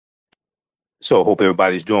So hope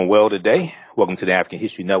everybody's doing well today. Welcome to the African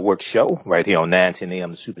History Network show right here on 910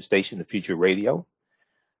 AM, the Superstation, the Future Radio.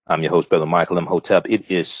 I'm your host, Brother Michael M. Hotep.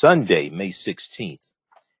 It is Sunday, May 16th,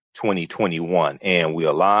 2021, and we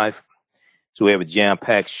are live. So we have a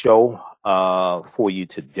jam-packed show for you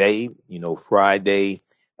today. You know, Friday,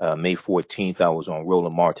 May 14th, I was on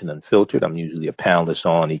Roland Martin Unfiltered. I'm usually a panelist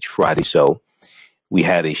on each Friday, so we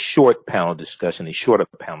had a shorter panel discussion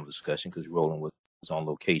because Roland was on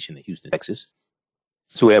location in Houston, Texas.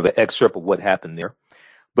 So we have an excerpt of what happened there.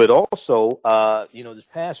 But also, this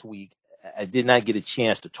past week, I did not get a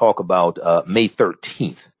chance to talk about May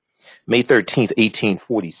 13th. May 13th,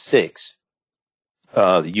 1846,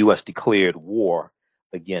 the U.S. declared war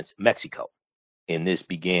against Mexico. And this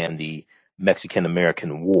began the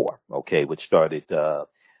Mexican-American War, which started, the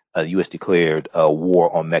U.S. declared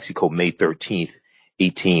war on Mexico May 13th,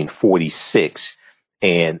 1846.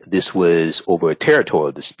 And this was over a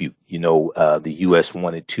territorial dispute. The U.S.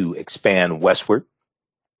 wanted to expand westward,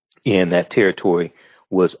 and that territory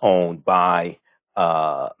was owned by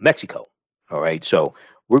Mexico. All right. So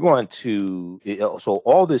we're going to, so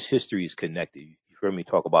all this history is connected. You've heard me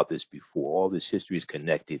talk about this before. All this history is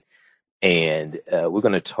connected. And we're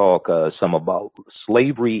going to talk some about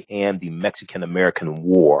slavery and the Mexican-American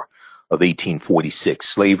War of 1846.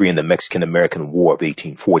 Slavery and the Mexican-American War of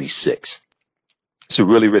 1846. It's a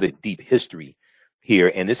really, really deep history here.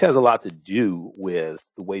 And this has a lot to do with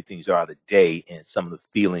the way things are today and some of the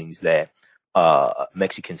feelings that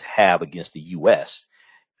Mexicans have against the U.S.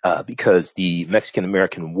 Because the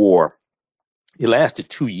Mexican-American War, it lasted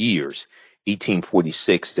 2 years,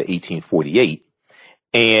 1846 to 1848,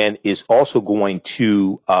 and is also going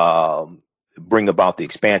to bring about the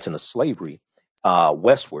expansion of slavery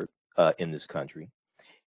westward in this country.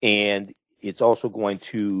 And it's also going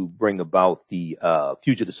to bring about the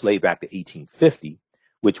Fugitive Slave Act of 1850,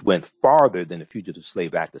 which went farther than the Fugitive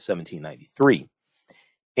Slave Act of 1793.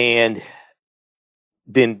 And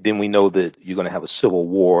then we know that you're going to have a civil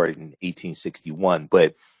war in 1861.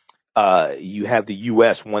 But you have the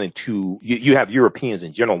U.S. wanting to, you have Europeans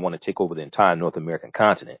in general want to take over the entire North American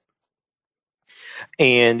continent.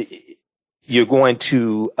 And you're going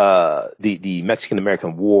to, the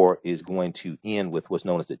Mexican-American War is going to end with what's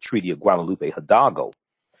known as the Treaty of Guadalupe Hidalgo,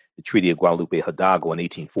 in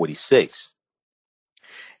 1846.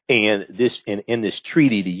 And in this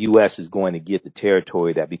treaty, the U.S. is going to get the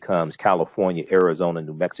territory that becomes California, Arizona,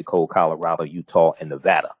 New Mexico, Colorado, Utah, and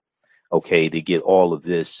Nevada. They get all of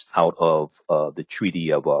this out of the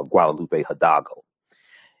Treaty of Guadalupe Hidalgo.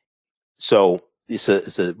 So it's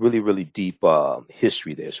a really, really deep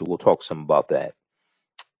history there. So we'll talk some about that.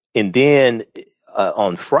 And then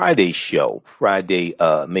on Friday's show, Friday,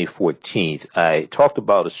 May 14th, I talked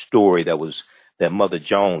about a story that Mother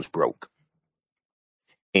Jones broke.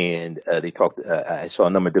 And I saw a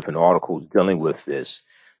number of different articles dealing with this.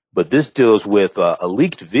 But this deals with a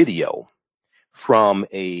leaked video from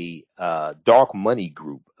a dark money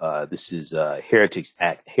group. This is Heritage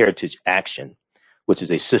Action, which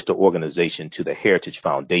is a sister organization to the Heritage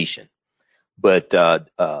Foundation. But a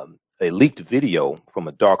leaked video from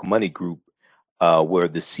a dark money group where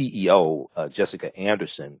the CEO, Jessica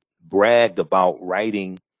Anderson, bragged about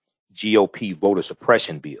writing GOP voter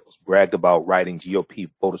suppression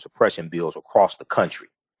bills across the country.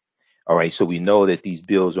 All right, so we know that these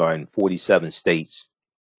bills are in 47 states,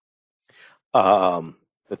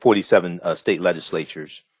 47 state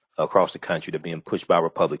legislatures across the country. They're being pushed by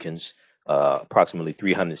Republicans. Approximately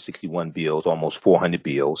 361 bills, almost 400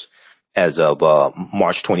 bills as of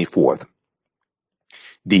March 24th.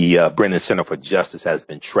 The Brennan Center for Justice has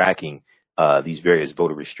been tracking these various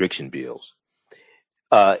voter restriction bills.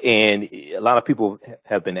 And a lot of people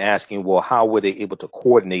have been asking, well, how were they able to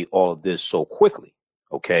coordinate all of this so quickly?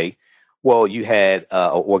 Well, you had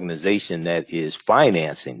an organization that is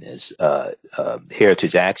financing this,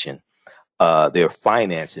 Heritage Action. They're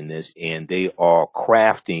financing this, and they are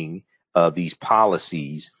crafting these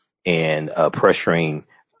policies and pressuring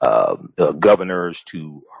governors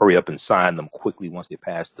to hurry up and sign them quickly once they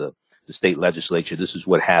pass the state legislature. This is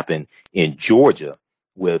what happened in Georgia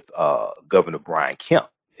with Governor Brian Kemp.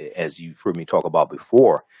 As you've heard me talk about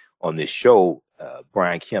before on this show,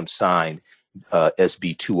 Brian Kemp signed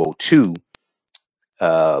SB 202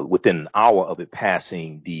 within an hour of it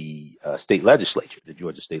passing the state legislature, the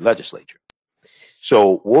Georgia state legislature.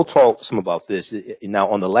 So we'll talk some about this. Now,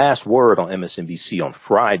 on the last word on MSNBC on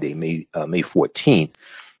Friday, May 14th,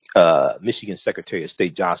 Michigan Secretary of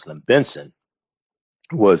State Jocelyn Benson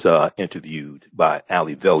was interviewed by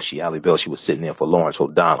Ali Velshi. Ali Velshi was sitting there for Lawrence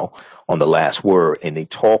O'Donnell on the last word, and they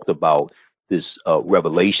talked about this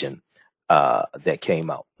revelation that came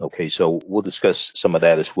out. Okay, so we'll discuss some of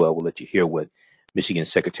that as well. We'll let you hear what Michigan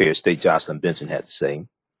Secretary of State Jocelyn Benson had to say.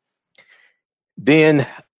 Then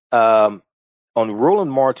on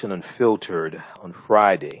Roland Martin Unfiltered on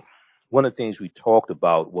Friday, one of the things we talked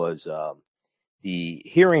about was the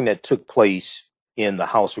hearing that took place in the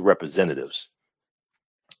House of Representatives.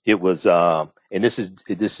 It was, and this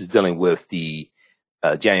is dealing with the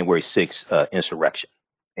January 6th insurrection.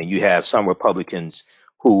 And you have some Republicans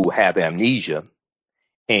who have amnesia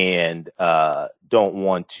and don't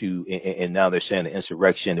want to, and now they're saying the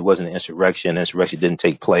insurrection, it wasn't an insurrection, insurrection didn't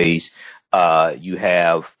take place. You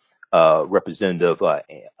have Representative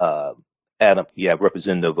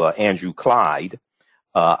Representative Andrew Clyde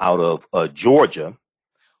out of Georgia,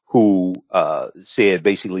 who said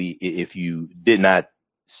basically if you did not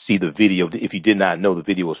see the video, if you did not know the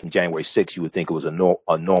video was from January 6th, you would think it was a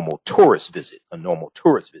normal tourist visit,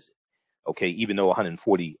 Okay, even though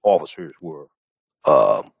 140 officers were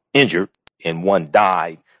injured and one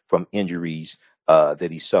died from injuries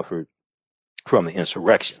that he suffered from the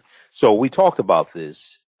insurrection. So we talked about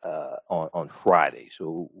this on Friday.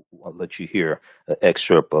 So I'll let you hear an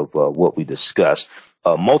excerpt of what we discussed.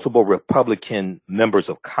 Multiple Republican members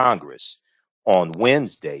of Congress on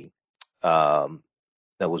Wednesday,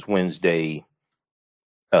 that was Wednesday,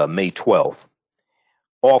 May 12th,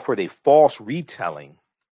 offered a false retelling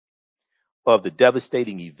of the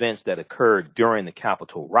devastating events that occurred during the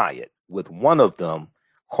Capitol riot, with one of them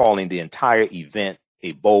calling the entire event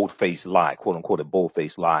a bold-faced lie, quote unquote, a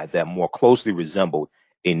bold-faced lie that more closely resembled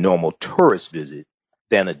a normal tourist visit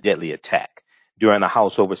than a deadly attack. During the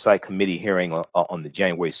House Oversight Committee hearing on the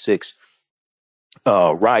January 6th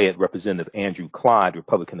riot, Representative Andrew Clyde,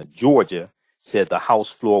 Republican of Georgia, said the House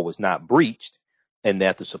floor was not breached and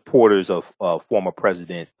that the supporters of former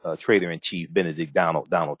President, Traitor-in-Chief Benedict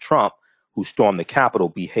Donald Trump, who stormed the Capitol,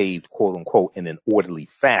 behaved, quote unquote, in an orderly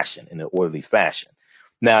fashion.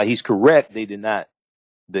 Now, he's correct. The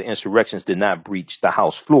insurrections did not breach the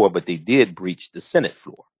House floor, but they did breach the Senate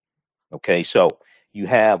floor. Okay, so you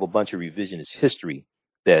have a bunch of revisionist history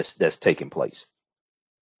that's taking place.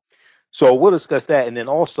 So we'll discuss that. And then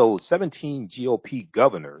also 17 GOP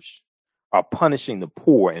governors are punishing the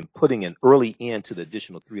poor and putting an early end to the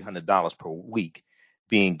additional $300 per week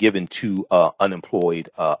being given to unemployed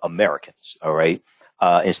Americans. All right.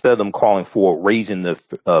 Instead of them calling for raising the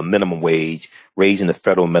minimum wage, raising the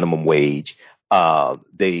federal minimum wage,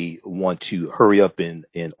 they want to hurry up and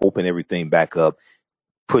open everything back up,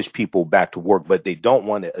 push people back to work, but they don't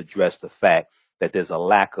want to address the fact that there's a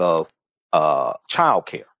lack of child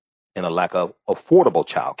care and a lack of affordable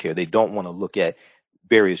child care. They don't want to look at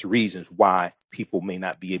various reasons why people may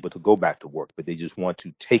not be able to go back to work, but they just want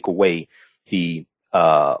to take away the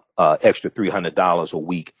extra $300 a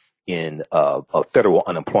week in federal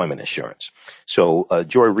unemployment insurance. So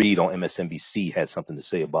Joy Reid on MSNBC had something to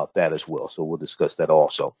say about that as well. So we'll discuss that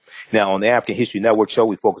also. Now, on the African History Network show,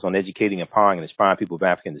 we focus on educating, empowering, and inspiring people of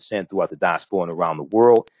African descent throughout the diaspora and around the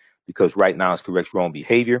world, because right now it's corrects wrong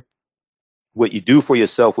behavior. What you do for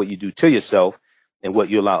yourself, what you do to yourself, and what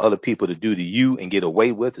you allow other people to do to you and get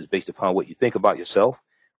away with is based upon what you think about yourself.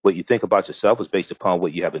 What you think about yourself is based upon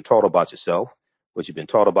what you have been taught about yourself. What you've been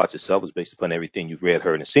taught about yourself is based upon everything you've read,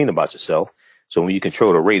 heard, and seen about yourself. So when you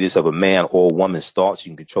control the radius of a man or woman's thoughts, you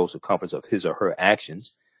can control the circumference of his or her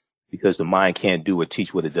actions, because the mind can't do or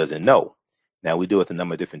teach what it doesn't know. Now, we deal with a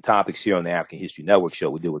number of different topics here on the African History Network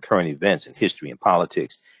show. We deal with current events in history and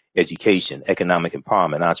politics, education, economic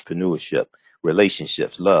empowerment, entrepreneurship,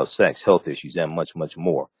 relationships, love, sex, health issues, and much, much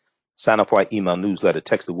more. Sign up for our email newsletter.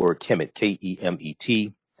 Text the word Kemet,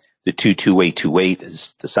 Kemet, the 22828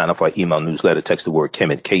 is to sign up for our email newsletter. Text the word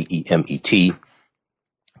Kemet, Kemet,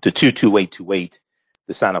 to 22828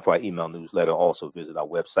 to sign up for our email newsletter. Also visit our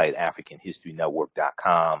website,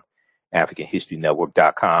 AfricanHistoryNetwork.com,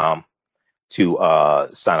 AfricanHistoryNetwork.com, to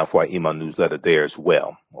sign up for our email newsletter there as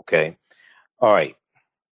well. Okay. All right.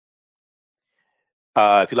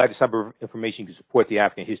 If you'd like this type of information, you can support the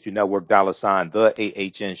African History Network, $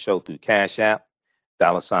 the AHN show through Cash App,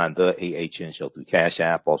 $ the AHN show through Cash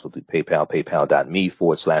App, also through PayPal,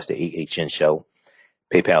 paypal.me/the AHN show,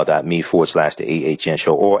 paypal.me/the AHN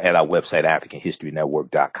show, or at our website,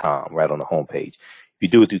 AfricanHistoryNetwork.com, right on the homepage. If you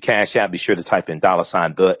do it through Cash App, be sure to type in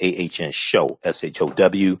 $ the AHN show,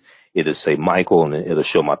 SHOW. It'll say Michael, and it'll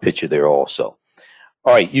show my picture there also.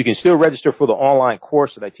 All right, you can still register for the online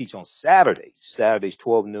course that I teach on Saturdays,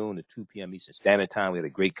 12 noon to 2 p.m. Eastern Standard Time. We had a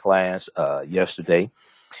great class yesterday.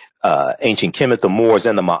 Ancient Kemet, the Moors,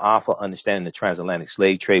 and the Ma'afa, Understanding the Transatlantic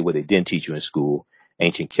Slave Trade, what they didn't teach you in school.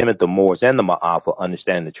 ancient Kemet, the Moors, and the Ma'afa,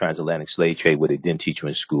 understanding the transatlantic slave trade, what they didn't teach you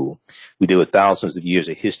in school. We deal with thousands of years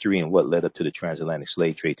of history and what led up to the transatlantic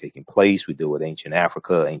slave trade taking place. We deal with ancient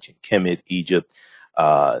Africa, ancient Kemet, Egypt,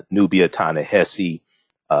 Nubia, Ta-Nehesi,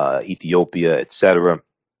 Ethiopia, etc.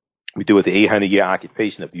 We deal with the 800-year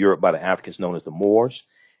occupation of Europe by the Africans known as the Moors,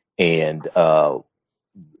 and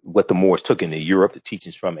what the Moors took into Europe, the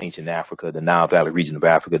teachings from ancient Africa, the Nile Valley region of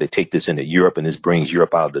Africa. They take this into Europe, and this brings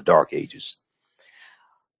Europe out of the Dark Ages.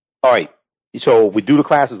 All right, so we do the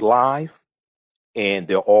classes live, and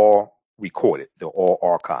they're all recorded. They're all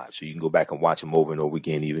archived, so you can go back and watch them over and over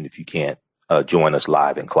again, even if you can't join us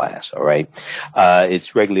live in class. All right,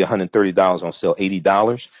 it's regularly $130 on sale,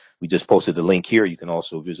 $80. We just posted the link here. You can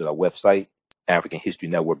also visit our website,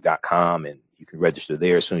 AfricanHistoryNetwork.com, and you can register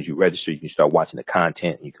there. As soon as you register, you can start watching the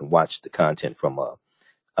content. You can watch the content from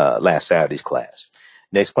last Saturday's class.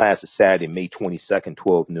 Next class is Saturday, May 22nd,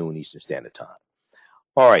 12 noon Eastern Standard Time.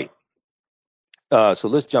 All right. So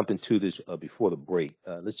let's jump into this before the break.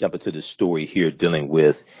 Let's jump into this story here dealing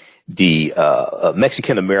with the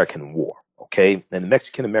Mexican-American War. Okay. And the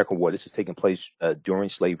Mexican-American War, this is taking place during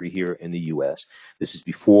slavery here in the U.S. This is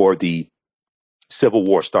before the Civil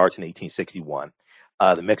War starts in 1861.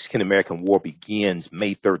 The Mexican-American War begins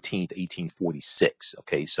May 13th, 1846.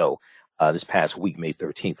 Okay, so this past week, May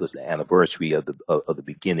 13th, was the anniversary of the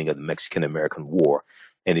beginning of the Mexican-American War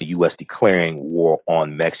and the U.S. declaring war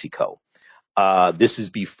on Mexico. This is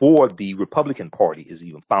before the Republican Party is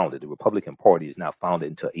even founded. The Republican Party is not founded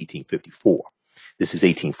until 1854. This is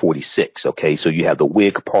 1846. Okay, so you have the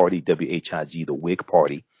Whig Party, WHIG, the Whig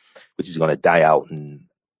Party, which is going to die out in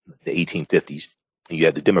the 1850s. And you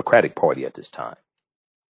have the Democratic Party at this time.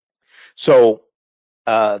 So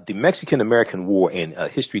the Mexican-American War, and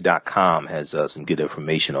History.com has some good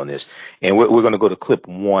information on this. And we're going to go to clip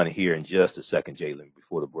 1 here in just a second, Jalen,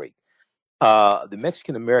 before the break. The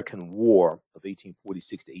Mexican-American War of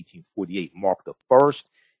 1846 to 1848 marked the first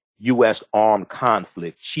U.S. armed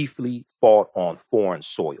conflict chiefly fought on foreign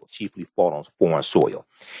soil.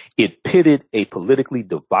 It pitted a politically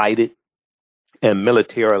divided and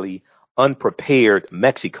militarily unprepared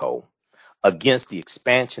Mexico against the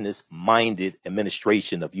expansionist-minded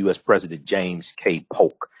administration of U.S. President James K.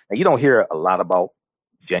 Polk. Now, you don't hear a lot about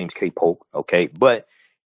James K. Polk, okay, but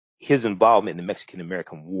his involvement in the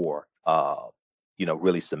Mexican-American War,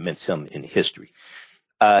 really cements him in history.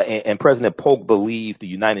 And President Polk believed the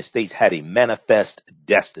United States had a manifest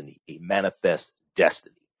destiny,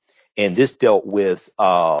 and this dealt with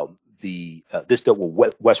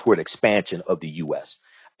westward expansion of the U.S.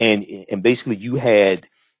 And basically, you had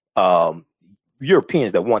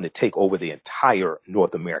Europeans that wanted to take over the entire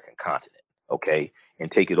North American continent, okay,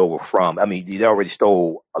 and take it over from, they already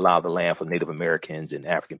stole a lot of the land from Native Americans and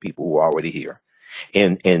African people who were already here.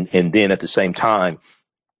 And then at the same time,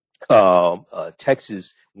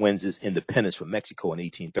 Texas wins its independence from Mexico in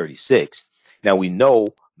 1836. Now, we know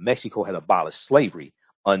Mexico had abolished slavery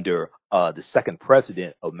under the second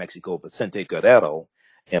president of Mexico, Vicente Guerrero,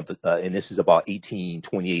 and this is about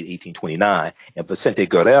 1828, 1829. And Vicente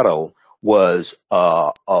Guerrero was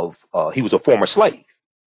he was a former slave.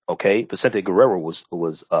 Okay, Vicente Guerrero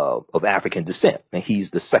was of African descent, and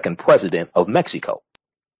he's the second president of Mexico.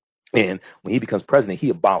 And when he becomes president, he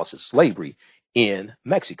abolishes slavery in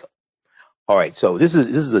Mexico. All right, so this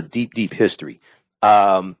is a deep history.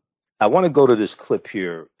 I want to go to this clip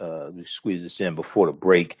here. Let me squeeze this in before the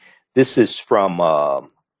break. This is from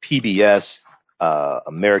PBS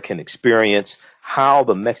American Experience, how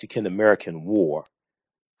the Mexican-American War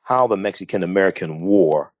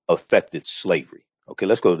affected slavery. Okay,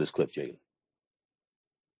 let's go to this clip, Jalen.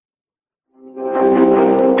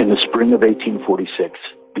 In the spring of 1846,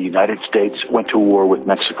 the United States went to war with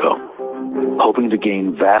Mexico, hoping to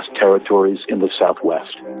gain vast territories in the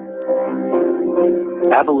Southwest.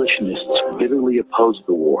 Abolitionists bitterly opposed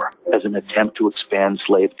the war as an attempt to expand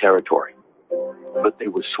slave territory, but they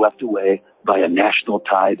were swept away by a national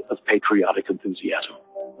tide of patriotic enthusiasm.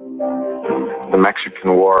 The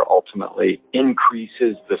Mexican War ultimately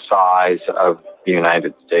increases the size of the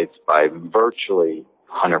United States by virtually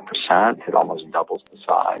 100%. It almost doubles the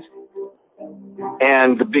size.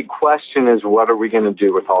 And the big question is, what are we going to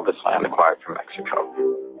do with all this land acquired from Mexico?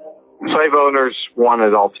 Slave owners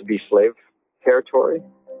wanted all to be slave territory.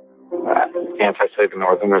 Anti-slave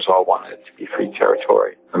Northerners all wanted it to be free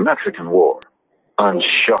territory. The Mexican War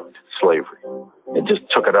unshucked slavery. It just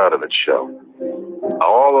took it out of its shell.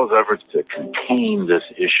 All those efforts to contain this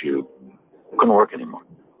issue couldn't work anymore.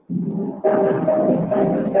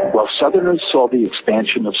 While Southerners saw the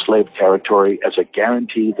expansion of slave territory as a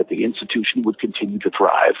guarantee that the institution would continue to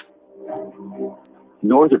thrive,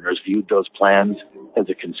 Northerners viewed those plans as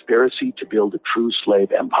a conspiracy to build a true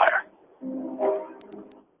slave empire.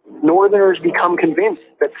 Northerners become convinced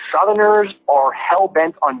that Southerners are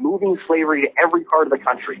hell-bent on moving slavery to every part of the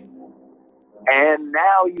country. And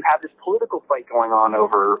now you have this political fight going on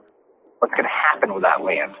over what's going to happen with that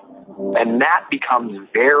land. And that becomes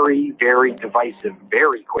very, very divisive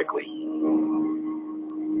very quickly.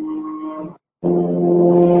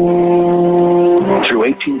 Through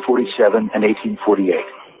 1847 and 1848,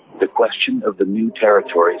 the question of the new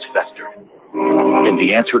territories festered. And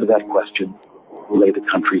the answer to that question lay the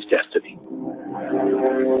country's destiny.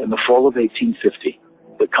 In the fall of 1850,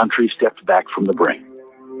 the country stepped back from the brink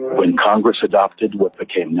when Congress adopted what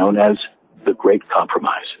became known as the Great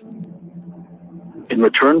Compromise. In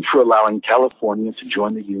return for allowing California to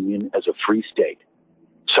join the Union as a free state,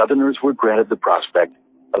 Southerners were granted the prospect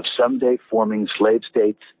of someday forming slave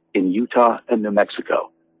states in Utah and New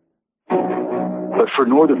Mexico. But for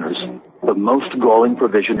Northerners, the most galling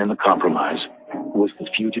provision in the compromise was the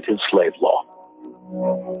Fugitive Slave Law.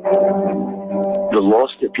 The law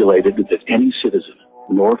stipulated that any citizen,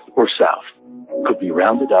 north or south, could be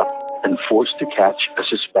rounded up and forced to catch a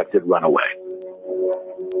suspected runaway.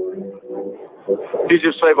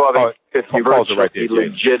 Fugitive slave law, if you pause it right there,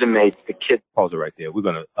 legitimates the kid. Pause it right there. We're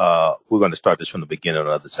gonna start this from the beginning on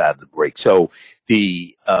the other side of the break. So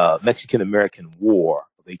the Mexican-American War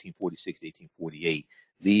of 1846 to 1848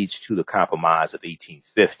 leads to the Compromise of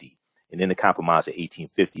 1850. And in the Compromise of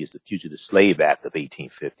 1850 is the Fugitive Slave Act of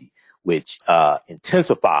 1850, which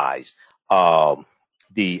intensifies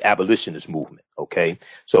the abolitionist movement. Okay,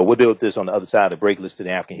 so we'll deal with this on the other side of the break. Listen to the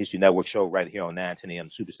African History Network show right here on 910 AM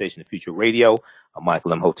Superstation and Future Radio. I'm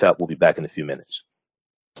Michael M. Hotep. We'll be back in a few minutes.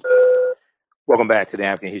 Welcome back to the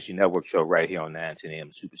African History Network show right here on 910 AM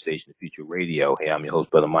Superstation and Future Radio. Hey, I'm your host,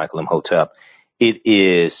 Brother Michael M. Hotep. It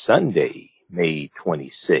is Sunday, May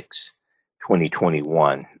 26,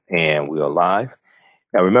 2021, and we are live.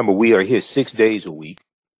 Now, remember, we are here 6 days a week.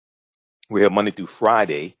 We're here Monday through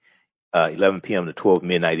Friday, 11 p.m. to 12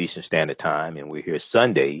 midnight Eastern Standard Time, and we're here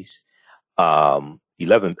Sundays, 9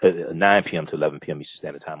 p.m. to 11 p.m. Eastern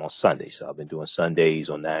Standard Time on Sunday. So I've been doing Sundays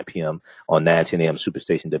on 9 p.m. on 910 AM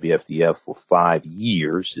Superstation WFDF for 5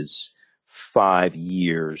 years. It's 5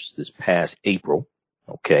 years this past April,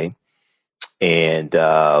 okay? And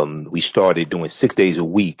we started doing 6 days a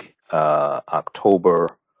week, October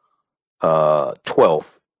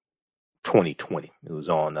 12th, 2020. It was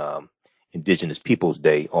on Indigenous Peoples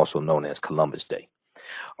Day, also known as Columbus Day.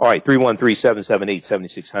 All right,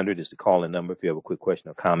 313-778-7600 is the call-in number if you have a quick question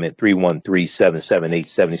or comment.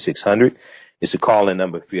 313-778-7600 is the call-in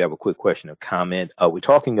number if you have a quick question or comment. We're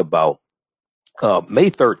talking about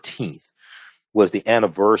May 13th was the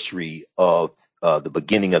anniversary of the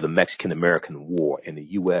beginning of the Mexican-American War and the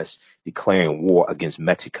U.S. declaring war against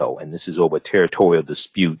Mexico. And this is over a territorial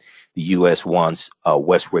dispute. The U.S. wants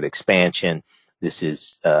westward expansion. This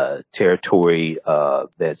is territory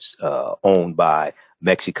that's owned by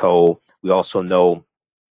Mexico. We also know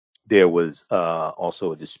there was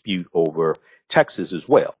also a dispute over Texas as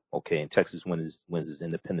well. Okay, and Texas wins its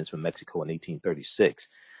independence from Mexico in 1836.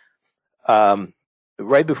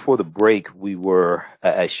 Right before the break,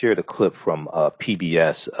 I shared a clip from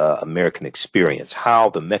PBS American Experience, how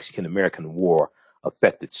the Mexican-American War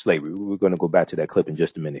affected slavery. We're going to go back to that clip in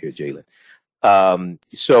just a minute here, Jalen.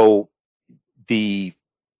 So the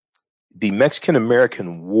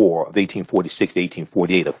Mexican-American War of 1846 to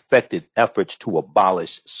 1848 affected efforts to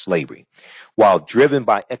abolish slavery. While driven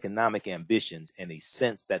by economic ambitions and a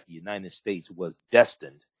sense that the United States was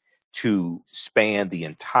destined to span the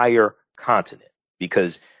entire continent,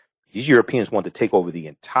 because these Europeans wanted to take over the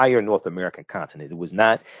entire North American continent. It was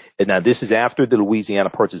not, and now this is after the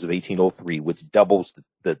Louisiana Purchase of 1803, which doubles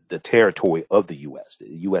the territory of the U.S. The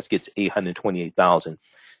U.S. gets 828,000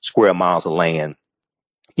 square miles of land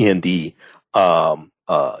in the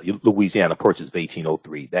Louisiana Purchase of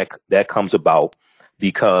 1803. That comes about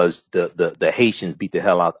because the Haitians beat the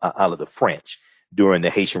hell out of the French during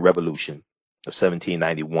the Haitian Revolution of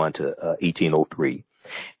 1791 to 1803.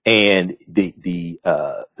 And the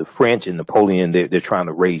French and Napoleon, they're trying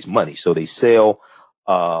to raise money. So they sell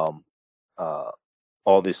all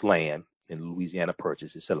this land in Louisiana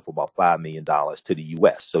Purchase. They sell it for about $5 million to the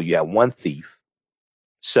U.S. So you have one thief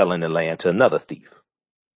selling the land to another thief.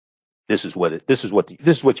 This is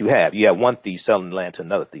what you have. You have one thief selling the land to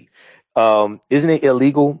another thief. Isn't it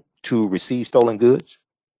illegal to receive stolen goods?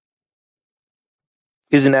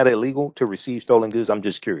 Isn't that illegal to receive stolen goods? I'm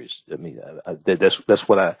just curious. I mean, that's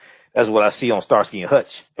what I see on Starsky and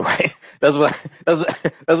Hutch, right? That's what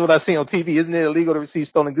I see on TV. Isn't it illegal to receive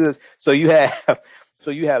stolen goods? So you have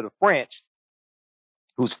the French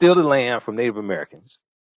who steal the land from Native Americans,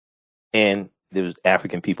 and there's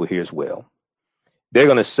African people here as well. They're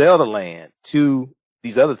going to sell the land to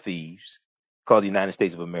these other thieves called the United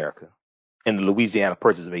States of America in the Louisiana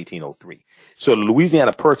Purchase of 1803. So the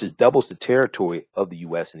Louisiana Purchase doubles the territory of the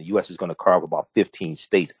U.S., and the U.S. is going to carve about 15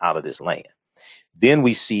 states out of this land. Then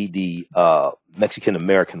we see the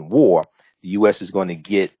Mexican-American War. The U.S. is going to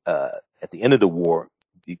get, at the end of the war,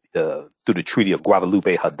 through the Treaty of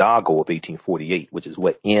Guadalupe Hidalgo of 1848, which is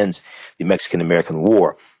what ends the Mexican-American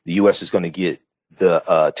War. The U.S. is going to get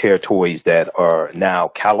the territories that are now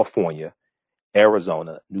California,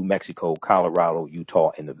 Arizona, New Mexico, Colorado,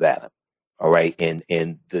 Utah, and Nevada. All right.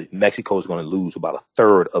 And Mexico is going to lose about a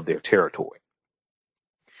third of their territory.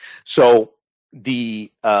 So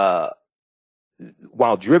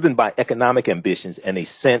while driven by economic ambitions and a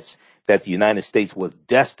sense that the United States was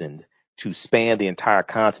destined to span the entire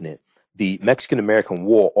continent, the Mexican-American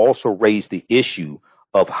War also raised the issue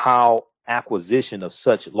of how acquisition of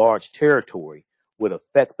such large territory would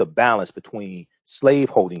affect the balance between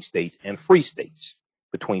slaveholding states and free states,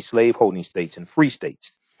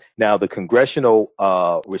 Now, the congressional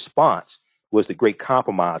response was the Great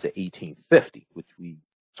Compromise of 1850, which we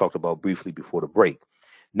talked about briefly before the break.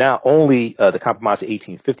 Not only the Compromise of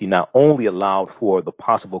 1850 not only allowed for the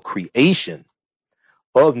possible creation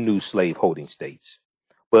of new slaveholding states,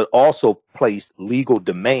 but also placed legal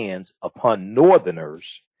demands upon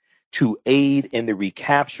Northerners to aid in the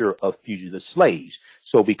recapture of fugitive slaves.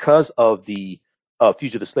 So because of the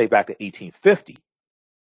Fugitive Slave Act of 1850,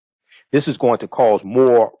 this is going to cause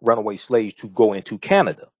more runaway slaves to go into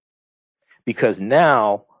Canada. Because of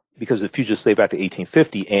the Fugitive Slave Act of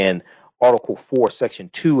 1850 and Article 4, Section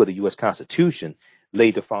 2 of the U.S. Constitution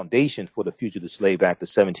laid the foundation for the Fugitive Slave Act of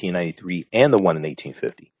 1793 and the one in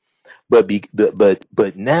 1850.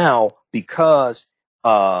 But now, because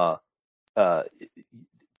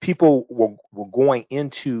people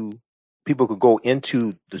could go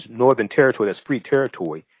into this northern territory, that's free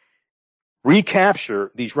territory,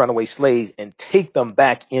 recapture these runaway slaves and take them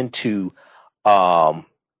back into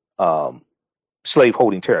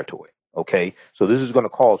slaveholding territory. Okay, so this is going to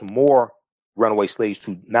cause more runaway slaves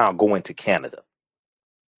to now go into Canada.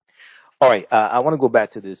 All right, I want to go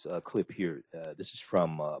back to this clip here. This is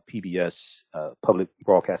from PBS, Public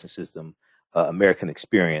Broadcasting System, American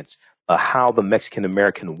Experience, how the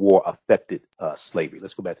Mexican-American War affected slavery.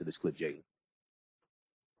 Let's go back to this clip, Jalen.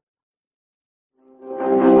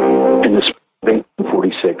 In the spring of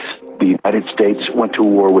 1846, the United States went to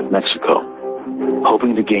war with Mexico,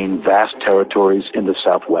 hoping to gain vast territories in the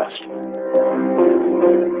Southwest.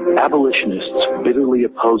 Abolitionists bitterly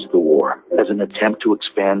opposed the war as an attempt to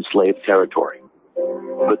expand slave territory,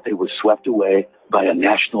 but they were swept away by a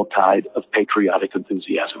national tide of patriotic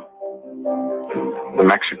enthusiasm. The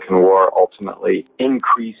Mexican War ultimately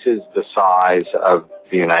increases the size of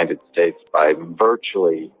the United States by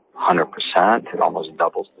virtually 100%. It almost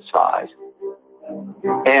doubles the size.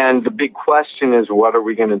 And the big question is, what are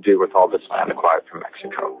we going to do with all this land acquired from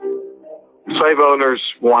Mexico? Slave owners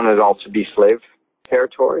wanted it all to be slave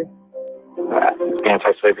territory.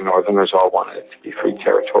 Anti-slavery Northerners all wanted it to be free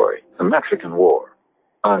territory. The Mexican War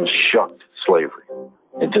unshucked slavery.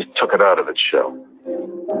 It just took it out of its shell.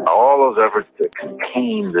 All those efforts to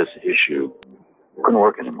contain this issue couldn't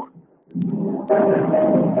work anymore.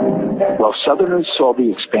 While Southerners saw the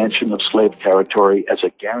expansion of slave territory as a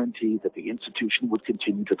guarantee that the institution would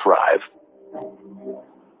continue to thrive,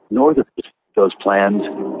 Northerners saw those plans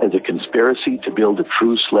as a conspiracy to build a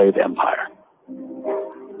true slave empire.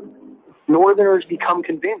 Northerners become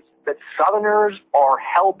convinced that Southerners are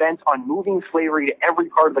hell-bent on moving slavery to every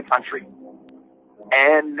part of the country.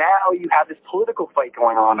 And now you have this political fight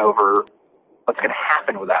going on over what's going to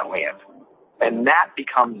happen with that land. And that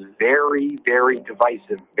becomes very, very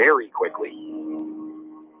divisive very quickly.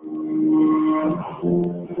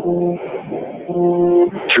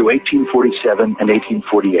 Through 1847 and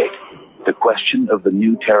 1848, the question of the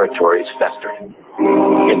new territories festered.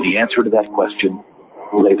 And the answer to that question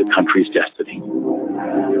lay the country's destiny.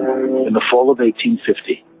 In the fall of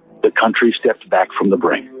 1850, the country stepped back from the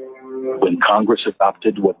brink when Congress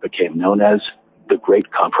adopted what became known as the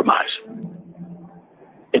Great Compromise.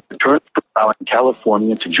 In return for allowing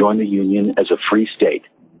California to join the Union as a free state,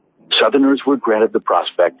 Southerners were granted the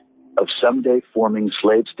prospect of someday forming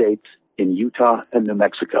slave states in Utah and New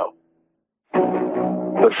Mexico.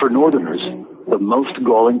 But for Northerners, the most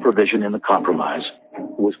galling provision in the compromise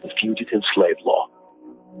was the Fugitive Slave Law.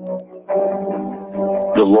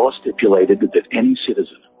 The law stipulated that any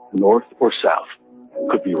citizen, North or South,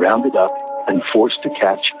 could be rounded up and forced to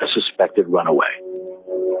catch a suspected runaway.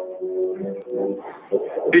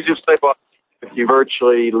 Fugitive slave law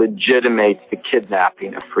virtually legitimates the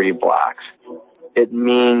kidnapping of free blacks. It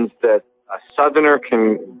means that a Southerner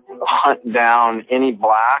can hunt down any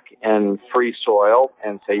black in free soil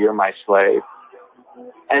and say, "You're my slave."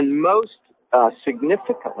 And most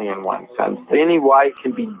significantly, in one sense, any white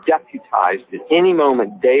can be deputized at any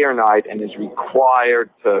moment, day or night, and is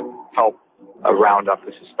required to help round up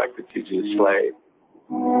a suspected fugitive slave.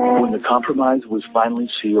 When the compromise was finally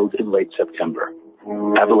sealed in late September,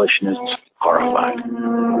 abolitionists horrified.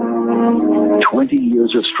 20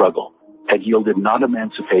 years of struggle had yielded not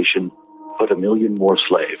emancipation, but 1 million more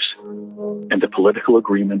slaves, and a political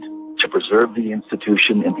agreement to preserve the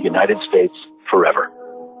institution in the United States forever.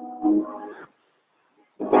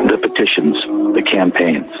 The petitions, the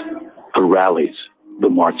campaigns, the rallies, the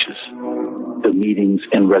marches, the meetings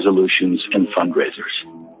and resolutions and fundraisers,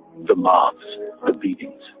 the mobs, the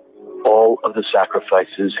beatings, all of the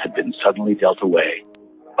sacrifices had been suddenly dealt away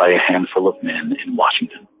by a handful of men in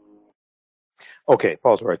Washington. Okay,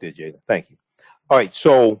 pause right there, Jada. Thank you. All right,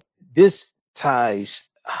 so this ties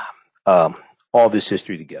all this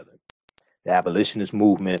history together. The abolitionist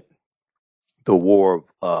movement, the war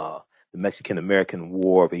of the Mexican-American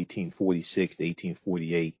War of 1846 to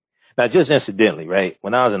 1848. Now, just incidentally, right?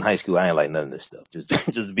 When I was in high school, I ain't like none of this stuff. Just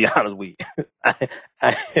to be honest with you,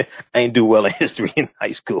 I ain't do well in history in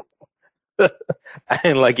high school. I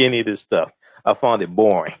didn't like any of this stuff. I found it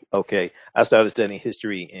boring. Okay, I started studying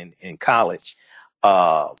history in college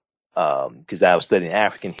because I was studying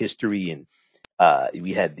African history, and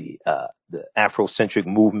we had the Afrocentric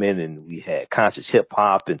movement, and we had conscious hip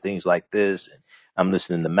hop and things like this. And I'm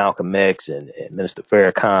listening to Malcolm X and Minister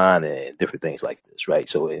Farrakhan and different things like this, right?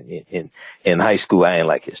 So in high school, I didn't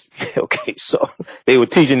like history. Okay, so they were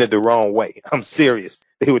teaching it the wrong way. I'm serious.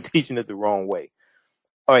 They were teaching it the wrong way.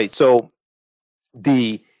 All right, so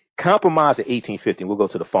the compromise of 1850, we'll go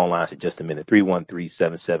to the phone lines in just a minute.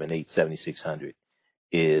 313-778-7600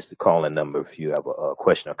 is the call-in number if you have a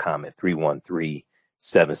question or comment.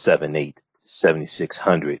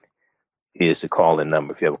 313-778-7600 is the call-in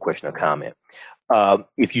number if you have a question or comment.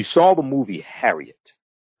 If you saw the movie Harriet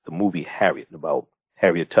about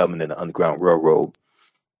Harriet Tubman and the Underground Railroad,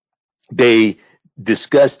 they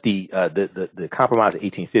discussed the compromise of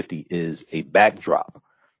 1850 is a backdrop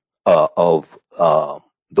of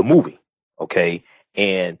the movie, okay?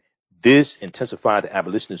 And this intensified the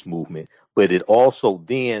abolitionist movement, but it also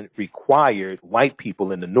then required white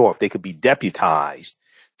people in the North, they could be deputized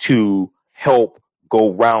to help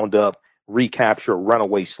go round up, recapture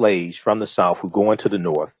runaway slaves from the South who go into the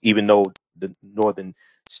North, even though the northern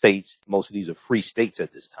states, most of these are free states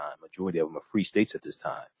at this time. Majority of them are free states at this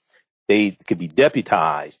time. They could be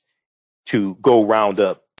deputized to go round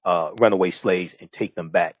up runaway slaves and take them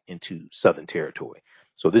back into Southern territory.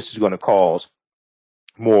 So this is going to cause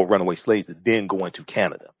more runaway slaves to then go into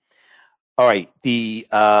Canada. All right.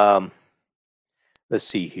 Let's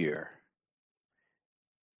see here.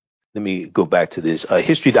 Let me go back to this.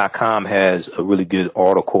 History.com has a really good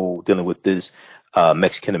article dealing with this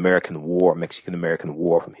Mexican-American War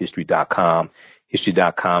from History.com.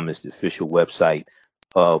 History.com is the official website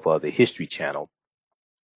of the History Channel.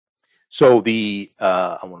 So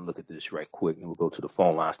I want to look at this right quick, and we'll go to the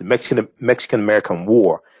phone lines. The Mexican-American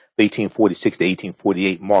War of 1846 to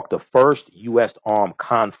 1848 marked the first U.S. armed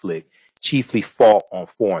conflict chiefly fought on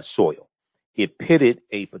foreign soil. It pitted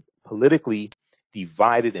a politically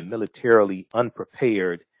divided and militarily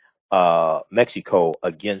unprepared Mexico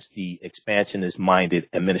against the expansionist-minded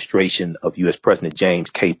administration of U.S. President James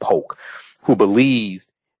K. Polk, who believed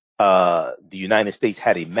the United States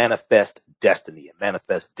had a manifest destiny.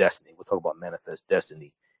 We'll talk about manifest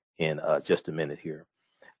destiny in just a minute here.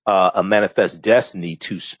 A manifest destiny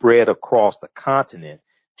to spread across the continent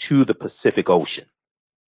to the Pacific Ocean.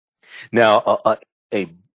 Now, a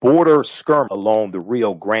border skirmish along the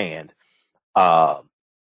Rio Grande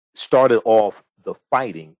started off the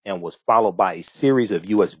fighting and was followed by a series of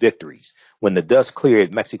U.S. victories. When the dust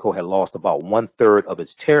cleared, Mexico had lost about 1/3 of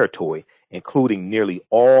its territory, including nearly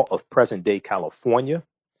all of present-day California,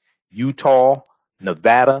 Utah,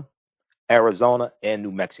 Nevada, Arizona, and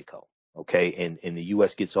New Mexico. Okay, and the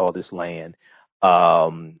U.S. gets all this land,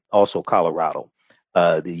 also Colorado.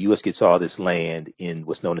 The U.S. gets all this land in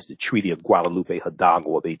what's known as the Treaty of Guadalupe Hidalgo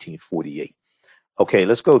of 1848. Okay,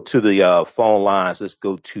 let's go to the phone lines. Let's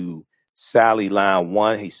go to Sally, line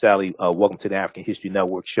 1. Hey, Sally, welcome to the African History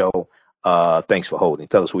Network show. Thanks for holding.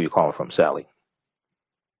 Tell us where you're calling from, Sally.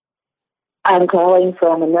 I'm calling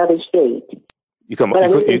from another state. You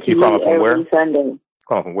calling from where? Sunday.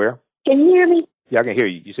 Calling from where? Can you hear me? Yeah, I can hear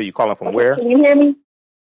you. You say you're calling from where? Can you hear me?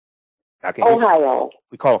 I can hear you. Ohio.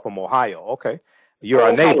 We calling from Ohio. Okay. You're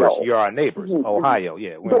our neighbors. Ohio. You're our neighbors. Mhm. Ohio,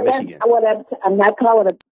 yeah, we're in But that's Michigan. what I'm not calling.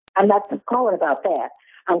 I'm not calling about that.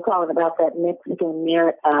 I'm calling about that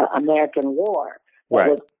Mexican-American War that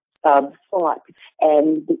Right. was fought.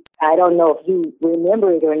 And I don't know if you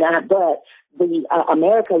remember it or not, but the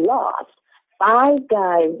America lost. 5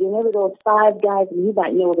 guys. You remember those 5 guys? You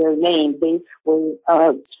might know their names. They were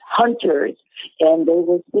hunters and they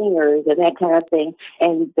were singers and that kind of thing.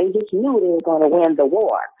 And they just knew they were going to win the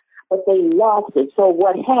war, but they lost it. So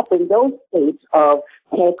what happened? Those states of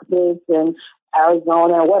Texas and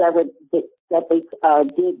Arizona, whatever that they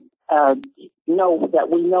did know that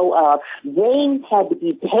we know of, they had to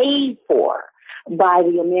be paid for by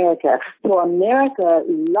the America. So America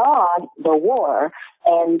lost the war,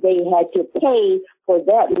 and they had to pay for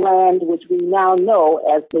that land, which we now know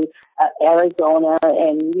as the Arizona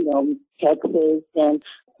and Texas and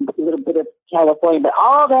a little bit of California, but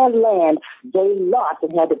all that land they lost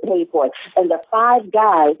and had to pay for it. And the 5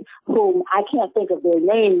 guys, whom I can't think of their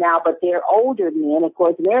name now, but they're older men, of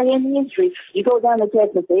course, they're in history. You go down to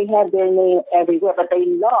Texas, they have their name everywhere, but they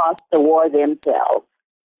lost the war themselves.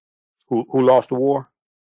 Who lost the war?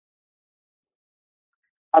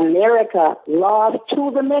 America lost to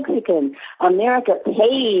the Mexicans. America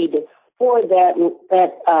paid for that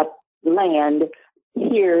land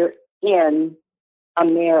here in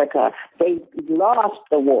America. They lost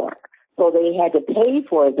the war, so they had to pay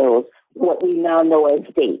for those, what we now know as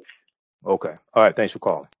states. Okay. All right. Thanks for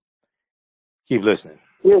calling. Keep listening.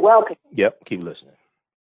 You're welcome. Yep. Keep listening.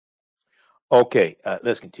 Okay.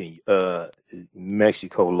 Let's continue.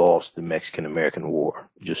 Mexico lost the Mexican-American War.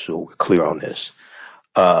 Just so we're clear on this.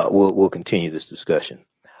 We'll continue this discussion.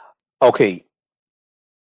 Okay.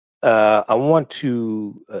 I want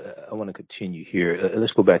to continue here.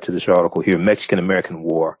 Let's go back to this article here, Mexican-American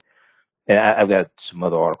War. And I've got some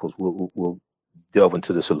other articles. We'll delve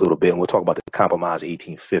into this a little bit, and we'll talk about the Compromise of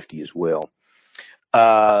 1850 as well.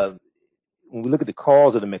 When we look at the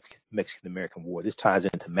cause of the Mexican-American War, this ties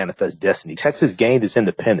into Manifest Destiny. Texas gained its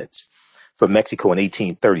independence from Mexico in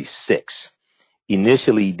 1836.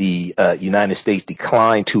 Initially, the United States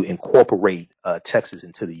declined to incorporate Texas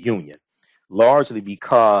into the Union, largely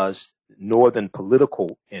because northern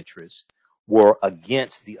political interests were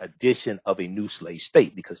against the addition of a new slave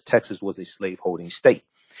state, because Texas was a slaveholding state.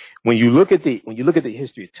 When you look at the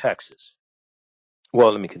history of Texas, well,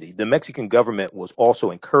 let me continue. The Mexican government was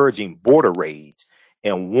also encouraging border raids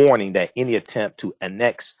and warning that any attempt to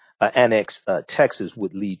annex Texas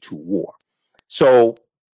would lead to war. So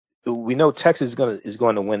we know Texas is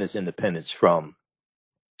going to win its independence from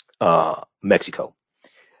Mexico,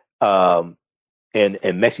 and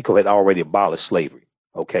Mexico had already abolished slavery.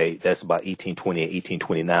 Okay, that's about 1828,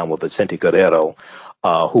 1829, with Vicente Guerrero,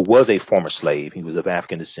 who was a former slave. He was of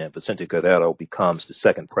African descent. Vicente Guerrero becomes the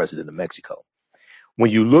 2nd president of Mexico. When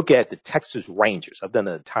you look at the Texas Rangers, I've done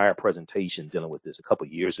an entire presentation dealing with this a couple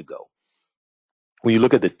of years ago. When you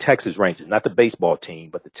look at the Texas Rangers, not the baseball team,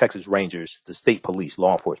 but the Texas Rangers, the state police,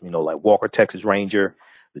 law enforcement, like Walker Texas Ranger,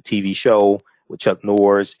 the TV show with Chuck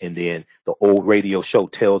Norris, and then the old radio show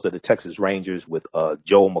Tales of the Texas Rangers with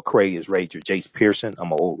Joel McCrae as Ranger Jace Pearson.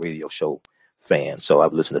 I'm an old radio show fan, so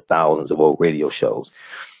I've listened to thousands of old radio shows.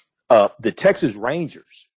 The Texas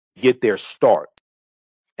Rangers get their start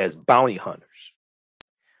as bounty hunters,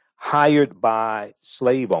 hired by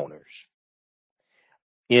slave owners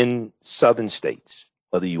in southern states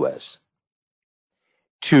of the U.S.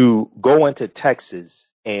 to go into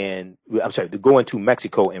to go into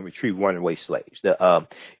Mexico and retrieve runaway slaves.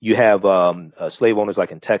 You have slave owners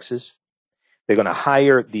like in Texas. They're going to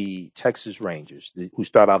hire the Texas Rangers, who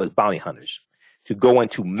start out as bounty hunters, to go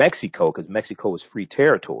into Mexico, because Mexico is free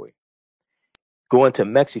territory, go into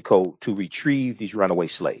Mexico to retrieve these runaway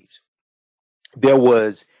slaves. There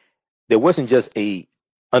wasn't just a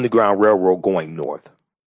underground railroad going north.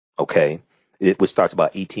 Okay. It was started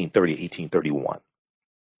about 1830, 1831.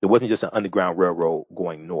 There wasn't just an underground railroad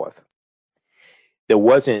going north. There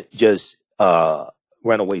wasn't just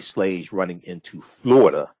runaway slaves running into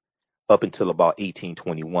Florida up until about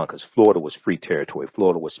 1821, because Florida was free territory.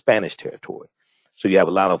 Florida was Spanish territory. So you have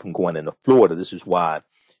a lot of them going into Florida. This is why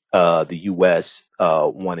the U.S.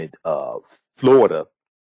 wanted Florida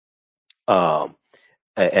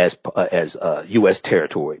as U.S.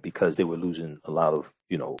 territory, because they were losing a lot of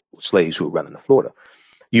slaves who were running to Florida.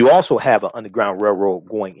 You also have an underground railroad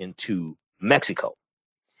going into Mexico,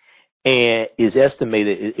 and is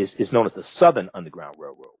estimated is known as the Southern Underground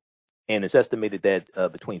Railroad, and it's estimated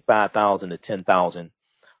that between 5,000 to 10,000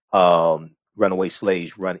 runaway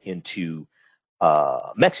slaves run into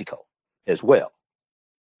Mexico as well.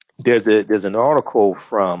 There's an article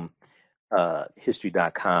from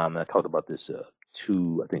history.com. I talked about this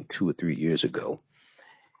I think 2 or 3 years ago,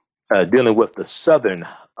 dealing with the Southern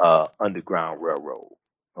Underground Railroad.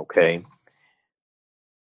 Okay.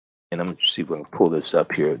 And I'm going to see if I can pull this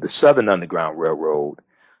up here. The Southern Underground Railroad.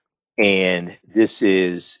 And this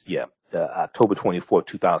is, October 24th,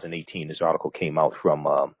 2018. This article came out from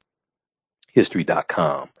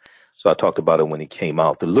history.com. So I talked about it when it came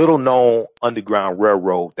out. The little known underground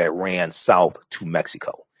railroad that ran south to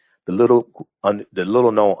Mexico. The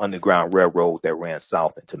little known underground railroad that ran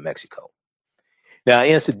south into Mexico. Now,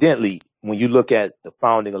 incidentally, when you look at the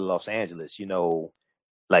founding of Los Angeles, you know,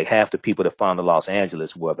 like half the people that founded Los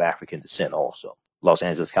Angeles were of African descent also. Los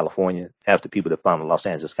Angeles, California, half the people that founded Los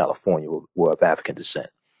Angeles, California were of African descent.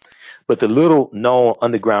 But the little known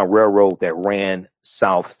underground railroad that ran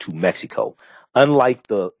south to Mexico, unlike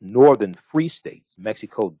the northern free states,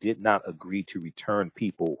 Mexico did not agree to return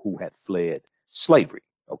people who had fled slavery.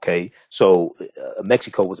 Okay, so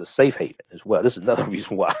Mexico was a safe haven as well. This is another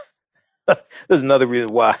reason why.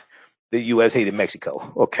 The U.S. hated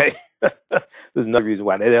Mexico. Okay, there's another reason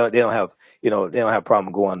why they don't have a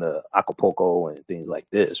problem going to Acapulco and things like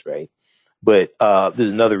this, right? But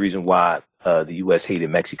there's another reason why the U.S. hated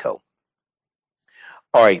Mexico.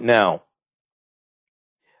 All right, now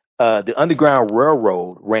the Underground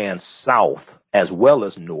Railroad ran south as well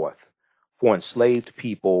as north for enslaved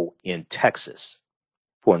people in Texas.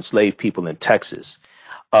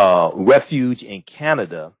 Refuge in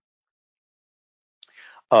Canada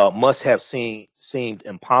must have seemed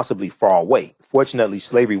impossibly far away. Fortunately,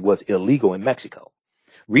 slavery was illegal in Mexico.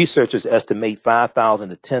 Researchers estimate 5,000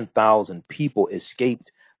 to 10,000 people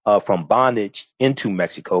escaped from bondage into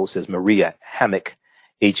Mexico, says Maria Hammack,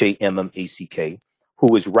 Hammack,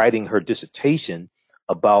 who is writing her dissertation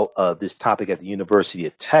about this topic at the University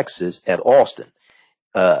of Texas at Austin.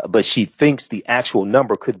 But she thinks the actual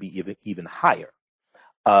number could be even higher.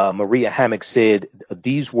 Maria Hammack said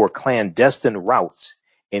these were clandestine routes,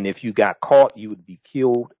 and if you got caught, you would be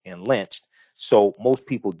killed and lynched. So most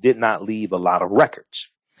people did not leave a lot of records.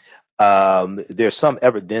 There's some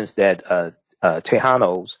evidence that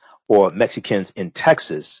Tejanos or Mexicans in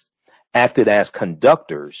Texas acted as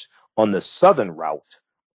conductors on the southern route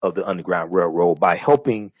of the Underground Railroad by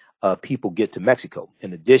helping people get to Mexico.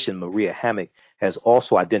 In addition, Maria Hammack has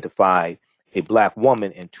also identified a black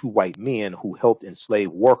woman and two white men who helped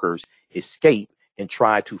enslaved workers escape and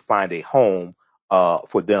try to find a home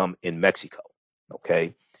for them in Mexico.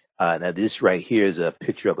 Okay. Now this right here is a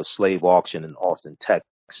picture of a slave auction in Austin,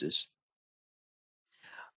 Texas.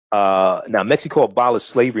 Now Mexico abolished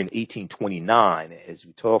slavery in 1829, as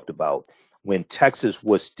we talked about, when Texas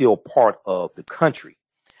was still part of the country,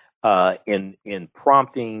 in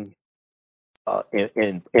part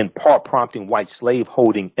prompting white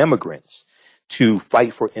slave-holding immigrants to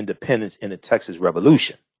fight for independence in the Texas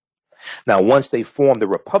Revolution. Now, once they formed the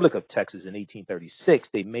Republic of Texas in 1836,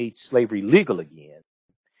 they made slavery legal again,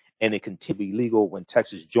 and it continued to be legal when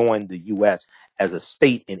Texas joined the U.S. as a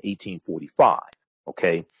state in 1845.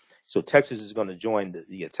 Okay, so Texas is going to join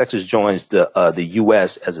Texas joins the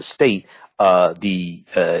U.S. as a state the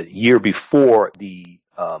year before the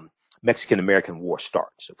Mexican-American War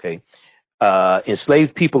starts. Okay,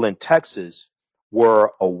 enslaved people in Texas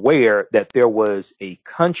were aware that there was a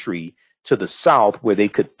country to the south where they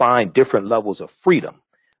could find different levels of freedom.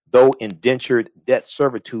 Though indentured debt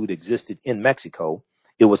servitude existed in Mexico,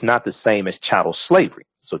 it was not the same as chattel slavery.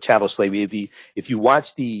 So chattel slavery, if you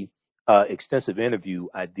watch the extensive interview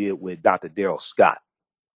I did with Dr. Darrell Scott.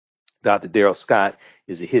 Dr. Darrell Scott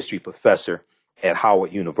is a history professor at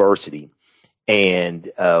Howard University.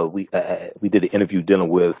 And we did an interview dealing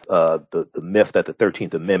with the myth that the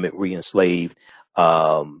 13th Amendment re-enslaved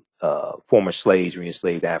former slaves,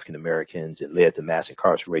 re-enslaved African Americans, and led to mass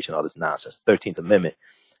incarceration, all this nonsense. The 13th Amendment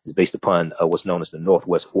is based upon what's known as the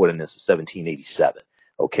Northwest Ordinance of 1787.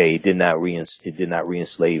 Okay, it did not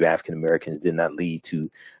re-enslave African Americans, did not lead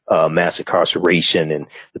to mass incarceration. And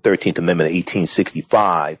the 13th Amendment of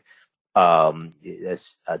 1865,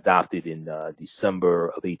 that's adopted in December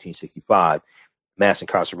of 1865. Mass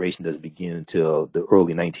incarceration doesn't begin until the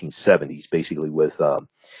early 1970s, basically with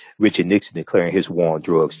Richard Nixon declaring his war on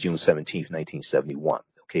drugs June 17th, 1971.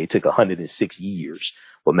 Okay, it took 106 years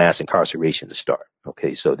for mass incarceration to start.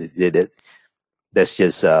 Okay, so that's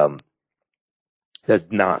just that's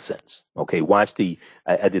nonsense. Okay, watch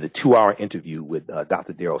I did a 2-hour interview with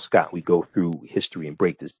Dr. Darrell Scott. We go through history and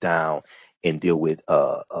break this down and deal with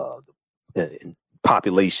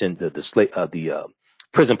population, the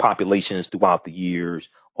prison populations throughout the years,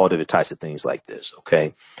 all different types of things like this.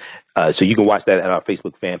 Okay, so you can watch that at our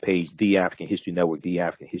Facebook fan page, The African History Network, The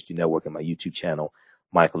African History Network, and my YouTube channel,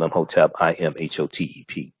 Michael M. Hotep,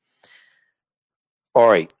 IMHOTEP. All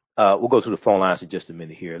right. We'll go to the phone lines in just a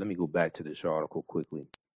minute here. Let me go back to this article quickly.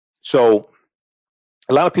 So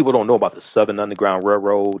a lot of people don't know about the Southern Underground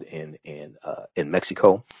Railroad in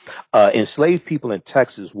Mexico. Enslaved people in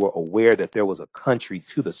Texas were aware that there was a country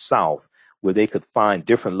to the south where they could find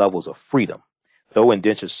different levels of freedom. Though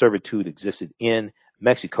indentured servitude existed in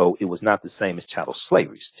Mexico, it was not the same as chattel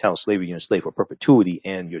slavery. Chattel slavery, you're enslaved for perpetuity,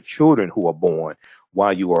 and your children who are born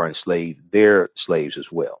while you are enslaved, they're slaves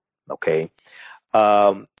as well. Okay.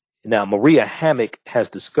 Now, Maria Hammock has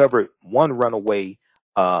discovered one runaway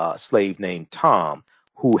slave named Tom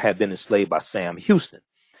who had been enslaved by Sam Houston.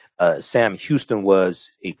 Sam Houston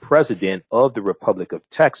was a president of the Republic of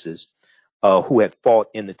Texas who had fought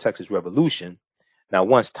in the Texas Revolution. Now,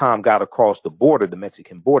 once Tom got across the border, the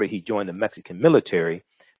Mexican border, he joined the Mexican military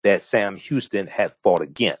that Sam Houston had fought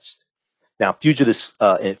against. Now,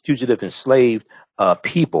 fugitive enslaved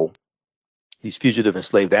people, these fugitive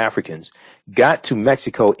enslaved Africans, got to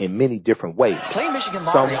Mexico in many different ways.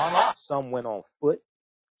 Some went on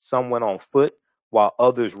foot, while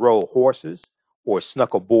others rode horses or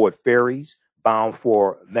snuck aboard ferries bound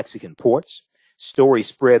for Mexican ports. Stories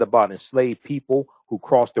spread about enslaved people who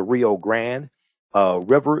crossed the Rio Grande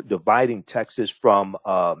River, dividing Texas from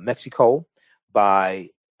Mexico by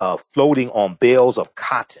floating on bales of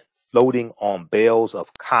cotton.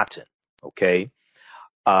 Okay.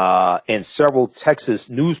 And several Texas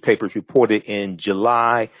newspapers reported in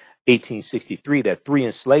July 1863 that 3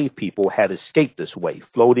 enslaved people had escaped this way,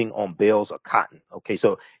 floating on bales of cotton. Okay,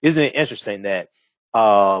 so isn't it interesting that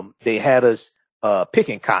they had us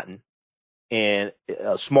picking cotton, and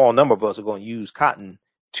a small number of us are going to use cotton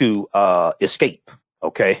to escape.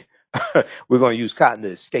 Okay, we're going to use cotton to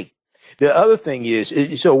escape. The other thing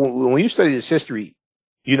is, so when you study this history,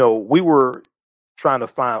 you know, we were trying to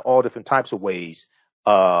find all different types of ways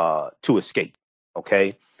to escape.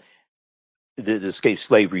 Okay. To escape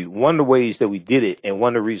slavery. One of the ways that we did it, and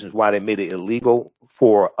one of the reasons why they made it illegal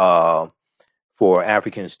for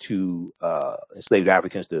Africans to enslaved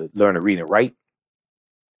Africans to learn to read and write,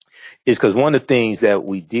 is because one of the things that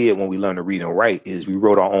we did when we learned to read and write is we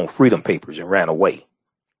wrote our own freedom papers and ran away.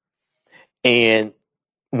 And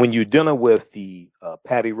when you're dealing with the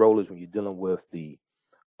paddy rollers, when you're dealing with the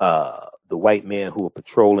white men who are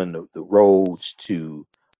patrolling the roads to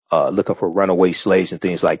looking for runaway slaves and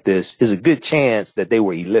things like this, is a good chance that they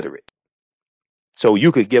were illiterate. So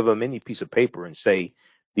you could give them any piece of paper and say,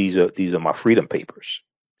 these are my freedom papers.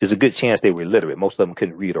 There's a good chance they were illiterate. Most of them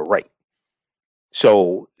couldn't read or write.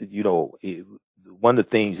 So, you know, one of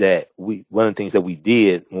the things that we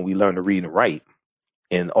did when we learned to read and write,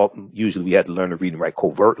 and usually we had to learn to read and write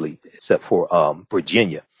covertly, except for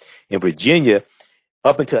Virginia. In Virginia,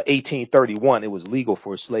 up until 1831, it was legal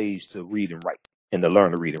for slaves to read and write and to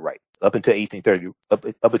learn to read and write. Up until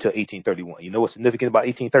 1831. You know what's significant about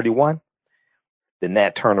 1831? The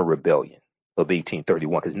Nat Turner Rebellion of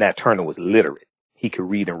 1831, because Nat Turner was literate. He could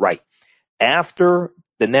read and write. After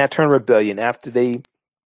the Nat Turner Rebellion, after they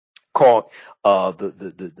caught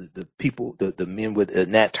the people, the men with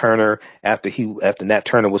Nat Turner, after Nat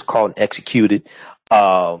Turner was caught and executed,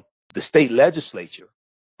 the state legislature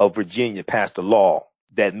of Virginia passed a law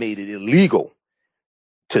that made it illegal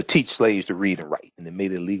to teach slaves to read and write. And it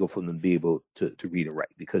made it illegal for them to be able to read and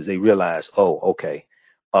write, because they realized, oh, okay,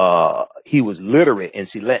 he was literate. And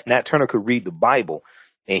see, Nat Turner could read the Bible,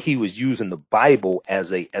 and he was using the Bible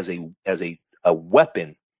as a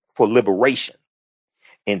weapon for liberation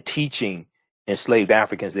and teaching enslaved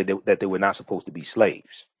Africans that they were not supposed to be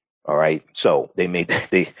slaves. All right. So they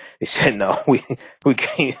said, no, we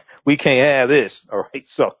can't have this. All right.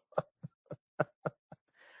 So,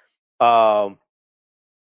 the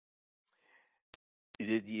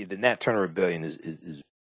Nat Turner Rebellion is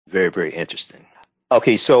very, very interesting.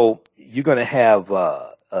 Okay, so you're going to have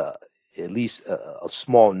at least a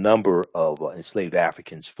small number of enslaved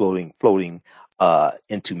Africans floating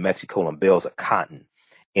into Mexico on bales of cotton.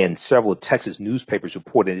 And several Texas newspapers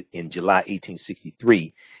reported in July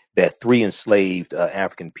 1863 that 3 enslaved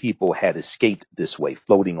African people had escaped this way,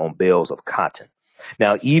 floating on bales of cotton.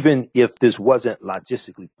 Now, even if this wasn't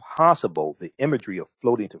logistically possible, the imagery of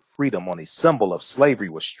floating to freedom on a symbol of slavery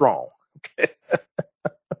was strong. Okay.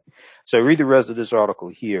 So read the rest of this article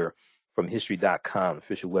here from history.com,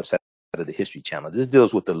 official website of the History Channel. This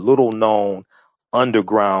deals with the little known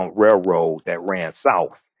underground railroad that ran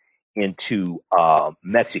south into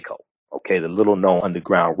Mexico. Okay, the little known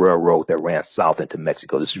underground railroad that ran south into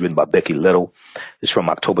Mexico. This is written by Becky Little. This is from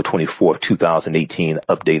October 24th, 2018,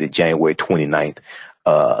 updated January 29th,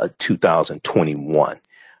 2021.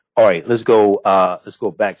 All right, let's go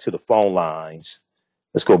back to the phone lines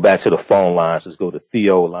Let's go back to the phone lines. Let's go to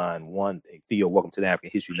Theo, line 1. Hey, Theo, welcome to the African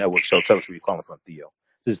History Network show. Tell us where you're calling from, Theo.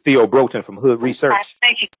 This is Theo Broughton from Hood Research.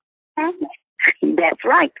 Thank you. That's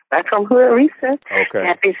right. That's from Hood Research. Okay.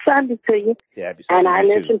 Happy Sunday to you. Yeah, happy Sunday. And I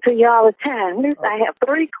listen to you all the time. Listen, I have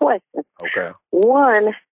 3 questions. Okay.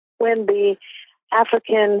 One, when the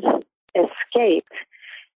Africans escaped,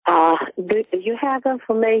 do you have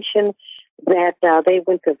information that they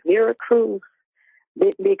went to Veracruz?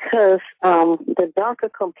 Because the darker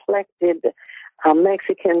complected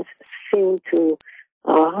Mexicans seem to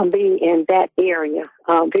be in that area,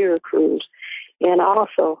 Veracruz. And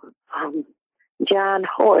also, John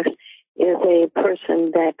Horse is a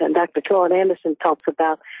person that Dr. Claude Anderson talks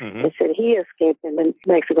about. Mm-hmm. He said he escaped in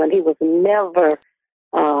Mexico and he was never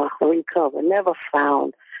recovered, never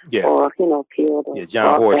found, or killed. Or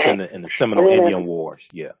John Horse in the Seminole Indian Wars.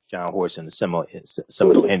 Yeah, John Horse in the Seminole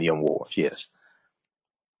Indian Wars. Yes.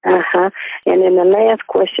 And then the last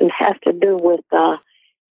question has to do with I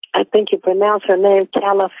think you pronounce her name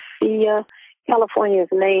Calafia. California is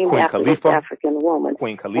named Queen after Khalifa? this African woman.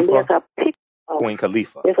 Queen And Khalifa. there's a picture. Queen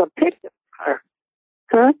Khalifa. There's a picture of her.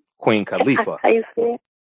 Huh? Queen Khalifa. How you say it?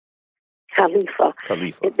 Khalifa.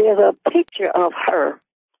 Khalifa. There's a picture of her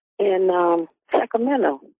in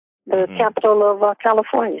Sacramento, the capital of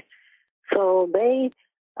California. So they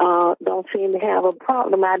don't seem to have a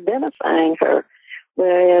problem identifying her,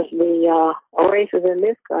 whereas the races in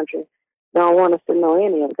this country don't want us to know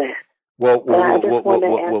any of that.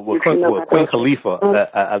 Queen Khalifa,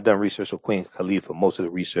 I've done research with Queen Khalifa. Most of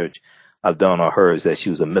the research I've done on her is that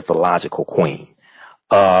she was a mythological queen.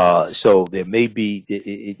 So there may be,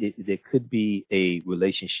 there could be a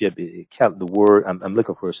relationship. The word, I'm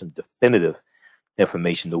looking for some definitive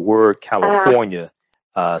information. The word California,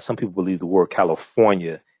 some people believe the word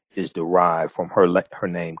California is derived from her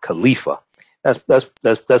name Khalifa. That's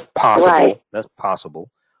possible. Right. That's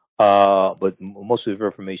possible. But most of the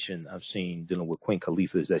information I've seen dealing with Queen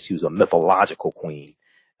Khalifa is that she was a mythological queen,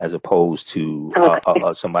 as opposed to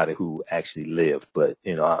somebody who actually lived. But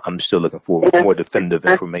I'm still looking for more definitive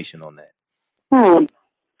information on that.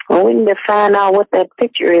 Well, we need to find out what that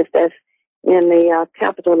picture is that's in the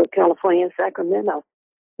capital of California, Sacramento.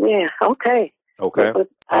 Yeah. Okay. Okay.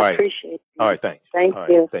 I appreciate it. All right. Thanks. Thank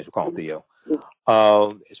you. Thanks for calling, Theo.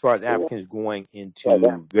 As far as Africans going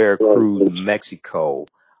into Veracruz, Mexico,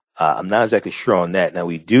 I'm not exactly sure on that. Now,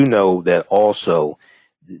 we do know that also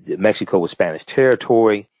Mexico was Spanish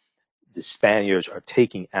territory. The Spaniards are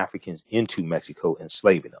taking Africans into Mexico,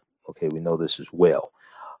 enslaving them. Okay, we know this as well.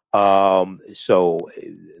 So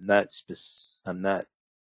I'm not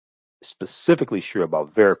specifically sure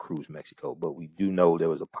about Veracruz, Mexico, but we do know there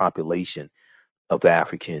was a population of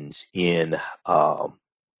Africans in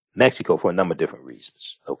Mexico for a number of different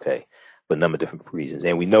reasons. Okay, for a number of different reasons,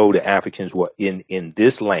 and we know the Africans were in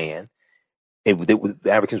this land. The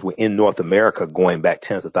Africans were in North America going back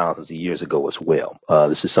tens of thousands of years ago as well.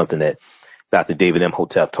 This is something that Dr. David M.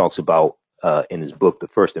 Hotep talks about in his book, The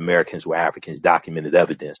First Americans Were Africans, Documented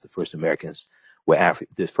Evidence. The first Americans were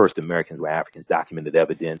Africans, documented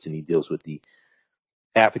evidence, and he deals with the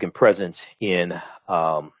African presence in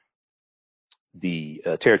the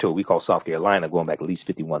territory we call South Carolina, going back at least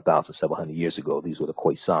 51,700 years ago. These were the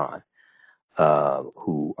Khoisan,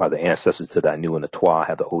 who are the ancestors to the Ainu and the Twa,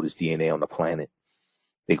 have the oldest DNA on the planet.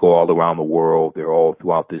 They go all around the world. They're all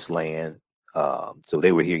throughout this land. So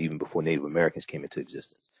they were here even before Native Americans came into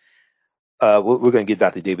existence. We're going to get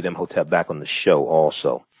Dr. David M. Hotep back on the show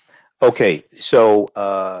also. Okay, so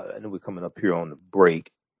I know we're coming up here on the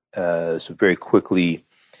break. So very quickly,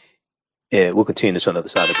 we'll continue this on the other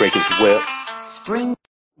side of the break as well.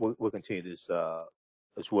 We'll continue this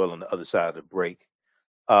as well on the other side of the break.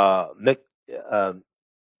 Nick,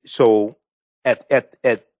 so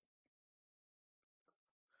at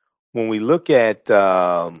when we look at,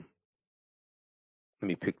 let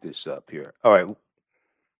me pick this up here. All right.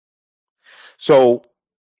 So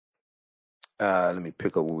let me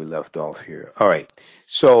pick up where we left off here. All right.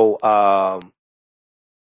 So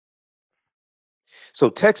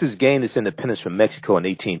Texas gained its independence from Mexico in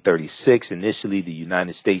 1836. Initially, the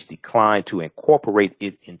United States declined to incorporate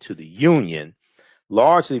it into the Union,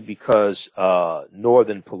 largely because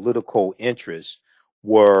northern political interests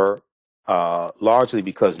were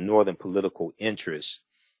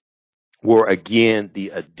again the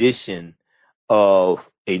addition of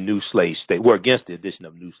a new slave state. We're against the addition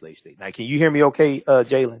of new slave state. Now, can you hear me okay,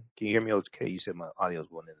 Jalen? Can you hear me okay? You said my audio's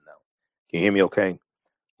going in and out. Can you hear me okay?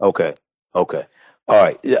 Okay. All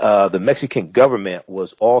right. The Mexican government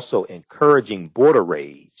was also encouraging border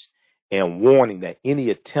raids and warning that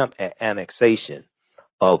any attempt at annexation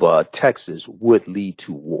of Texas would lead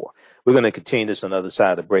to war. We're going to continue this on the other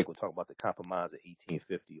side of the break. We'll talk about the Compromise of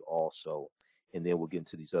 1850 also, and then we'll get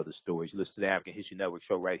into these other stories. Listen to the African History Network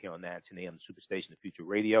show right here on 910 AM, the Superstation, the Future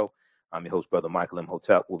Radio. I'm your host, Brother Michael M.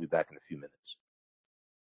 Hotep. We'll be back in a few minutes.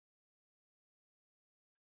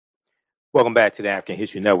 Welcome back to the African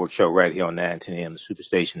History Network show right here on 910 AM, the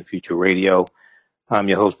Superstation, the Future Radio. I'm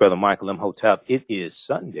your host, Brother Michael M. Hotep. It is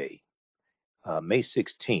Sunday, May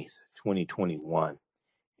 16th, 2021,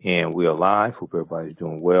 and we are live. Hope everybody's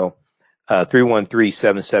doing well.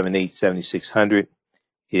 313-778-7600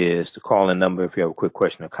 is the call-in number if you have a quick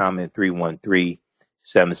question or comment.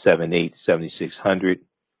 313-778-7600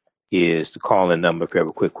 is the call-in number if you have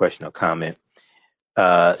a quick question or comment.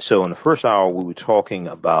 So in the first hour, we were talking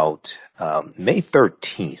about May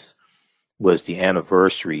 13th was the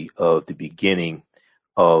anniversary of the beginning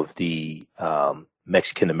of the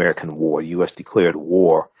Mexican-American War. The U.S. declared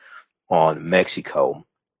war on Mexico,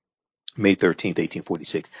 May 13th,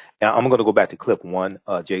 1846. Now, I'm going to go back to clip one,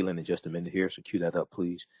 Jalen, in just a minute here, so cue that up,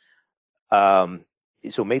 please. So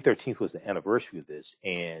May 13th was the anniversary of this,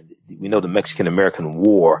 and we know the Mexican-American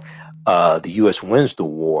War, the U.S. wins the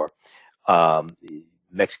war.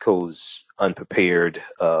 Mexico's unprepared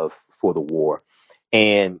for the war,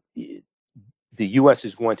 and the U.S.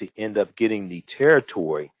 is going to end up getting the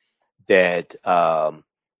territory that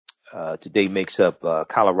today makes up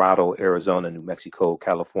Colorado, Arizona, New Mexico,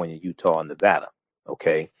 California, Utah, and Nevada.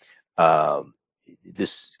 Okay,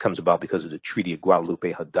 this comes about because of the Treaty of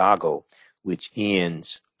Guadalupe Hidalgo, which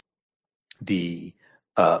ends the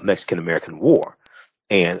Mexican-American War.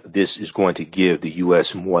 And this is going to give the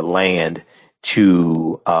U.S. more land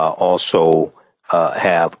to also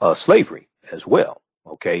have slavery as well.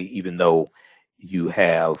 Okay, even though you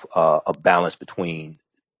have a balance between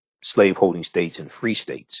slaveholding states and free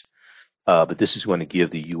states. But this is going to give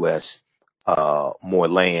the U.S. More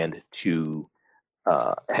land to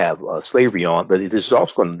have slavery on. But it is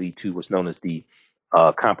also going to lead to what's known as the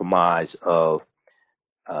Compromise of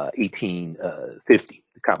 1850,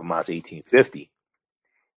 the Compromise of 1850.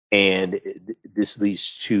 And this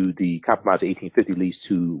leads to the Compromise of 1850 leads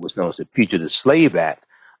to what's known as the Fugitive Slave Act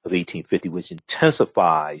of 1850, which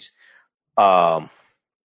intensifies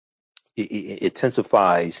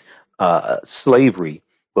slavery.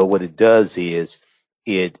 But what it does is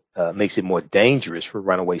it makes it more dangerous for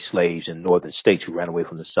runaway slaves in northern states who ran away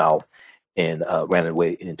from the South and ran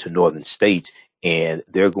away into northern states. And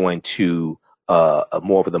they're going to,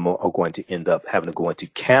 more of them are going to end up having to go into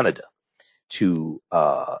Canada to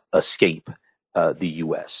escape the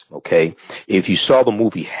U.S. Okay, if you saw the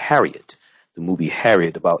movie Harriet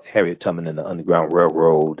about Harriet Tubman and the Underground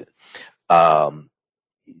Railroad,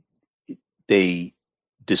 they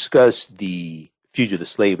discussed the Fugitive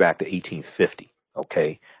Slave Act of 1850.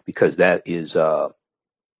 Okay, because that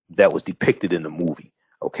was depicted in the movie.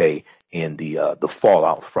 Okay, and the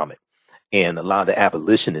fallout from it, and a lot of the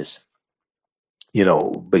abolitionists,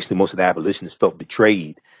 basically most of the abolitionists felt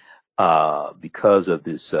betrayed because of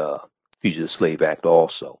this Fugitive Slave Act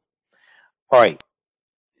also. All right.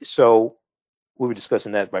 So we were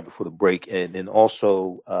discussing that right before the break. And then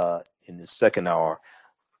also in the second hour,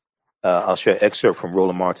 I'll share an excerpt from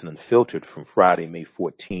Roland Martin Unfiltered from Friday, May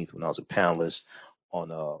 14th, when I was a panelist on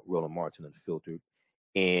Roland Martin Unfiltered.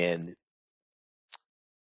 And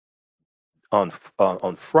on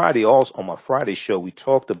Friday, also on my Friday show, we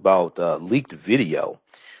talked about leaked video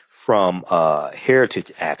from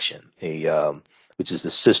Heritage Action, which is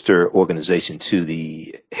the sister organization to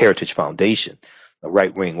the Heritage Foundation, a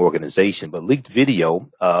right-wing organization. But leaked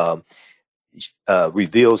video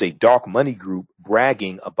reveals a dark money group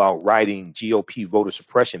bragging about writing GOP voter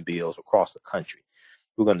suppression bills across the country.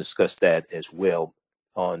 We're going to discuss that as well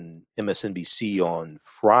on MSNBC on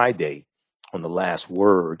Friday on The Last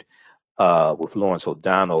Word with Lawrence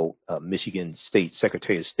O'Donnell. Michigan State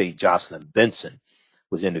Secretary of State Jocelyn Benson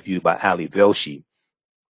was interviewed by Ali Velshi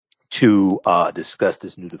to discuss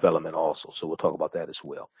this new development also. So we'll talk about that as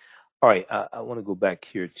well. All right, I want to go back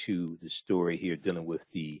here to the story here dealing with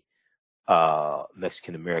the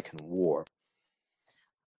Mexican-American War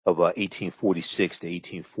of 1846 to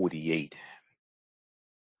 1848.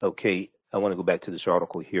 Okay, I want to go back to this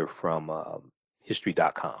article here from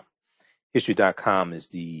History.com. History.com is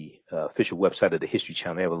the official website of the History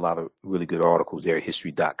Channel. They have a lot of really good articles there at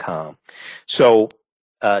History.com. So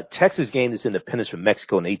Texas gained its independence from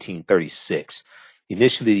Mexico in 1836.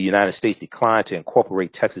 Initially, the United States declined to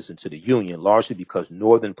incorporate Texas into the Union, largely because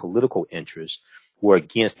northern political interests were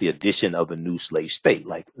against the addition of a new slave state.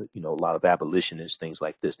 Like, a lot of abolitionists, things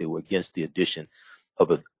like this, they were against the addition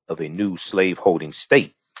of a new slave-holding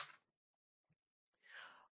state.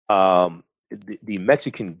 the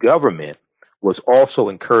Mexican government was also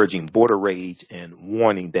encouraging border raids and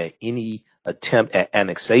warning that any attempt at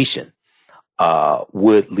annexation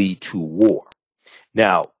would lead to war.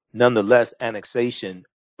 Now, nonetheless, annexation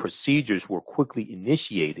procedures were quickly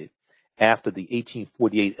initiated after the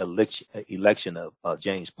 1848 election of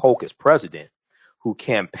James Polk as president, who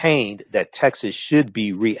campaigned that Texas should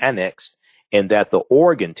be reannexed and that the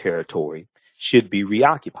Oregon Territory should be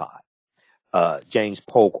reoccupied. James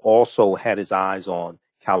Polk also had his eyes on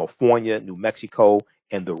California, New Mexico,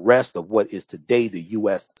 and the rest of what is today the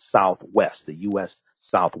U.S. Southwest,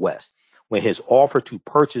 When his offer to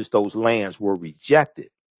purchase those lands were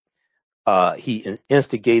rejected, he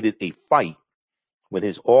instigated a fight. When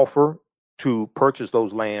his offer to purchase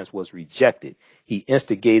those lands was rejected, he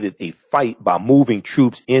instigated a fight by moving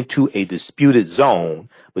troops into a disputed zone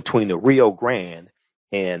between the Rio Grande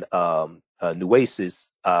and Nueces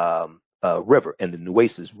River and the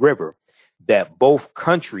Nueces River that both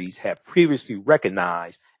countries had previously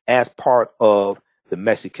recognized as part of the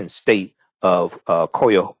Mexican state of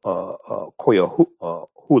Coahuila.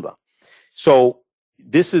 So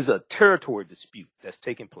this is a territory dispute that's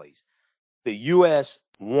taking place. The U.S.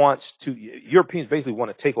 Europeans basically want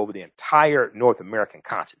to take over the entire North American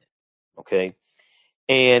continent, okay?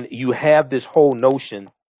 And you have this whole notion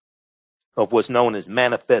of what's known as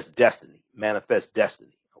manifest destiny,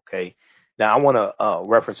 okay? Now, I want to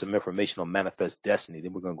reference some information on manifest destiny,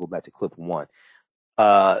 then we're going to go back to clip one.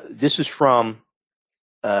 This is from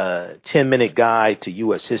 10-minute guide to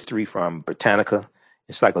U.S. history from Britannica,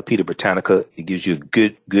 Encyclopedia Britannica. It gives you a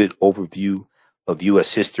good overview of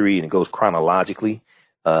U.S. history, and it goes chronologically.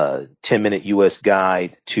 10-minute U.S.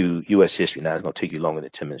 guide to U.S. history. Now, it's going to take you longer than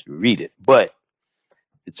 10 minutes to read it, but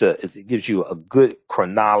it gives you a good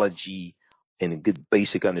chronology and a good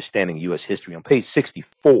basic understanding of U.S. history. On page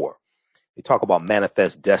 64, they talk about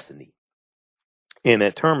manifest destiny. And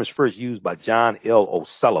that term is first used by John L.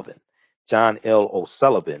 O'Sullivan. John L.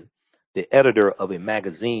 O'Sullivan, the editor of a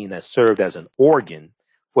magazine that served as an organ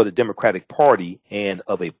for the Democratic Party and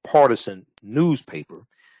of a partisan newspaper.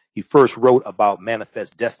 He first wrote about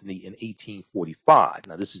manifest destiny in 1845.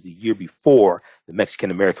 Now, this is the year before the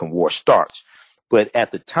Mexican-American War starts. But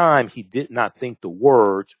at the time, he did not think the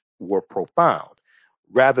words were profound.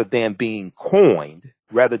 Rather than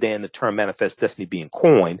the term manifest destiny being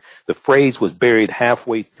coined, the phrase was buried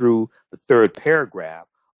halfway through the third paragraph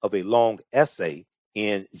of a long essay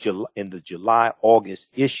in the July-August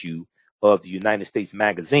issue of the United States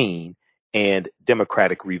Magazine and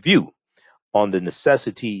Democratic Review on the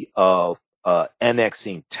necessity of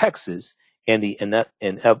annexing Texas and the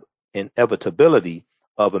inevitability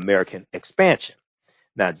of American expansion.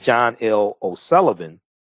 Now, John L. O'Sullivan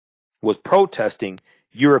was protesting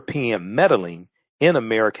European meddling in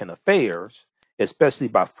American affairs, especially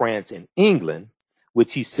by France and England,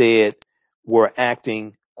 which he said were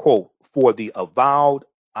acting, quote, for the avowed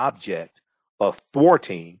object of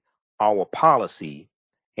thwarting our policy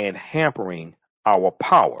and hampering our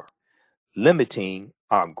power, limiting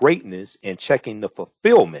our greatness and checking the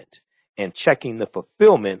fulfillment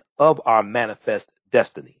of our manifest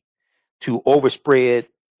destiny, to overspread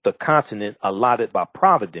the continent allotted by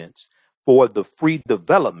Providence for the free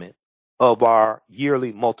development of our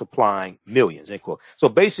yearly multiplying millions, end quote. So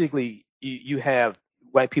basically, you have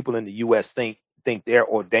white people in the U.S. think they're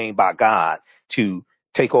ordained by God to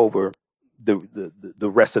take over the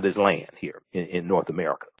rest of this land here in North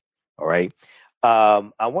America. All right.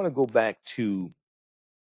 I want to go back to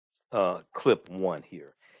clip one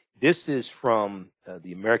here. This is from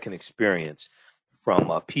the American Experience from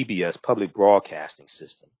PBS, Public Broadcasting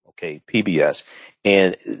System. Okay, PBS.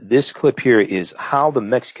 And this clip here is how the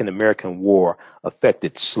Mexican-American War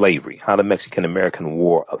affected slavery. Mexican-American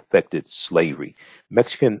War was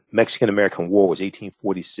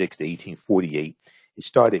 1846 to 1848. It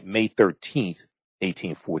started May 13th,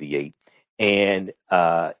 1848, and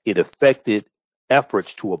it affected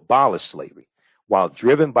efforts to abolish slavery, while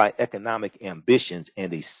driven by economic ambitions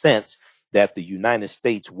and a sense that the United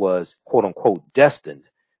States was, quote unquote, destined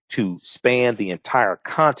to span the entire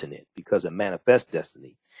continent because of manifest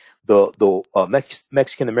destiny. The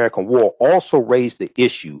Mexican-American War also raised the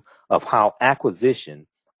issue of how acquisition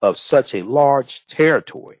of such a large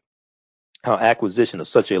territory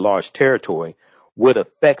would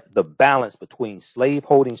affect the balance between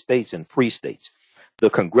slaveholding states and free states. The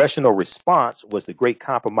congressional response was the Great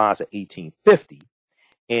Compromise of 1850.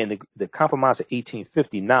 And the Compromise of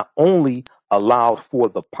 1850 not only allowed for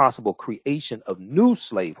the possible creation of new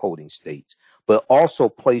slaveholding states, but also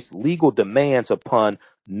placed legal demands upon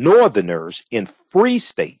Northerners in free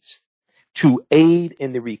states to aid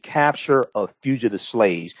in the recapture of fugitive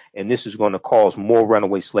slaves. And this is going to cause more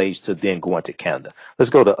runaway slaves to then go into Canada. Let's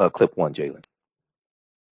go to clip one, Jalen.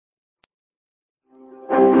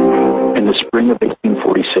 In the spring of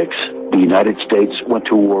 1846, the United States went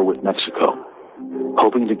to war with Mexico,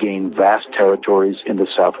 hoping to gain vast territories in the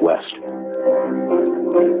Southwest.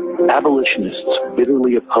 Abolitionists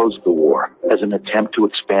bitterly opposed the war as an attempt to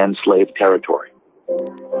expand slave territory,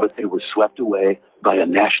 but they were swept away by a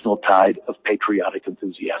national tide of patriotic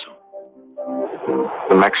enthusiasm.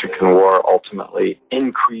 The Mexican War ultimately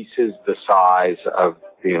increases the size of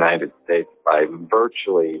the United States by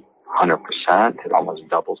virtually 100%. It almost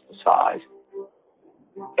doubles the size.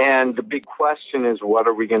 And the big question is, what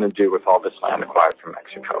are we going to do with all this land acquired from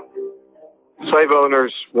Mexico? Slave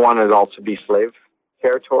owners wanted it all to be slave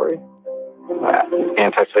territory.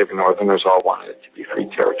 Anti-slavery Northerners all wanted it to be free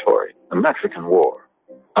territory. The Mexican War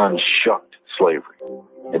unshucked slavery.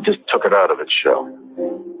 It just took it out of its shell.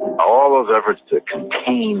 All those efforts to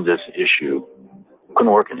contain this issue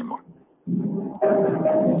couldn't work anymore.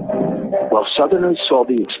 While Southerners saw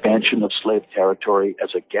the expansion of slave territory as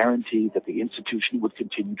a guarantee that the institution would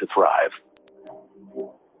continue to thrive,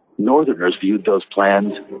 Northerners viewed those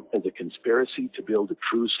plans as a conspiracy to build a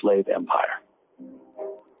true slave empire.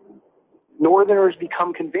 Northerners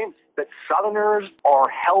become convinced that Southerners are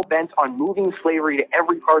hell-bent on moving slavery to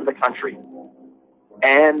every part of the country.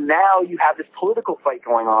 And now you have this political fight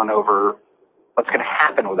going on over what's going to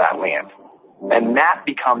happen with that land. And that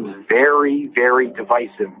becomes very, very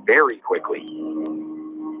divisive very quickly.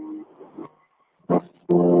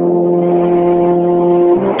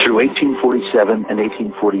 Through 1847 and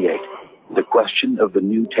 1848, the question of the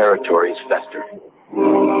new territories festered.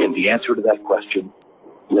 And the answer to that question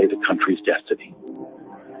lay the country's destiny.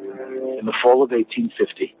 In the fall of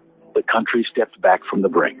 1850, the country stepped back from the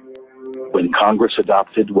brink when Congress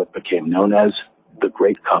adopted what became known as the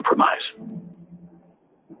Great Compromise.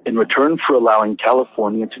 In return for allowing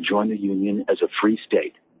California to join the Union as a free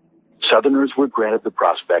state, Southerners were granted the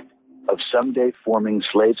prospect of someday forming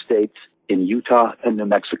slave states in Utah and New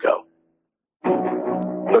Mexico.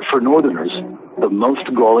 But for Northerners, the most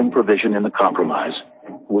galling provision in the compromise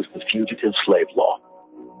was the Fugitive Slave Law.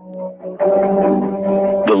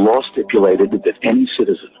 The law stipulated that any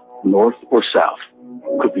citizen, North or South,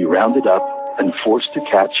 could be rounded up and forced to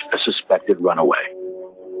catch a suspected runaway.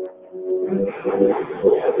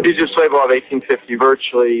 Fugitive Slave Law of 1850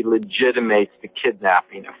 virtually legitimates the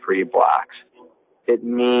kidnapping of free blacks. It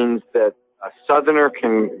means that a Southerner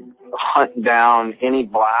can hunt down any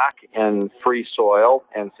black in free soil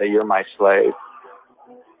and say, "You're my slave."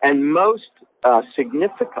 And most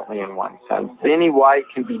significantly, in one sense, any white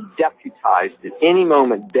can be deputized at any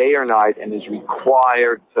moment, day or night, and is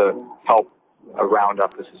required to help round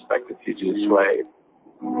up a suspected fugitive slave.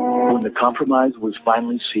 When the compromise was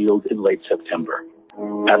finally sealed in late September,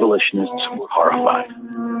 abolitionists were horrified.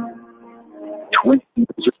 20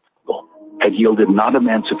 years of struggle had yielded not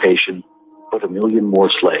emancipation, but 1 million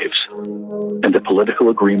more slaves, and a political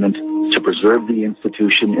agreement to preserve the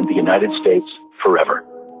institution in the United States forever.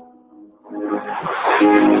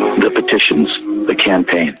 The petitions, the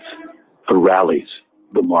campaigns, the rallies,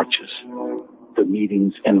 the marches, the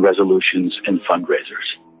meetings and resolutions and fundraisers,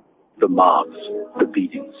 the mobs, the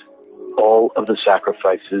beatings, all of the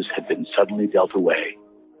sacrifices had been suddenly dealt away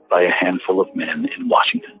by a handful of men in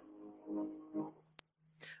Washington.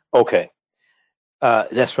 Okay.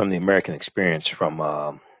 That's from the American Experience from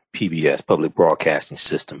PBS, Public Broadcasting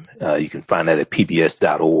System. You can find that at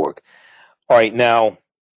pbs.org. All right, now,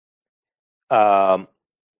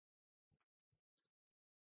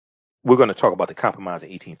 we're going to talk about the compromise of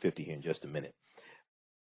 1850 here in just a minute.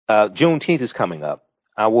 Juneteenth is coming up.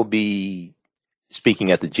 I will be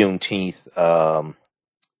speaking at the Juneteenth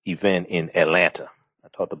event in Atlanta. I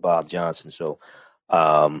talked to Bob Johnson, so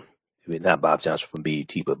not Bob Johnson from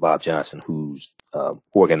BET, but Bob Johnson, who's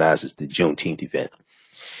organizes the Juneteenth event.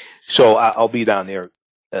 So I'll be down there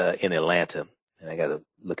in Atlanta, and I got to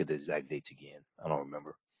look at the exact dates again. I don't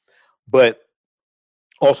remember. But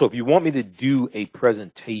also, if you want me to do a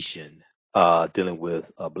presentation dealing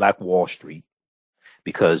with Black Wall Street,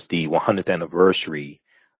 because the 100th anniversary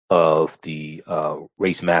of the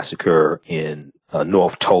race massacre in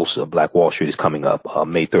North Tulsa, Black Wall Street, is coming up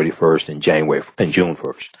May 31st and June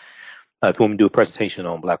 1st. If you want me to do a presentation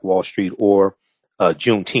on Black Wall Street or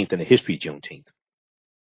Juneteenth and the history of Juneteenth,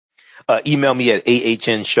 email me at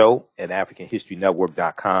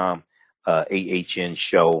ahnshow@africanhistorynetwork.com,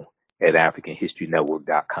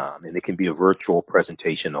 ahnshow@africanhistorynetwork.com, and it can be a virtual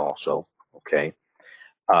presentation also, okay?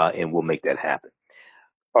 And we'll make that happen.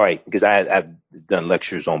 All right, because I've done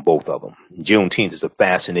lectures on both of them. Juneteenth is a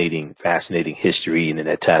fascinating history, and then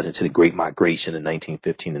that ties into the Great Migration in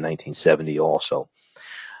 1915 to 1970 also.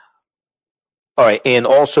 All right, and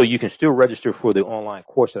also you can still register for the online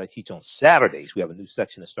course that I teach on Saturdays. We have a new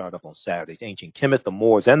section that started up on Saturdays, Ancient Kemet, the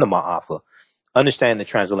Moors, and the Ma'afa. Understand the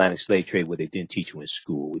transatlantic slave trade, what they didn't teach you in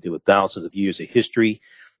school. We deal with thousands of years of history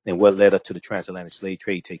and what led up to the transatlantic slave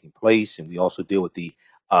trade taking place. And we also deal with the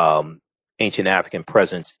ancient African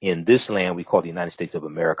presence in this land we call the United States of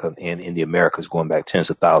America, and in the Americas going back tens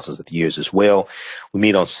of thousands of years as well. We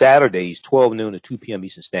meet on Saturdays, 12 noon to 2 p.m.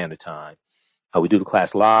 Eastern Standard Time. We do the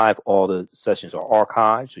class live. All the sessions are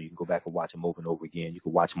archived, so you can go back and watch them over and over again. You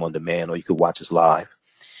can watch them on demand, or you can watch us live.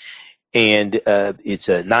 And it's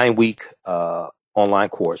a 9-week online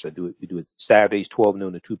course. We do it Saturdays, 12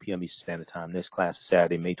 noon to 2 p.m. Eastern Standard Time. Next class is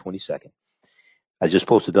Saturday, May 22nd. I just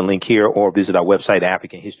posted the link here, or visit our website,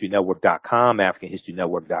 AfricanHistoryNetwork.com,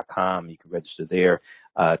 AfricanHistoryNetwork.com. You can register there.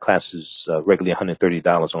 Classes regularly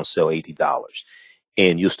 $130, on sale $80.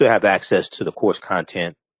 And you'll still have access to the course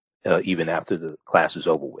content even after the class is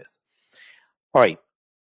over with. All right.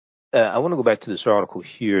 I want to go back to this article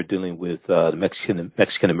here dealing with the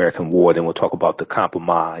Mexican-American War. Then we'll talk about the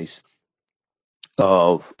compromise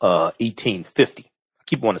of 1850. I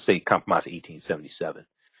keep wanting to say compromise of 1877.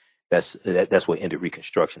 That's what ended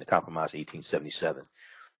Reconstruction, the compromise of 1877.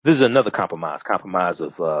 This is another compromise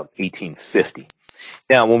of 1850.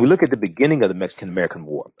 Now, when we look at the beginning of the Mexican-American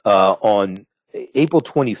War, on April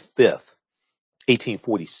 25th,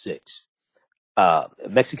 1846,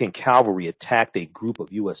 Mexican cavalry attacked a group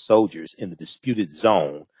of U.S. soldiers in the disputed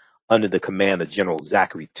zone under the command of General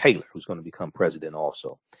Zachary Taylor, who's going to become president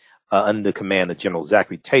also, under the command of General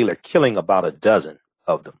Zachary Taylor, killing about a dozen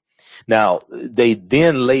of them. Now, they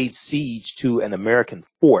then laid siege to an American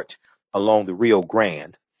fort along the Rio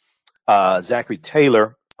Grande. Zachary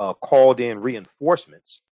Taylor called in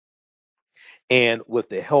reinforcements, and with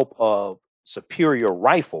the help of superior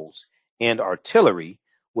rifles and artillery,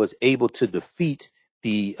 was able to defeat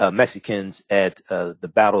the Mexicans at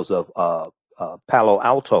the battles of Palo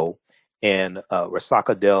Alto and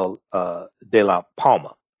Resaca de la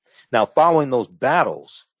Palma. Now, following those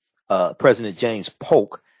battles, President James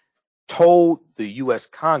Polk told the U.S.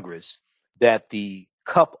 Congress that the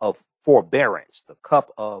cup of forbearance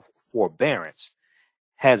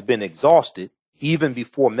has been exhausted even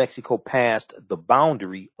before Mexico passed the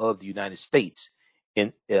boundary of the United States,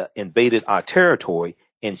 invaded our territory,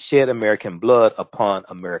 and shed American blood upon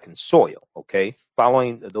American soil. Okay.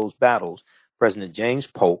 Following those battles, President James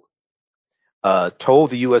Polk told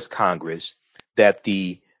the U.S. Congress that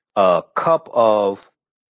the cup of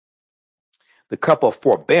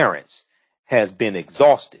forbearance has been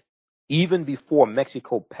exhausted even before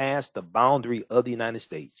Mexico passed the boundary of the United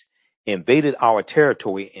States, invaded our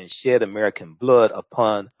territory, and shed American blood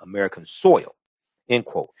upon American soil. End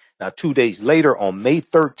quote. Now, 2 days later, on May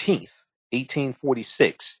 13th,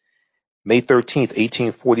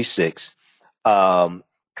 1846,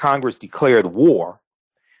 Congress declared war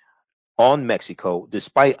on Mexico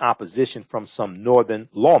despite opposition from some northern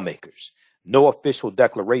lawmakers. No official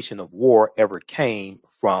declaration of war ever came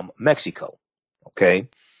from Mexico. Okay.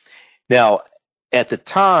 Now, at the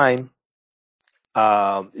time,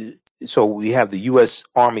 so we have the U.S.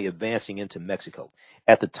 Army advancing into Mexico.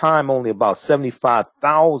 At the time, only about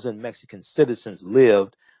 75,000 Mexican citizens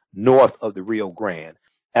lived north of the Rio Grande.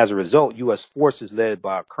 As a result, U.S. forces led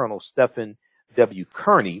by Colonel Stephen W.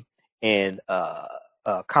 Kearny and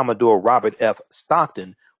Commodore Robert F.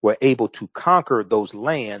 Stockton were able to conquer those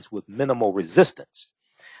lands with minimal resistance.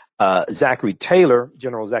 General Zachary Taylor,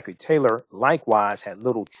 likewise had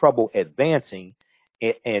little trouble advancing,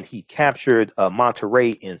 and he captured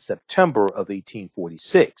Monterrey in September of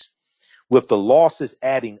 1846. With the losses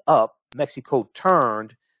adding up, Mexico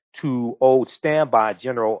turned to old standby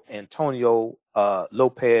General Antonio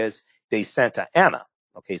Lopez de Santa Anna.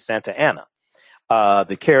 Okay, Santa Anna,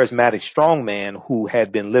 the charismatic strongman who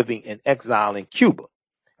had been living in exile in Cuba.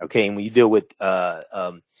 Okay, and when you deal with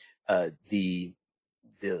the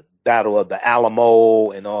Battle of the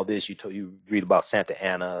Alamo and all this, you read about Santa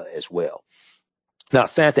Anna as well. Now,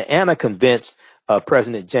 Santa Anna convinced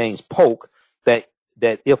President James Polk that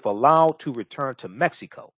if allowed to return to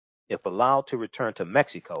Mexico,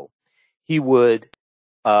 he would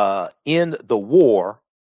end the war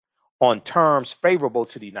on terms favorable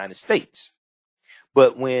to the United States.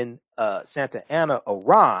 But when Santa Anna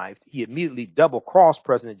arrived, he immediately double-crossed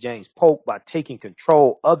President James Polk by taking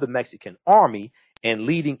control of the Mexican army and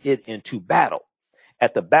leading it into battle.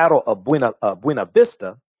 At the Battle of Buena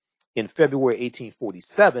Vista in February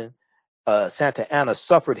 1847, Santa Anna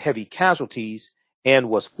suffered heavy casualties and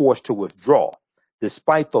was forced to withdraw.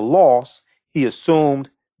 Despite the loss, he assumed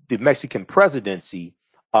the Mexican presidency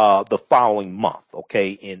the following month,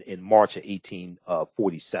 okay, in March of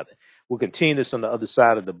 1847. We'll continue this on the other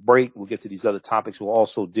side of the break. We'll get to these other topics. We'll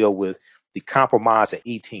also deal with the Compromise of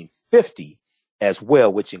 1850 as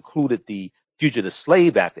well, which included the Fugitive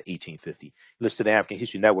Slave Act of 1850. Listen to the African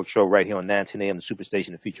History Network show right here on 910 AM, the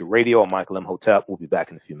Superstation of Future Radio. I'm Michael M. Hotep. We'll be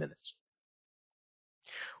back in a few minutes.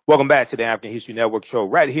 Welcome back to the African History Network show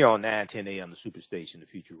right here on 910 AM, the Superstation of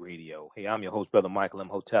Future Radio. Hey, I'm your host, Brother Michael M.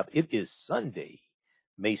 Hotep. It is Sunday,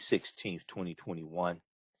 May 16th, 2021,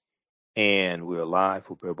 and we're live.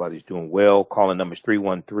 Hope everybody's doing well. Calling numbers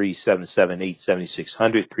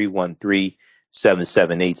 313-778-7600,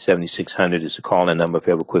 313-778-7600 is the calling number if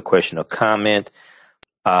you have a quick question or comment.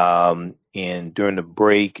 And during the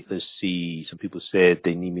break, let's see, some people said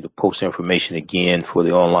they need me to post information again for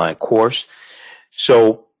the online course.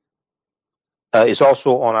 So it's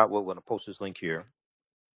also on our, we're going to post this link here.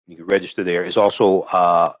 You can register there. It's also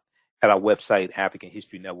at our website,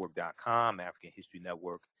 AfricanHistoryNetwork.com,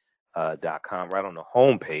 AfricanHistoryNetwork.com, right on the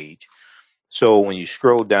home page. So when you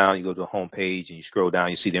scroll down, you go to the home page and you scroll down,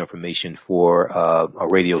 you see the information for a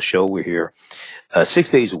radio show. We're here 6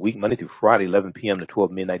 days a week, Monday through Friday, 11 p.m. to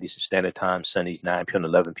 12 midnight Eastern Standard Time, Sundays, 9 p.m. to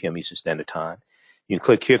 11 p.m. Eastern Standard Time. You can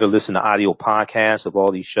click here to listen to audio podcasts of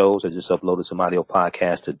all these shows. I just uploaded some audio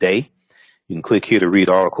podcasts today. You can click here to read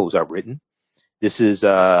articles I've written. This is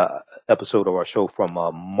an episode of our show from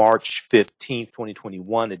March 15th,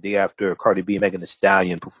 2021, the day after Cardi B and Megan Thee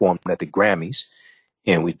Stallion performed at the Grammys.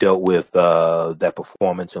 And we dealt with that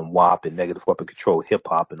performance and WAP and negative weapon control hip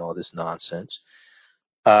hop and all this nonsense.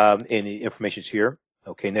 And the information's here.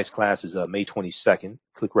 Okay, next class is May 22nd.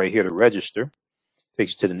 Click right here to register.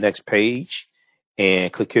 Takes you to the next page.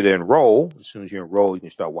 And click here to enroll. As soon as you enroll, you can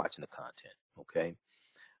start watching the content. Okay.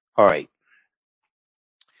 All right.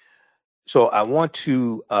 So I want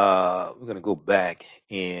to, we're going to go back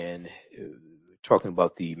and talking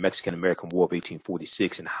about the Mexican-American War of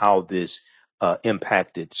 1846 and how this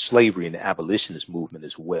impacted slavery and the abolitionist movement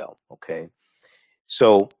as well. Okay.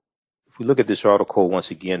 So if we look at this article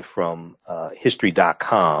once again from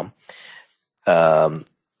history.com,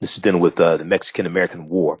 this is dealing with the Mexican-American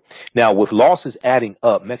War. Now, with losses adding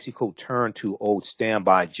up, Mexico turned to old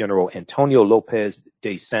standby General Antonio Lopez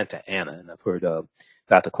de Santa Anna. And I've heard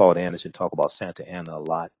Dr. Claude Anderson talk about Santa Anna a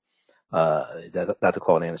lot. Dr.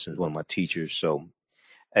 Claude Anderson is one of my teachers, so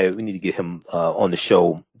we need to get him on the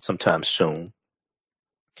show sometime soon.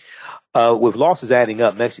 With losses adding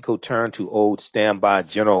up, Mexico turned to old standby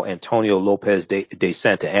General Antonio Lopez de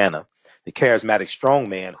Santa Anna, the charismatic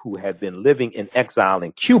strongman who had been living in exile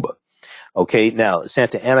in Cuba. Okay, now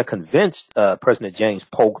Santa Anna convinced President James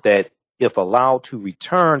Polk that if allowed to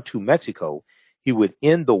return to Mexico, he would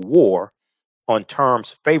end the war on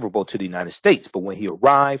terms favorable to the United States. But when he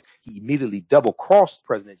arrived, he immediately double-crossed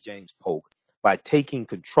President James Polk by taking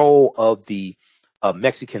control of the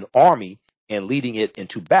Mexican army and leading it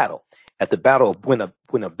into battle. At the Battle of Buena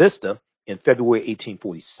Vista in February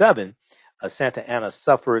 1847, Santa Anna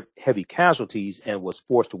suffered heavy casualties and was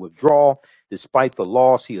forced to withdraw. Despite the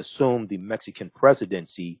loss, he assumed the Mexican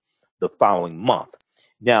presidency the following month.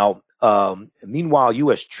 Now, meanwhile,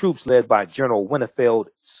 U.S. troops led by General Winfield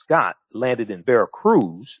Scott landed in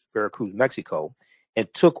Veracruz, Mexico,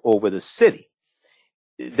 and took over the city.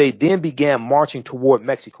 They then began marching toward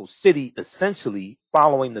Mexico City, essentially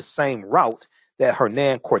following the same route that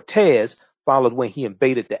Hernan Cortez followed when he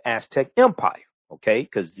invaded the Aztec Empire. Okay,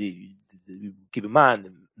 because keep in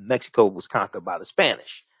mind, Mexico was conquered by the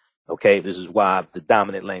Spanish. Okay, this is why the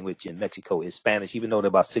dominant language in Mexico is Spanish. Even though there are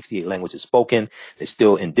about 68 languages spoken, there's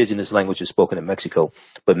still indigenous languages spoken in Mexico.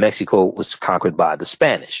 But Mexico was conquered by the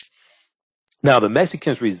Spanish. Now, the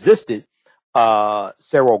Mexicans resisted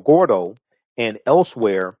Cerro Gordo and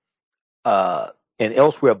elsewhere, but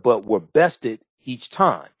were bested each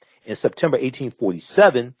time. In September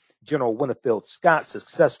 1847, General Winfield Scott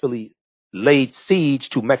successfully laid siege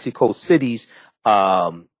to Mexico City's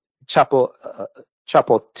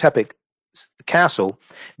Chapultepec Castle.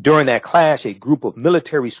 During that clash, a group of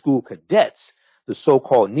military school cadets, the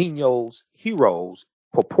so-called Niños Heroes,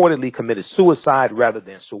 purportedly committed suicide rather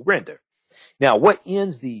than surrender. Now, what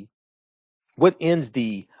ends the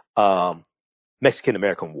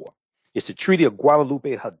Mexican-American War? It's the Treaty of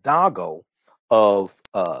Guadalupe Hidalgo of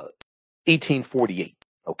 1848.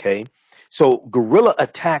 Okay, so guerrilla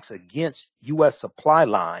attacks against U.S. supply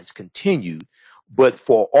lines continued, but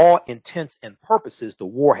for all intents and purposes, the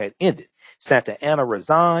war had ended. Santa Anna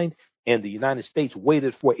resigned, and the United States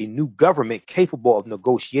waited for a new government capable of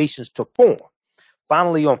negotiations to form.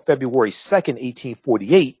 Finally, on February 2nd,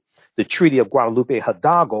 1848, the Treaty of Guadalupe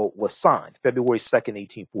Hidalgo was signed, February 2nd,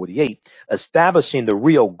 1848, establishing the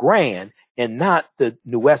Rio Grande and not the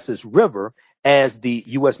Nueces River as the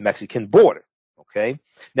U.S.-Mexican border. Okay.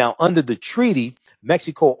 Now, under the treaty,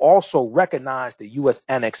 Mexico also recognized the U.S.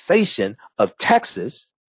 annexation of Texas.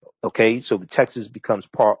 Okay. So Texas becomes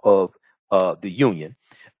part of the Union.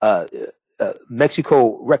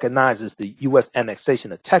 Mexico recognizes the U.S.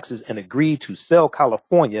 annexation of Texas and agreed to sell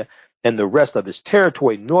California and the rest of its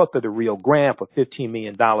territory north of the Rio Grande for $15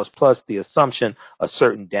 million, plus the assumption of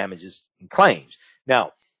certain damages and claims.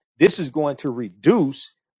 Now, this is going to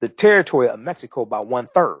reduce the territory of Mexico by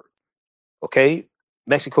 1/3. Okay,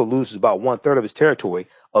 Mexico loses about 1/3 of its territory.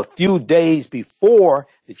 A few days before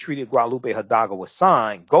the Treaty of Guadalupe Hidalgo was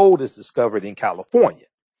signed, gold is discovered in California.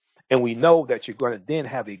 And we know that you're going to then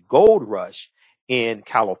have a gold rush in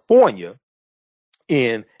California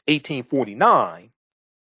in 1849,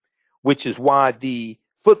 which is why the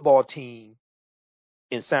football team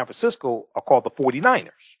in San Francisco are called the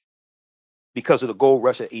 49ers, because of the gold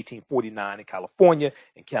rush of 1849 in California.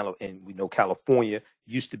 And we know California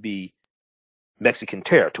used to be Mexican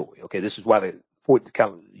territory. Okay, this is why the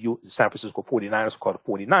San Francisco 49ers are called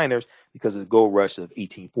the 49ers, because of the gold rush of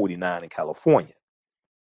 1849 in California.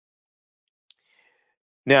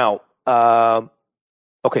 Now,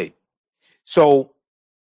 okay, so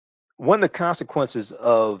one of the consequences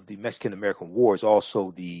of the Mexican-American War is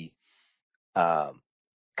also the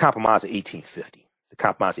Compromise of 1850. The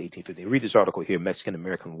Compromise of 1850. Read this article here,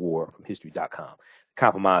 Mexican-American War from History.com.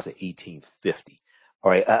 Compromise of 1850. All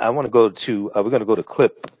right, I want to go to, we're going to go to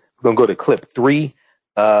clip 3,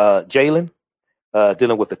 Jalen,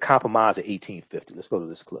 dealing with the Compromise of 1850. Let's go to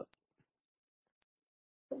this clip.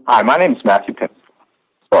 Hi, my name is Matthew Pinn.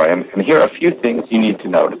 And here are a few things you need to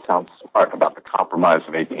know to sound smart about the Compromise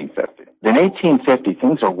of 1850. In 1850,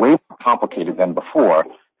 things are way more complicated than before,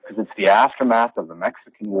 because it's the aftermath of the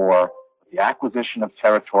Mexican War, the acquisition of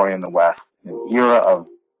territory in the West, an era of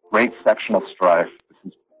great sectional strife.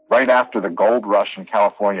 This is right after the gold rush in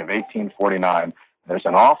California of 1849. There's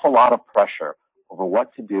an awful lot of pressure over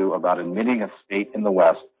what to do about admitting a state in the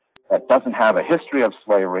West that doesn't have a history of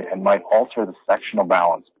slavery and might alter the sectional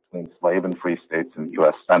balance between slave and free states in the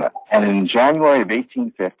U.S. Senate. And in January of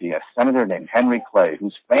 1850, a senator named Henry Clay,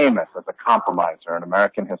 who's famous as a compromiser in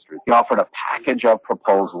American history, he offered a package of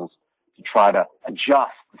proposals to try to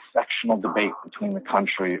adjust the sectional debate between the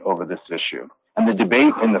country over this issue. And the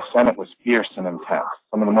debate in the Senate was fierce and intense,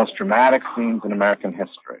 some of the most dramatic scenes in American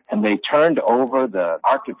history. And they turned over the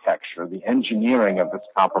architecture, the engineering of this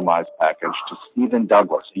compromise package to Stephen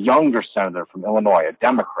Douglas, a younger senator from Illinois, a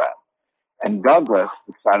Democrat. And Douglas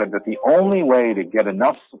decided that the only way to get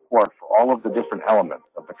enough support for all of the different elements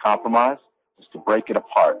of the compromise was to break it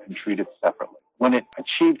apart and treat it separately. When it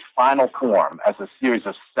achieved final form as a series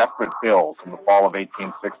of separate bills in the fall of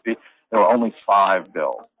 1860, there were only 5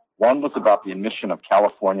 bills. One was about the admission of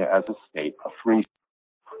California as a state, a free state.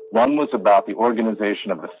 One was about the organization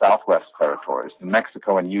of the Southwest territories, New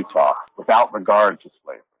Mexico and Utah, without regard to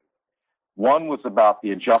slavery. One was about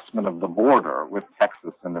the adjustment of the border with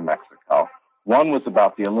Texas and New Mexico. One was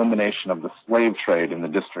about the elimination of the slave trade in the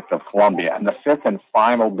District of Columbia. And the 5th and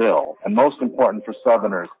final bill, and most important for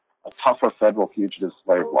Southerners, a tougher federal fugitive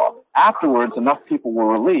slave law. Afterwards, enough people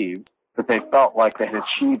were relieved that they felt like they had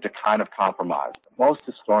achieved a kind of compromise. But most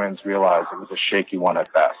historians realized it was a shaky one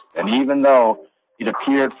at best. And even though it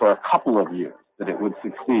appeared for a couple of years that it would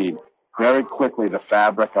succeed, very quickly the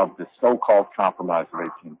fabric of the so-called compromise of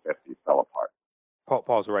 1850 fell apart.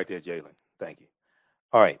 Pause right there, Jalen. Thank you.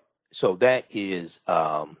 All right. So that is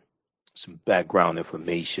some background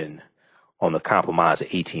information on the Compromise of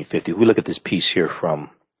 1850. We look at this piece here from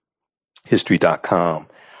History.com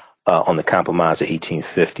on the Compromise of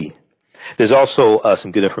 1850. There's also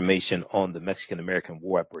some good information on the Mexican-American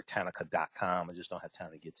War at Britannica.com. I just don't have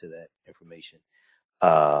time to get to that information.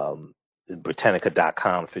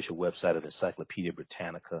 Britannica.com, official website of Encyclopedia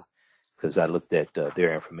Britannica, because I looked at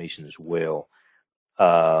their information as well.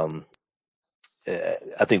 I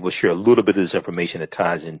think we'll share a little bit of this information that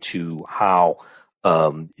ties into how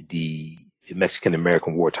the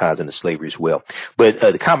Mexican-American War ties into slavery as well. But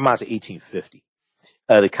the Compromise of 1850.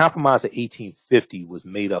 The Compromise of 1850 was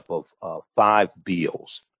made up of 5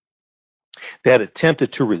 bills that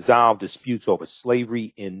attempted to resolve disputes over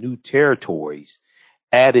slavery in new territories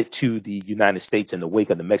added to the United States in the wake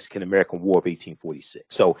of the Mexican-American War of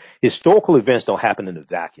 1846. So historical events don't happen in a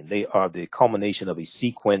vacuum. They are the culmination of a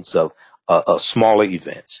sequence of smaller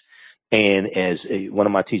events. And as one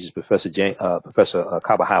of my teachers, Professor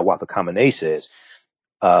Kabahai Wapa Kamene says,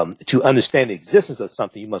 to understand the existence of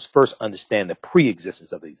something, you must first understand the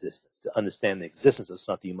pre-existence of existence. To understand the existence of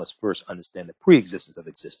something, you must first understand the pre-existence of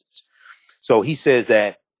existence. So he says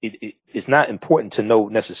that it's not important to know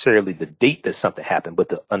necessarily the date that something happened, but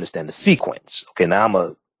to understand the sequence. Okay, now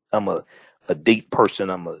I'm a date person.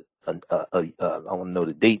 I want to know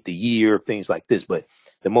the date, the year, things like this. But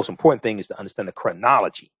the most important thing is to understand the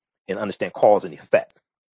chronology and understand cause and effect,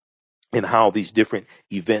 and how these different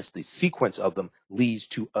events, the sequence of them, leads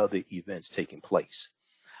to other events taking place.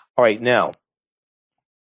 All right, now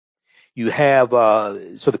you have,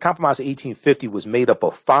 so the Compromise of 1850 was made up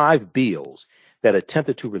of 5 bills that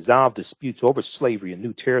attempted to resolve disputes over slavery in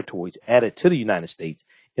new territories added to the United States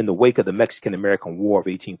in the wake of the Mexican-American War of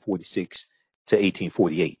 1846 to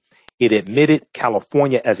 1848. It admitted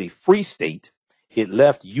California as a free state. It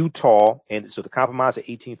left Utah, and so the Compromise of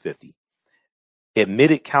 1850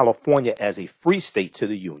 admitted California as a free state to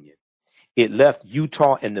the Union. It left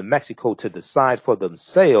Utah and New Mexico to decide for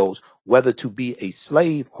themselves whether to be a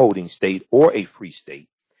slave-holding state or a free state.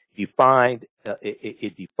 It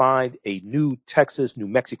defined a new Texas-New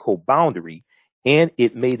Mexico boundary, and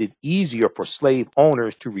it made it easier for slave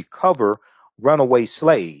owners to recover runaway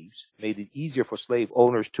slaves. Made it easier for slave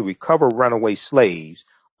owners to recover runaway slaves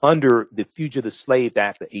under the Fugitive Slave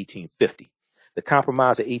Act of 1850. The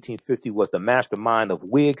Compromise of 1850 was the mastermind of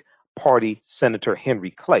Whig Party Senator Henry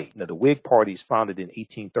Clay. Now, the Whig Party is founded in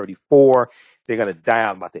 1834. They're going to die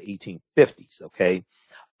out about the 1850s, okay?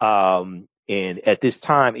 And at this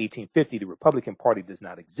time, 1850, the Republican Party does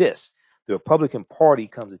not exist. The Republican Party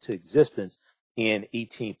comes into existence in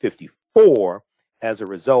 1854 as a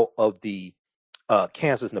result of the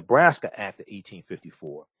Kansas-Nebraska Act of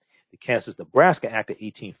 1854. The Kansas-Nebraska Act of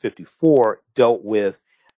 1854 dealt with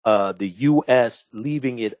the U.S.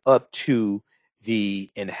 leaving it up to the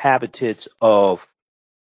inhabitants of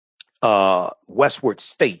westward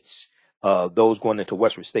states, those going into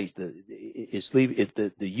westward states.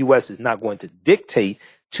 The U.S. is not going to dictate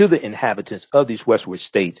to the inhabitants of these westward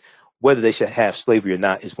states whether they should have slavery or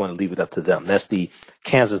not. It's going to leave it up to them. That's the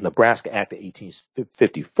Kansas-Nebraska Act of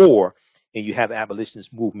 1854, and you have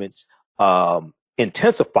abolitionist movements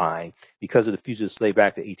intensifying because of the Fugitive Slave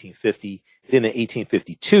Act of 1850. Then in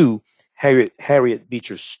 1852, Harriet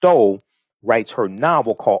Beecher Stowe writes her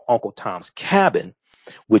novel called Uncle Tom's Cabin,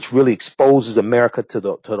 which really exposes America to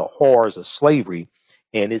the horrors of slavery,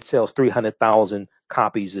 and it sells 300,000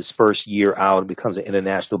 copies its first year out and becomes an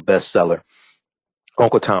international bestseller.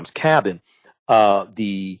 Uncle Tom's Cabin.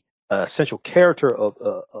 The central character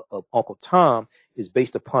of Uncle Tom is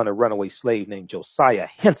based upon a runaway slave named Josiah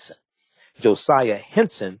Henson. Josiah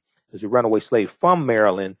Henson is a runaway slave from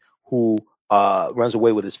Maryland who runs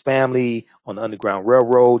away with his family on the Underground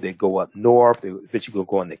Railroad. They go up north. They eventually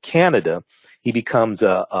go into Canada. He becomes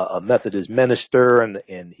a Methodist minister,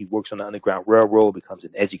 and he works on the Underground Railroad, becomes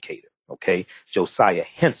an educator. Okay, Josiah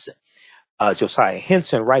Henson. Josiah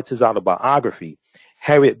Henson writes his autobiography.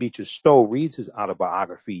 Harriet Beecher Stowe reads his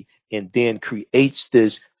autobiography and then creates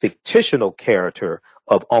this fictional character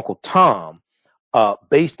of Uncle Tom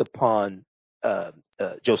based upon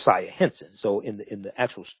Josiah Henson. So in the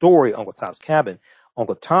actual story, Uncle Tom's Cabin,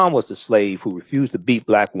 Uncle Tom was the slave who refused to beat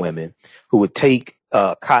black women, who would take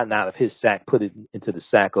cotton out of his sack, put it into the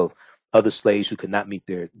sack of other slaves who could not meet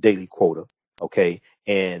their daily quota. Okay,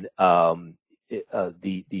 and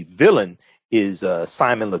the villain is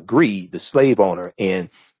Simon Legree, the slave owner, and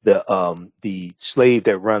the slave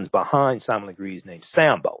that runs behind Simon Legree is named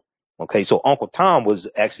Sambo. Okay, so Uncle Tom was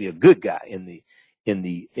actually a good guy in the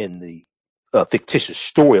fictitious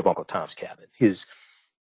story of Uncle Tom's Cabin.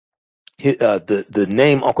 The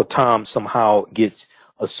name Uncle Tom somehow gets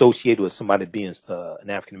associated with somebody being an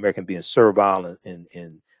African American being servile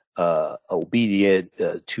and obedient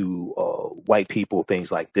to white people,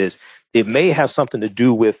 things like this. It may have something to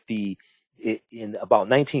do with in about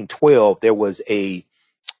 1912, there was a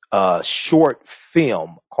short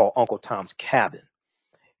film called Uncle Tom's Cabin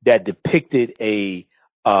that depicted a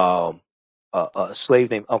slave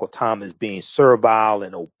named Uncle Tom as being servile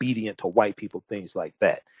and obedient to white people, things like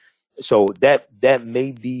that. So that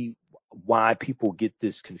may be why people get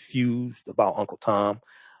this confused about Uncle Tom.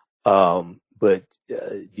 But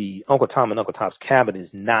the Uncle Tom and Uncle Tom's Cabin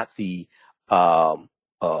is not the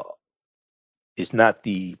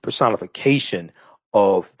personification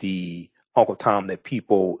of the Uncle Tom that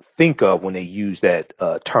people think of when they use that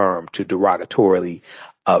term to derogatorily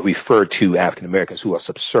refer to African Americans who are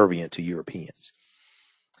subservient to Europeans.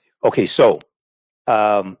 Okay, so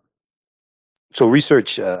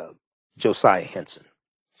research Josiah Henson.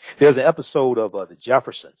 There's an episode of The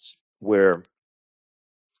Jeffersons where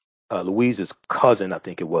Louise's cousin, I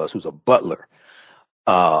think it was, who's a butler,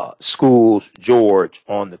 schools George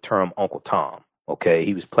on the term Uncle Tom. Okay,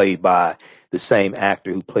 he was played by the same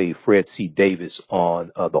actor who played Fred C. Davis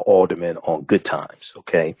on the Alderman on Good Times.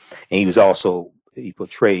 Okay, and he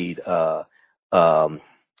portrayed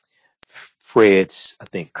Fred's, I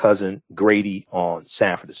think, cousin Grady on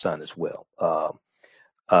Sanford the Son as well.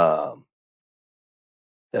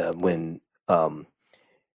 When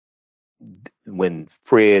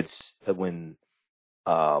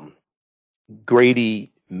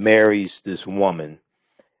Grady marries this woman,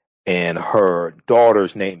 and her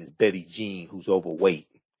daughter's name is Betty Jean, who's overweight,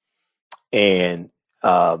 and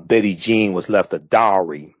Betty Jean was left a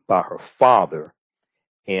dowry by her father,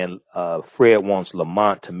 and Fred wants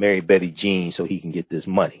Lamont to marry Betty Jean so he can get this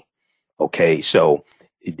money. Okay, so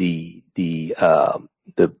the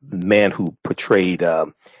man who portrayed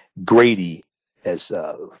Grady as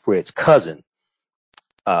Fred's cousin,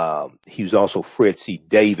 he was also Fred C.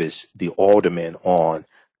 Davis, the alderman on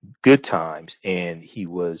Good Times, and he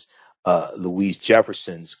was Louise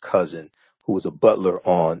Jefferson's cousin, who was a butler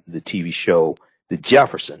on the TV show The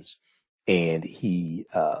Jeffersons. And he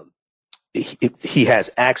has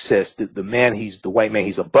access to the white man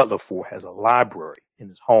he's a butler for has a library in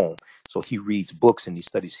his home. So he reads books and he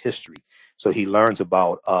studies history. So he learns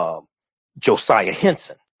about Josiah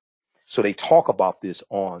Henson. So they talk about this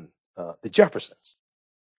on The Jeffersons.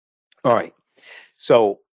 All right.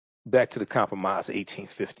 So back to the Compromise of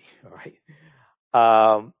 1850. All right.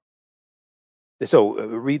 So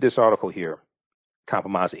read this article here,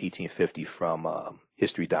 Compromise of 1850 from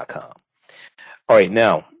history.com. All right.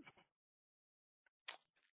 Now,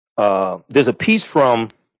 there's a piece from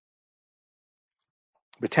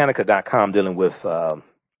Britannica.com dealing with the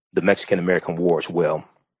Mexican-American War as well.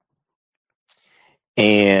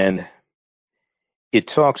 And it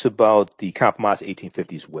talks about the Compromise of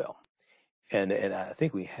 1850 as well. And I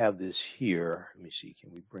think we have this here. Let me see.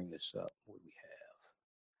 Can we bring this up? What do we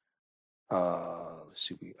have? Let's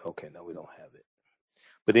see. Okay, no, we don't have it.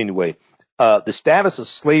 But anyway, the status of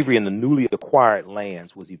slavery in the newly acquired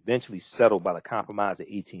lands was eventually settled by the Compromise of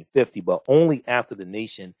 1850, but only after the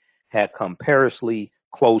nation had come perilously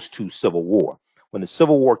close to civil war. When the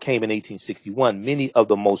Civil War came in 1861, many of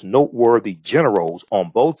the most noteworthy generals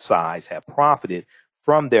on both sides had profited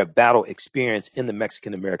from their battle experience in the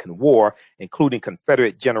Mexican-American War, including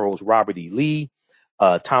Confederate Generals Robert E. Lee,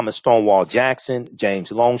 Thomas Stonewall Jackson,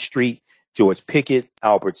 James Longstreet, George Pickett,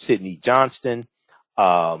 Albert Sidney Johnston,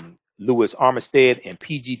 Louis Armistead, and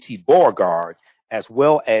P.G.T. Beauregard, as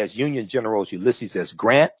well as Union Generals Ulysses S.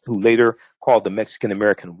 Grant, who later called the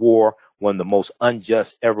Mexican-American War one of the most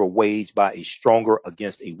unjust ever waged by a stronger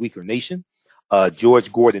against a weaker nation,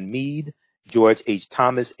 George Gordon Meade, George H.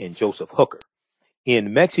 Thomas, and Joseph Hooker.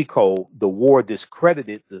 In Mexico, the war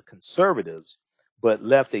discredited the conservatives, but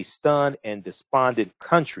left a stunned and despondent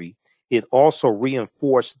country. It also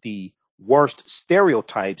reinforced the worst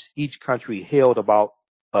stereotypes each country held about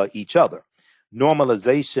each other.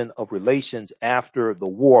 Normalization of relations after the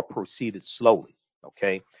war proceeded slowly.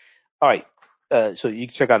 Okay. All right. So you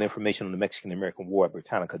can check out information on the Mexican-American War at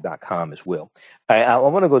Britannica.com as well. I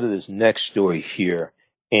want to go to this next story here,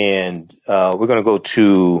 and we're going to go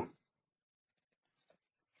to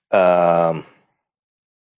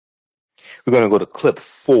clip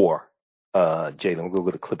 4, Jalen. We're going to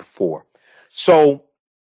go to clip 4. So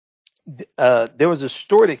there was a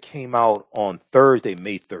story that came out on Thursday,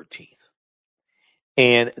 May 13th.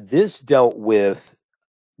 And this dealt with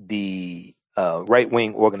the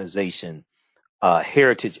right-wing organization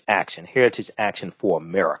Heritage Action for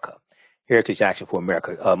America. Heritage Action for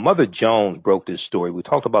America. Mother Jones broke this story. We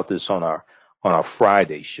talked about this on our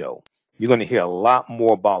Friday show. You're going to hear a lot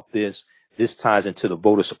more about this. This ties into the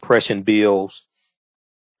voter suppression bills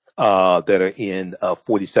that are in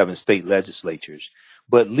 47 state legislatures.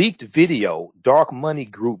 But leaked video, Dark Money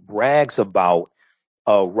Group brags about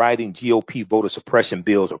writing GOP voter suppression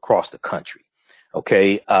bills across the country.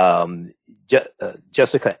 Okay.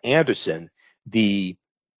 Jessica Anderson, the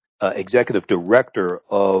executive director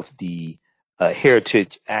of the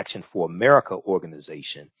Heritage Action for America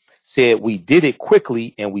organization, said, "We did it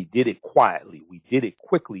quickly and we did it quietly. We did it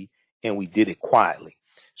quickly and we did it quietly."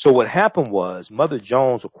 So what happened was Mother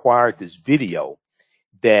Jones acquired this video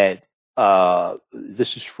that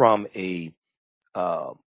this is from a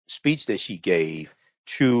speech that she gave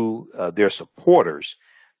to their supporters.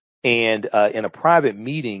 And in a private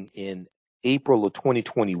meeting in April of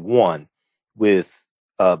 2021 with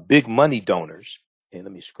big money donors, and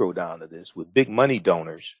let me scroll down to this, with big money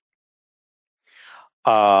donors,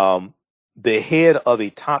 the head of a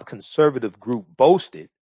top conservative group boasted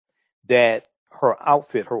that her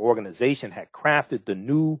outfit, her organization, had crafted the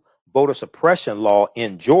new voter suppression law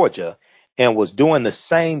in Georgia and was doing the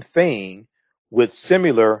same thing with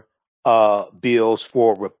similar bills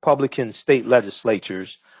for Republican state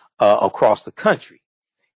legislatures across the country.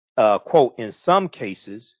 Quote, in some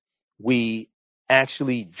cases, we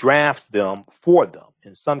actually draft them for them.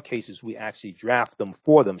 In some cases, we actually draft them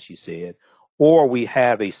for them, she said, or we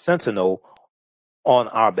have a sentinel on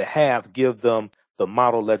our behalf give them the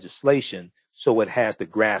model legislation so it has the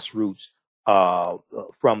grassroots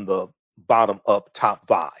from the bottom up top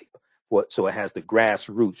vibe. So it has the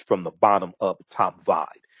grassroots from the bottom up top vibe.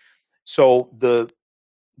 So the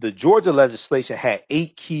Georgia legislation had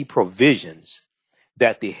 8 key provisions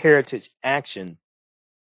that the Heritage Action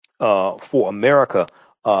for America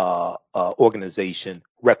organization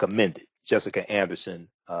recommended, Jessica Anderson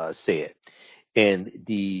said. And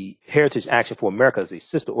the Heritage Action for America is a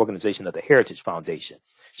sister organization of the Heritage Foundation.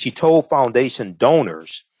 She told foundation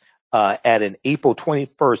donors at an April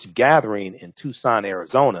 21st gathering in Tucson,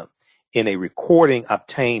 Arizona, in a recording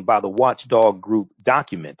obtained by the watchdog group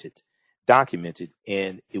documented,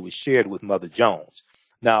 and it was shared with Mother Jones.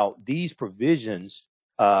 Now, these provisions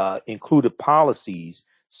included policies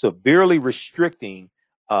severely restricting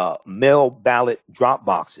mail ballot drop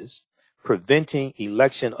boxes, preventing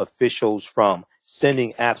election officials from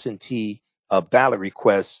sending absentee ballot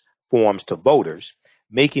request forms to voters,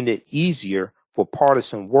 making it easier for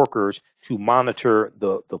partisan workers to monitor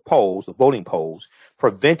the polls, the voting polls,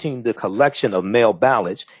 preventing the collection of mail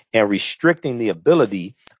ballots, and restricting the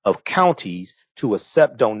ability of counties to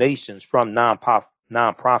accept donations from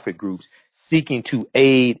nonprofit groups seeking to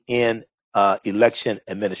aid in election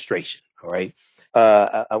administration. All right.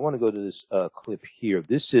 I want to go to this clip here.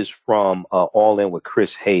 This is from All In with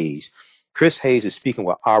Chris Hayes. Chris Hayes is speaking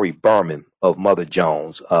with Ari Berman of Mother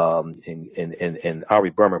Jones, and Ari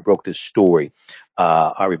Berman broke this story.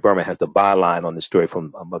 Ari Berman has the byline on the story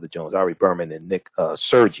from Mother Jones. Ari Berman and Nick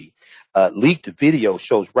Sergi. Leaked video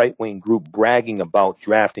shows right-wing group bragging about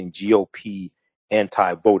drafting GOP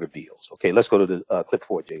anti-voter bills. Okay, let's go to the clip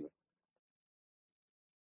 4, Jalen.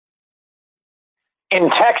 In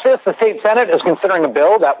Texas, the state Senate is considering a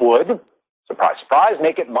bill that would, surprise, surprise,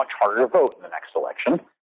 make it much harder to vote in the next election.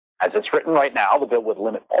 As it's written right now, the bill would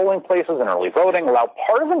limit polling places and early voting, allow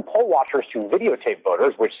partisan poll watchers to videotape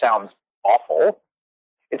voters, which sounds awful.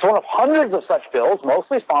 It's one of hundreds of such bills,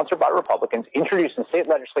 mostly sponsored by Republicans, introduced in state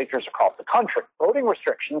legislatures across the country. Voting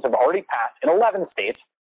restrictions have already passed in 11 states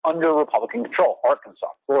under Republican control: Arkansas,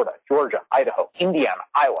 Florida, Georgia, Idaho, Indiana,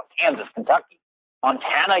 Iowa, Kansas, Kentucky,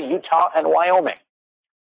 Montana, Utah, and Wyoming.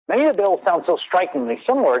 Many of the bills sound so strikingly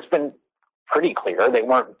similar, it's been pretty clear they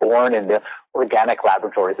weren't born in the organic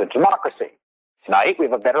laboratories of democracy. Tonight, we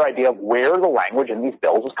have a better idea of where the language in these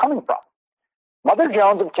bills is coming from. Mother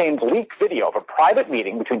Jones obtained leaked video of a private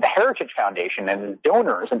meeting between the Heritage Foundation and its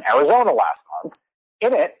donors in Arizona last month.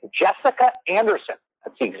 In it, Jessica Anderson,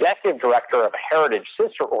 that's the executive director of a Heritage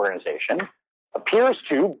sister organization, appears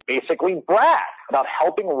to basically brag about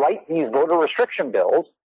helping write these voter restriction bills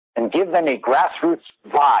and give them a grassroots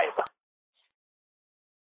vibe.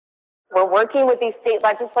 We're working with these state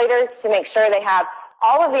legislators to make sure they have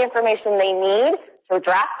all of the information they need to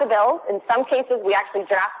draft the bills. In some cases, we actually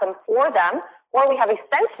draft them for them, or we have a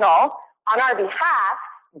sentinel on our behalf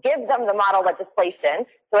give them the model legislation.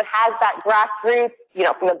 So it has that grassroots,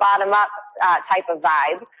 from the bottom up type of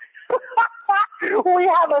vibe. We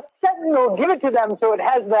have a sentinel give it to them so it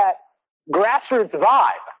has that grassroots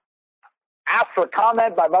vibe. After a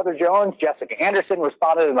comment by Mother Jones, Jessica Anderson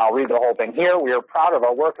responded, and I'll read the whole thing here. We are proud of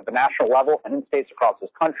our work at the national level and in states across this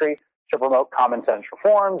country to promote common sense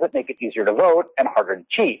reforms that make it easier to vote and harder to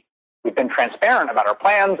cheat. We've been transparent about our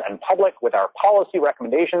plans and public with our policy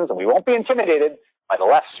recommendations, and we won't be intimidated by the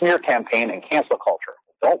left smear campaign and cancel culture.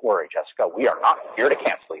 Don't worry, Jessica. We are not here to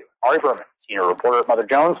cancel you. Ari Berman, senior reporter at Mother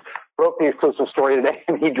Jones, broke the exclusive story today,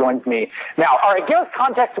 and he joins me now. All right, give us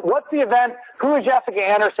context. What's the event? Who is Jessica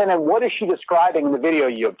Anderson, and what is she describing in the video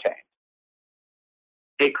you obtained?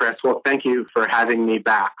 Hey, Chris. Well, thank you for having me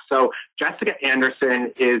back. So Jessica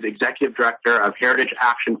Anderson is executive director of Heritage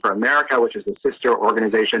Action for America, which is a sister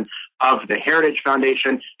organization of the Heritage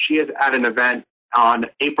Foundation. She is at an event on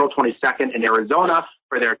April 22nd in Arizona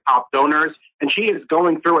for their top donors, and she is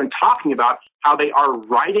going through and talking about how they are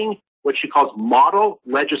writing what she calls model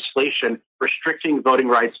legislation restricting voting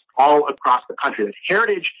rights all across the country. That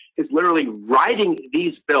Heritage is literally writing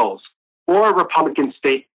these bills for Republican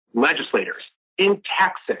state legislators in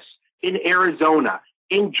Texas, in Arizona,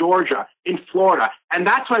 in Georgia, in Florida. And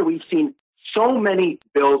that's why we've seen so many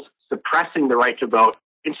bills suppressing the right to vote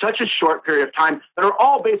in such a short period of time that are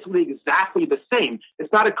all basically exactly the same.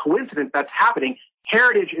 It's not a coincidence that's happening.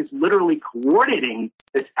 Heritage is literally coordinating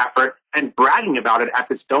this effort and bragging about it at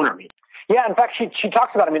this donor meeting. Yeah, in fact, she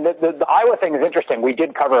talks about, I mean, the Iowa thing is interesting. We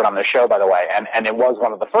did cover it on the show, by the way, and it was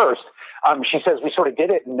one of the first. She says we sort of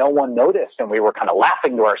did it and no one noticed, and we were kind of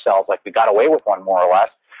laughing to ourselves like we got away with one, more or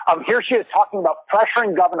less. Here she is talking about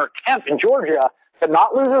pressuring Governor Kemp in Georgia to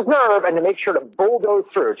not lose his nerve and to make sure to bulldoze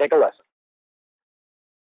through. Take a listen.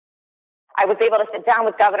 I was able to sit down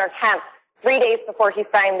with Governor Kemp 3 days before he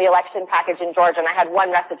signed the election package in Georgia, and I had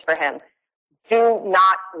one message for him. Do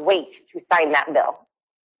not wait to sign that bill.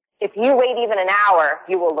 If you wait even an hour,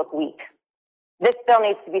 you will look weak. This bill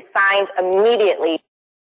needs to be signed immediately.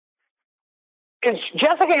 Is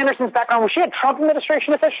Jessica Anderson's background, was she a Trump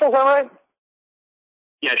administration official, is that right?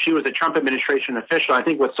 Yeah, she was a Trump administration official. I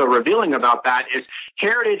think what's so revealing about that is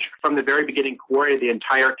Heritage, from the very beginning, coordinated the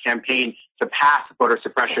entire campaign to pass voter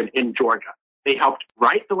suppression in Georgia. They helped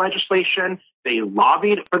write the legislation, they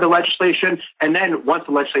lobbied for the legislation, and then once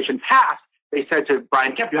the legislation passed, they said to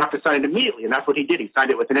Brian Kemp, you have to sign it immediately, and that's what he did. He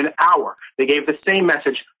signed it within an hour. They gave the same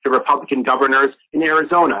message to Republican governors in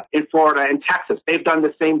Arizona, in Florida, and Texas. They've done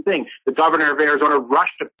the same thing. The governor of Arizona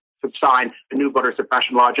rushed to sign a new voter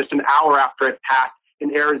suppression law just an hour after it passed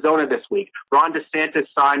in Arizona this week. Ron DeSantis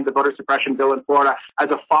signed the voter suppression bill in Florida as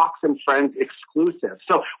a Fox and Friends exclusive.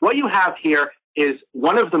 So what you have here is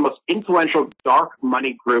one of the most influential dark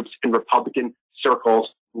money groups in Republican circles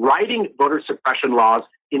writing voter suppression laws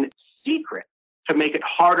in secret to make it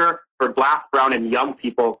harder for Black, brown, and young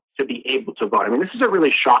people to be able to vote. I mean, this is a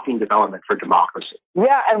really shocking development for democracy.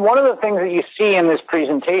 Yeah, and one of the things that you see in this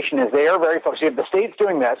presentation is they are very focused. You have the states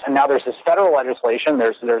doing this, and now there's this federal legislation.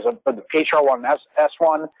 There's a HR1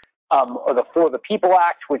 S1, or the For the People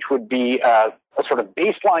Act, which would be a sort of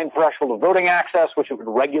baseline threshold of voting access, which it would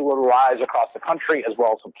regularize across the country, as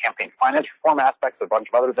well as some campaign finance reform aspects, a bunch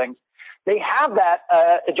of other things. They have that,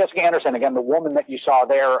 Jessica Anderson, again, the woman that you saw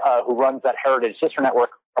there who runs that Heritage Sister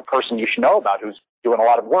Network, a person you should know about who's doing a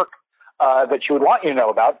lot of work that she would want you to know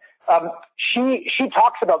about. She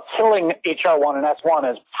talks about killing HR1 and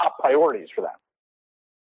S1 as top priorities for them.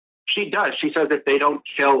 She does. She says if they don't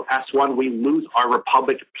kill S1, we lose our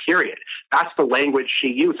republic, period. That's the language she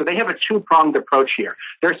used. So they have a two-pronged approach here.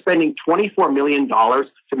 They're spending $24 million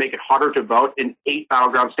to make it harder to vote in 8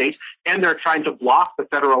 battleground states, and they're trying to block the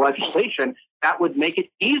federal legislation that would make it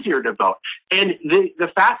easier to vote. And the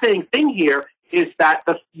fascinating thing here is that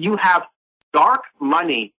you have dark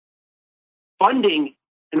money funding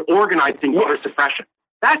and organizing voter suppression.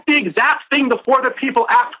 That's the exact thing the For the People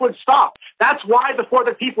Act would stop. That's why the For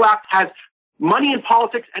the People Act has money in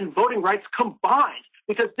politics and voting rights combined,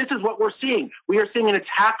 because this is what we're seeing. We are seeing an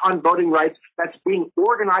attack on voting rights that's being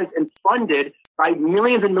organized and funded by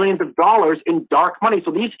millions and millions of dollars in dark money.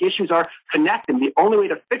 So these issues are connected. The only way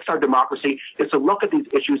to fix our democracy is to look at these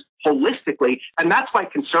issues holistically, and that's why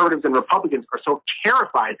conservatives and Republicans are so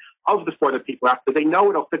terrified of the For the People Act, because they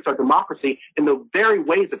know it'll fix our democracy in the very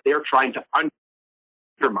ways that they're trying to undermine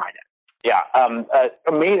it. Yeah,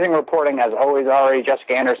 amazing reporting as always, Ari.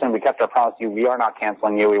 Jessica Anderson, we kept our promise to you. We are not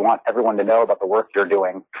canceling you. We want everyone to know about the work you're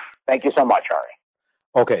doing. Thank you so much, Ari.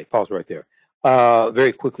 Okay, pause right there.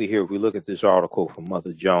 Very quickly here, if we look at this article from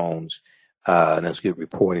Mother Jones, and let's get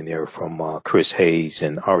reporting there from Chris Hayes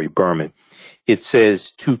and Ari Berman. It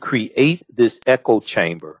says, to create this echo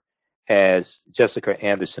chamber, as Jessica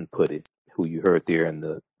Anderson put it, who you heard there in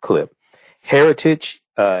the clip, Heritage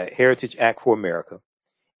Act for America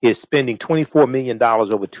is spending $24 million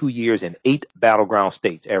over 2 years in 8 battleground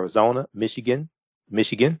states: Arizona, Michigan,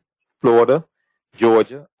 Florida,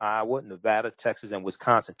 Georgia, Iowa, Nevada, Texas, and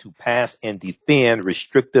Wisconsin, to pass and defend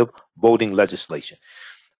restrictive voting legislation.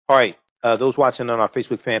 All right. Those watching on our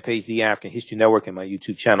Facebook fan page, The African History Network, and my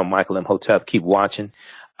YouTube channel, Michael M. Hotep, keep watching.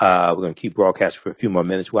 We're going to keep broadcasting for a few more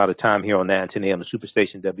minutes. We're out of time here on 910 AM, the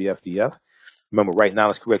Superstation WFDF. Remember, right now,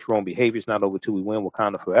 let's correct your own behavior. It's not over till we win.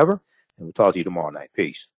 Wakanda forever. And we'll talk to you tomorrow night.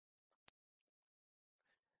 Peace.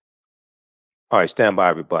 All right, stand by,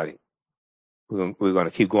 everybody. We're going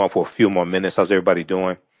to keep going for a few more minutes. How's everybody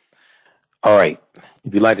doing? All right.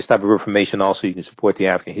 If you'd like this type of information, also, you can support the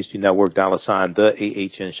African History Network, $,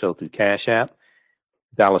 the AHN Show through Cash App,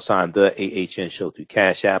 $, the AHN Show through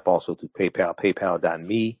Cash App, also through PayPal,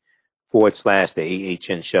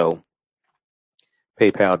 paypal.me/the AHN Show,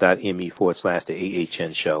 paypal.me/the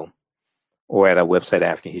AHN Show, or at our website,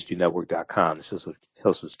 AfricanHistoryNetwork.com. This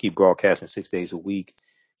helps us keep broadcasting 6 days a week,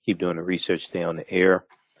 keep doing the research, stay on the air.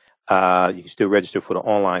 You can still register for the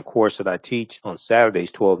online course that I teach on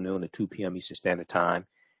Saturdays, 12 noon to 2 p.m. Eastern Standard Time.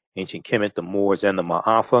 Ancient Kemet, the Moors, and the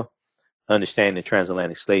Ma'afa. Understanding the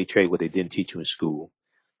transatlantic slave trade, what they didn't teach you in school.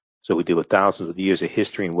 So we deal with thousands of years of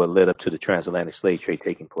history and what led up to the transatlantic slave trade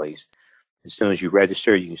taking place. As soon as you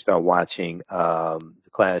register, you can start watching the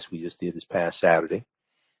class we just did this past Saturday.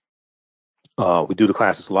 We do the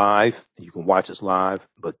classes live. You can watch us live,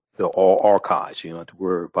 but they're all archived. So you don't have to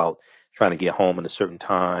worry about trying to get home at a certain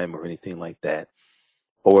time or anything like that,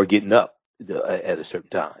 or getting up at a certain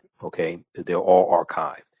time. Okay, they're all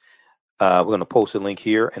archived. We're going to post a link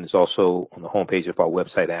here, and it's also on the homepage of our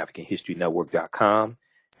website, AfricanHistoryNetwork.com,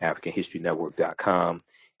 AfricanHistoryNetwork.com.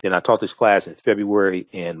 Then I taught this class in February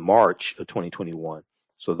and March of 2021.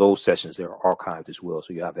 So those sessions are archived as well,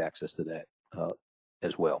 so you have access to that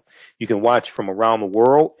as well. You can watch from around the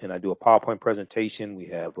world, and I do a PowerPoint presentation. We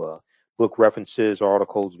have book references,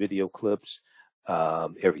 articles, video clips,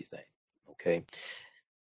 everything. Okay.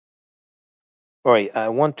 All right. I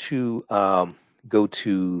want to go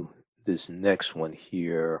to this next one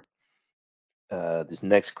here, this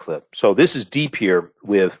next clip. So this is deep here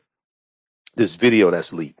with this video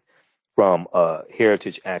that's leaked from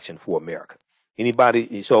Heritage Action for America.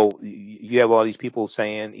 Anybody? So you have all these people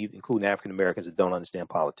saying, including African Americans that don't understand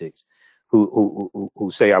politics, who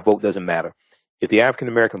say our vote doesn't matter. If the African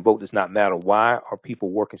American vote does not matter, why are people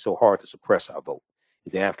working so hard to suppress our vote?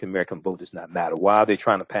 If the African American vote does not matter, why are they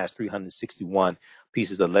trying to pass 361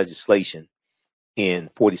 pieces of legislation in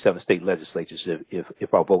 47 state legislatures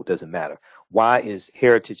if our vote doesn't matter? Why is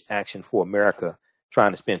Heritage Action for America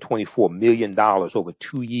trying to spend $24 million over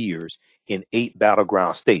 2 years in 8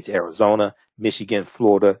 battleground states: Arizona, Michigan,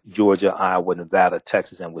 Florida, Georgia, Iowa, Nevada,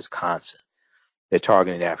 Texas, and Wisconsin? They're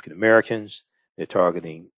targeting African Americans. They're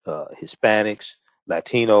targeting Hispanics,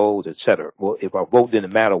 Latinos, etc. Well, if our vote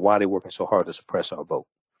didn't matter, why are they working so hard to suppress our vote?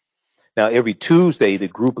 Now, every Tuesday, the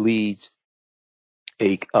group leads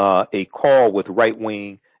a call with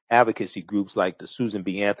right-wing advocacy groups like the Susan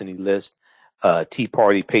B. Anthony List, Tea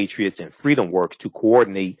Party Patriots, and Freedom Works to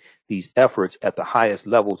coordinate these efforts at the highest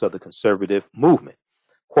levels of the conservative movement.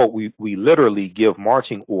 Quote, we literally give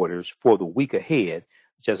marching orders for the week ahead,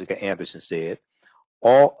 Jessica Anderson said.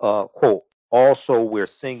 Quote, also, we're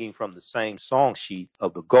singing from the same song sheet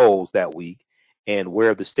of the goals that week and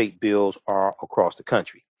where the state bills are across the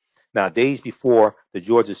country. Now, days before the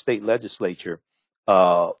Georgia state legislature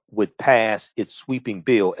would pass its sweeping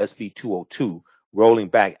bill, SB 202, rolling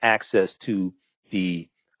back access to the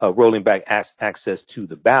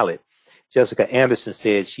ballot, Jessica Anderson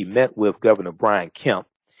said she met with Governor Brian Kemp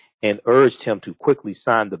and urged him to quickly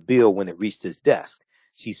sign the bill when it reached his desk.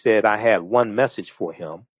 She said, I had one message for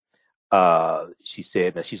him. She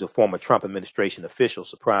said that she's a former Trump administration official.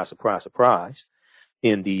 Surprise, surprise, surprise.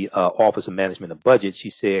 In the Office of Management and Budget, she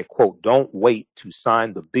said, quote, don't wait to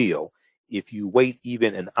sign the bill. If you wait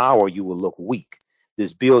even an hour, you will look weak.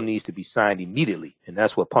 This bill needs to be signed immediately. And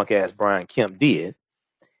that's what punk ass Brian Kemp did.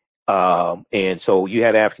 And so you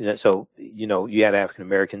had African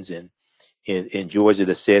Americans in Georgia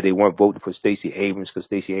that said they weren't voting for Stacey Abrams because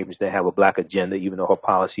Stacey Abrams didn't have a black agenda, even though her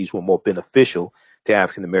policies were more beneficial to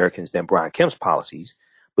African Americans than Brian Kemp's policies.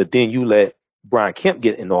 But then you let Brian Kemp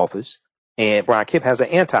get in office, and Brian Kemp has an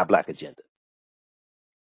anti-black agenda.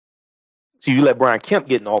 So you let Brian Kemp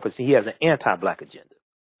get in office, and he has an anti-black agenda.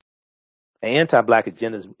 An anti-black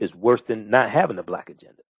agenda is worse than not having a black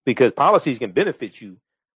agenda, because policies can benefit you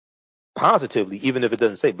positively, even if it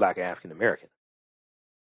doesn't say black or African American.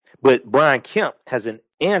 But Brian Kemp has an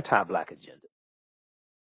anti-black agenda.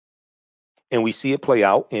 And we see it play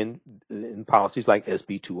out in policies like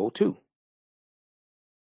SB 202.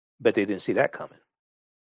 But they didn't see that coming.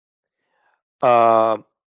 All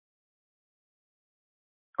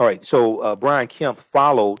right, so Brian Kemp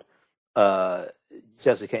followed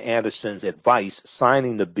Jessica Anderson's advice,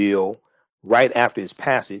 signing the bill right after its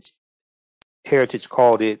passage. Heritage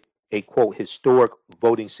called it a, quote, historic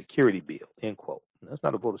voting security bill, end quote. That's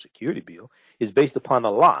not a voter security bill. It's based upon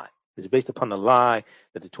a lie. It's based upon the lie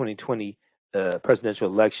that the 2020 presidential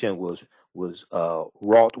election was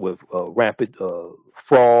wrought with rampant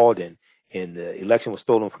fraud and the election was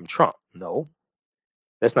stolen from Trump. No,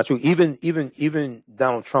 that's not true. Even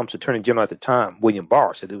Donald Trump's attorney general at the time, William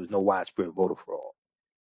Barr, said there was no widespread voter fraud.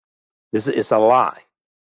 It's a lie,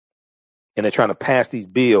 and they're trying to pass these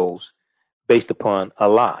bills based upon a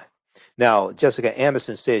lie. Now, Jessica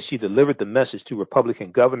Anderson says she delivered the message to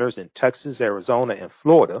Republican governors in Texas, Arizona, and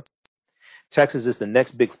Florida. Texas is the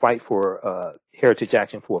next big fight for Heritage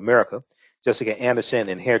Action for America. Jessica Anderson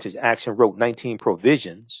and Heritage Action wrote 19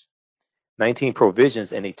 provisions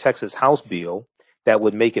in a Texas House bill that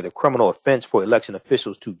would make it a criminal offense for election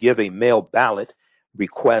officials to give a mail ballot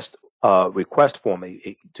request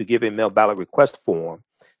form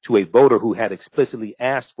to a voter who had not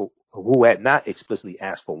explicitly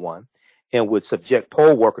asked for one, and would subject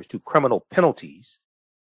poll workers to criminal penalties.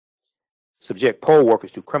 For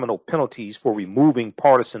removing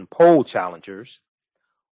partisan poll challengers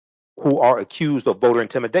who are accused of voter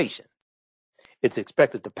intimidation. It's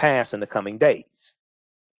expected to pass in the coming days.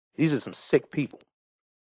 These are some sick people.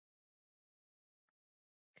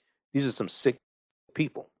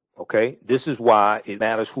 Okay? This is why it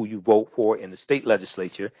matters who you vote for in the state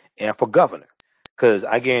legislature and for governor. Because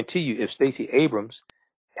I guarantee you, if Stacey Abrams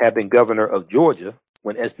had been governor of Georgia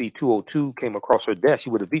when SB 202 came across her desk, she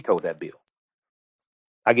would have vetoed that bill.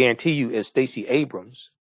 I guarantee you, if Stacey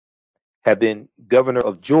Abrams had been governor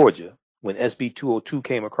of Georgia when SB 202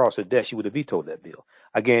 came across her desk, she would have vetoed that bill.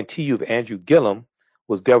 I guarantee you, if Andrew Gillum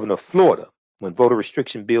was governor of Florida when voter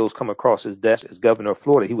restriction bills come across his desk as governor of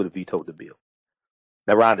Florida, he would have vetoed the bill.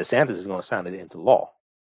 Now, Ron DeSantis is going to sign it into law.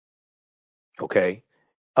 Okay?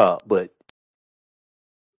 But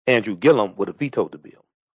Andrew Gillum would have vetoed the bill.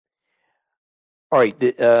 All right.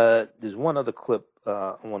 There's one other clip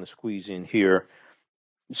I want to squeeze in here.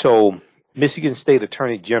 So, Michigan State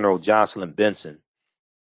Attorney General Jocelyn Benson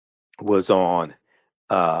was on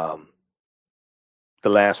The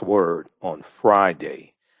Last Word on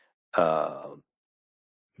Friday,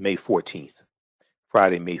 May 14th.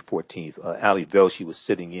 Friday, May 14th. Ali Velshi was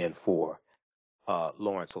sitting in for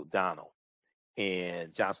Lawrence O'Donnell.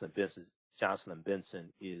 And Jocelyn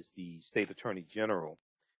Benson is the State Attorney General.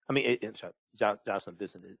 Jocelyn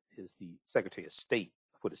Benson is the Secretary of State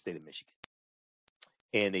for the state of Michigan.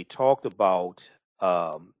 And they talked about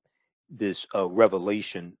this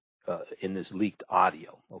revelation in this leaked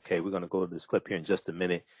audio. Okay, we're going to go to this clip here in just a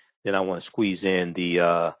minute. Then I want to squeeze in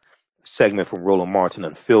the segment from Roland Martin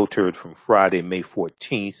Unfiltered from Friday, May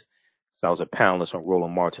 14th. So I was a panelist on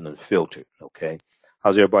Roland Martin Unfiltered. Okay,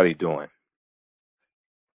 how's everybody doing?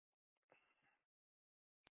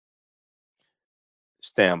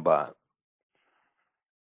 Stand by.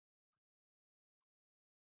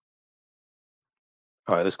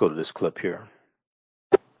 All right, let's go to this clip here.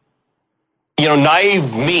 You know,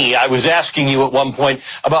 naive me, I was asking you at one point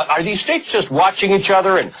about, are these states just watching each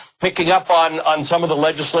other and picking up on some of the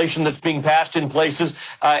legislation that's being passed in places?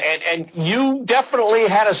 And you definitely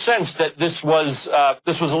had a sense that this was a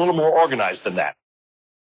little more organized than that.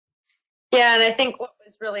 Yeah, and I think what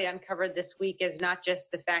was really uncovered this week is not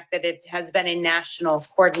just the fact that it has been a national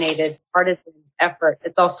coordinated partisan effort,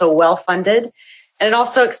 it's also well-funded. And it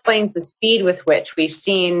also explains the speed with which we've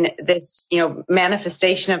seen this,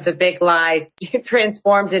 manifestation of the big lie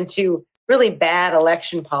transformed into really bad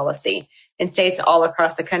election policy in states all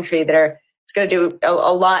across the country it's going to do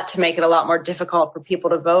a lot to make it a lot more difficult for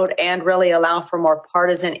people to vote and really allow for more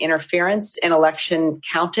partisan interference in election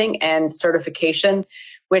counting and certification,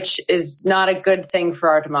 which is not a good thing for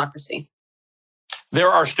our democracy. There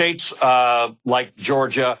are states like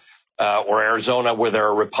Georgia or Arizona where there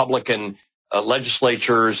are Republican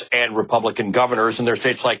legislatures and Republican governors, and there are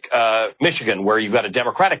states like Michigan where you've got a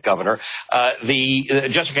Democratic governor.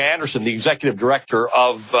 Jessica Anderson, the executive director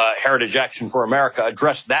of Heritage Action for America,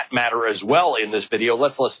 addressed that matter as well in this video.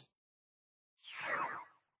 Let's listen.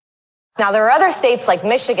 Now, there are other states like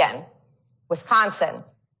Michigan, Wisconsin,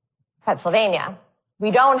 Pennsylvania.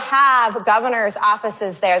 We don't have governor's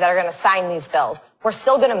offices there that are going to sign these bills. We're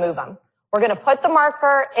still going to move them. We're going to put the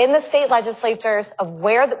marker in the state legislatures of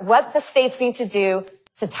what the states need to do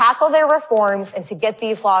to tackle their reforms and to get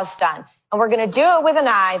these laws done. And we're going to do it with an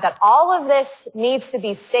eye that all of this needs to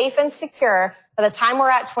be safe and secure by the time we're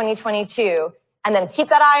at 2022, and then keep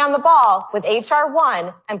that eye on the ball with H.R.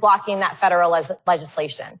 1 and blocking that federal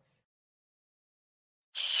legislation.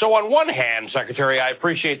 So on one hand, Secretary, I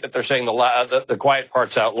appreciate that they're saying the quiet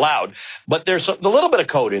parts out loud, but there's a little bit of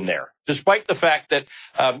code in there. Despite the fact that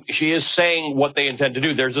she is saying what they intend to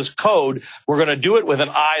do, there's this code. We're going to do it with an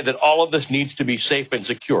eye that all of this needs to be safe and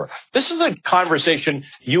secure. This is a conversation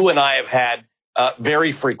you and I have had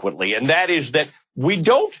very frequently, and that is that we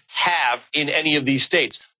don't have in any of these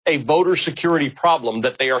states a voter security problem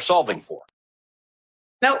that they are solving for.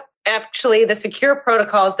 No, actually, the secure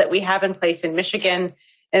protocols that we have in place in Michigan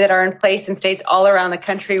and that are in place in states all around the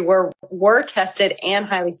country were tested and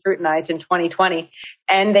highly scrutinized in 2020,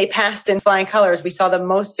 and they passed in flying colors. We saw the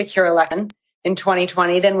most secure election in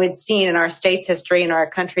 2020 than we'd seen in our state's history, in our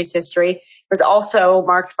country's history. It was also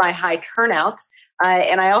marked by high turnout,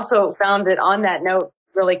 and I also found it on that note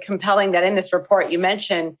really compelling that in this report you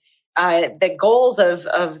mentioned the goals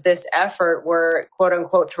of this effort were, quote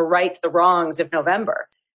unquote, to right the wrongs of November.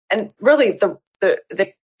 And really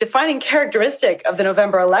the defining characteristic of the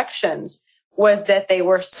November elections was that they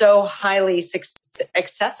were so highly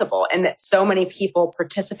accessible and that so many people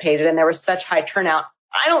participated and there was such high turnout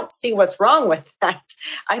I don't see what's wrong with that.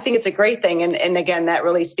 I think it's a great thing. And again, that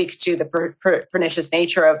really speaks to the pernicious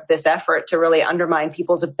nature of this effort to really undermine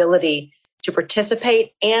people's ability to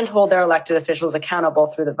participate and hold their elected officials accountable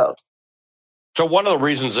through the vote. So one of the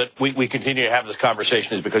reasons that we continue to have this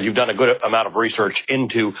conversation is because you've done a good amount of research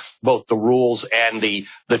into both the rules and the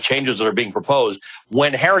changes that are being proposed.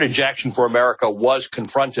 When Heritage Action for America was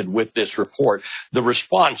confronted with this report, the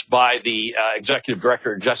response by the executive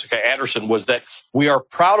director, Jessica Anderson, was that we are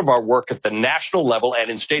proud of our work at the national level and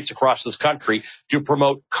in states across this country to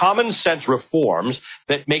promote common sense reforms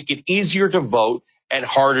that make it easier to vote and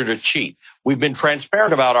harder to cheat. We've been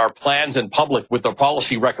transparent about our plans in public with our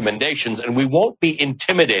policy recommendations, and we won't be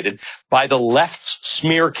intimidated by the left's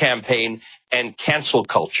smear campaign and cancel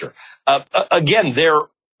culture. Again, their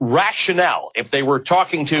rationale, if they were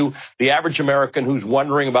talking to the average American who's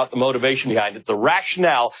wondering about the motivation behind it, the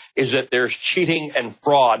rationale is that there's cheating and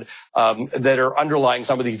fraud that are underlying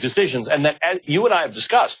some of these decisions. And that, as you and I have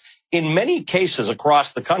discussed, in many cases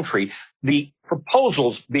across the country, the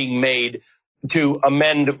proposals being made to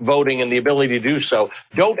amend voting and the ability to do so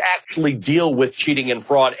don't actually deal with cheating and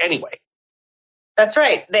fraud anyway. That's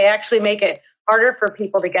right. They actually make it harder for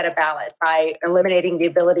people to get a ballot by eliminating the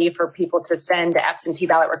ability for people to send absentee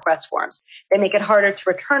ballot request forms. They make it harder to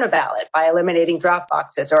return a ballot by eliminating drop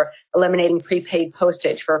boxes or eliminating prepaid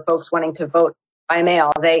postage for folks wanting to vote by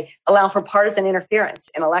mail. They allow for partisan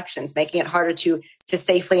interference in elections, making it harder to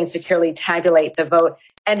safely and securely tabulate the vote.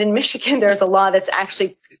 And in Michigan, there's a law that's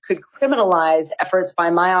actually could criminalize efforts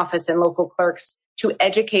by my office and local clerks to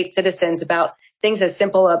educate citizens about things as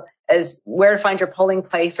simple as where to find your polling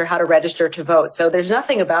place or how to register to vote. So there's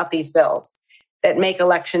nothing about these bills that make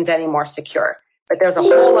elections any more secure. But there's a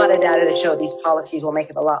whole lot of data to show these policies will make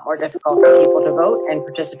it a lot more difficult for people to vote and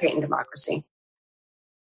participate in democracy.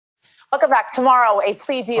 Welcome back. Tomorrow, a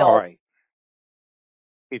plea deal. All right.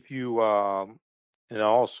 If you, and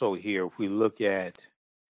also here, if we look at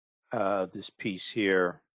this piece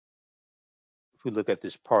here, if we look at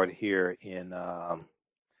this part here in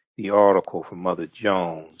the article from Mother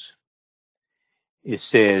Jones, it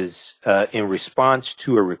says, in response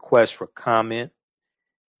to a request for comment,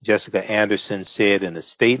 Jessica Anderson said in a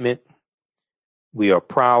statement, "We are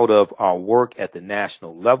proud of our work at the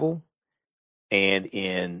national level and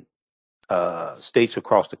in states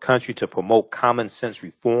across the country to promote common sense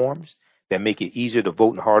reforms that make it easier to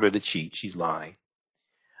vote and harder to cheat." She's lying.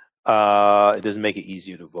 It doesn't make it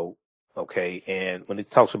easier to vote. Okay. And when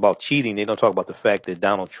it talks about cheating, they don't talk about the fact that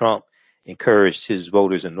Donald Trump encouraged his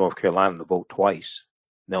voters in North Carolina to vote twice.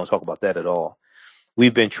 They don't talk about that at all.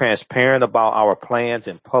 We've been transparent about our plans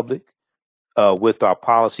in public with our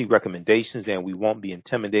policy recommendations, and we won't be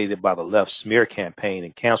intimidated by the left smear campaign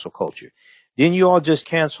and cancel culture. Didn't you all just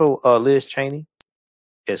cancel Liz Cheney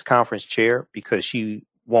as conference chair because she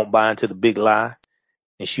won't buy into the big lie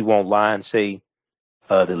and she won't lie and say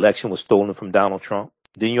the election was stolen from Donald Trump?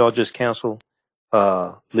 Didn't you all just cancel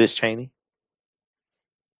Liz Cheney?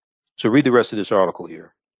 So read the rest of this article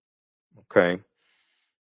here. Okay.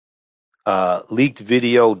 Leaked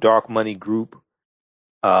video, dark money group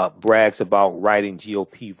brags about writing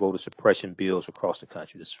GOP voter suppression bills across the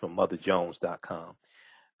country. This is from motherjones.com.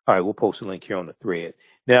 All right, we'll post a link here on the thread.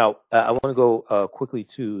 Now, I want to go quickly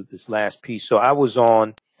to this last piece. So I was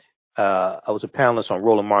a panelist on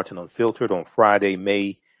Roland Martin Unfiltered on Friday,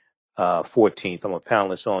 May 14th. I'm a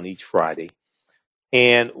panelist on each Friday.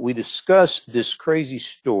 And we discussed this crazy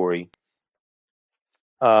story.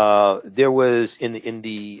 There was in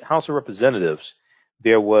the House of Representatives,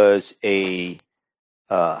 there was a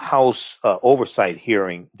House oversight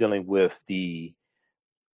hearing dealing with the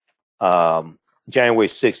January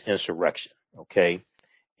 6th insurrection. Okay.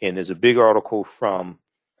 And there's a big article from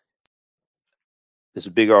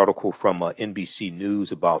NBC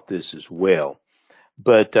News about this as well.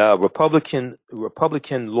 But Republican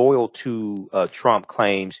loyal to Trump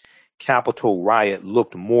claims Capitol riot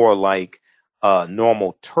looked more like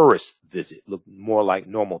normal tourist visit.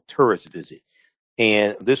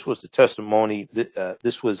 And this was the testimony.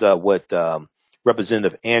 This was what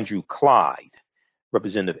Representative Andrew Clyde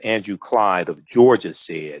of Georgia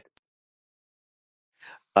said.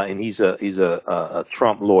 And he's a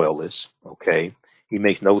Trump loyalist. Okay, he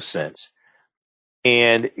makes no sense.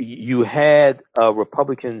 And you had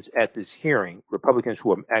Republicans at this hearing, Republicans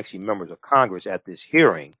who are actually members of Congress at this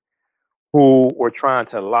hearing, who were trying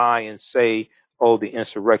to lie and say, "Oh, the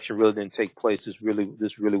insurrection really didn't take place. This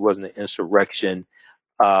really wasn't an insurrection,"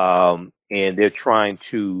 and they're trying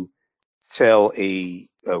to tell a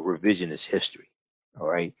revisionist history. All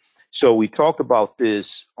right. So we talked about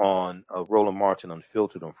this on Roland Martin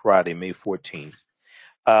Unfiltered on Friday, May 14th.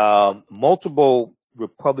 Multiple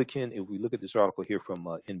Republican, if we look at this article here from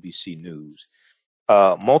NBC News,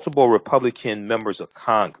 multiple Republican members of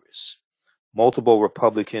Congress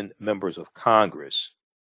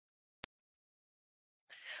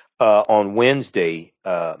on Wednesday,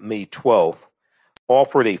 May 12th,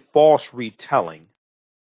 offered a false retelling,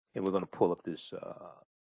 and we're going to pull up this.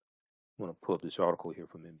 Article here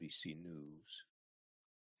from NBC News.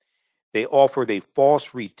 They offered a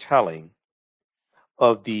false retelling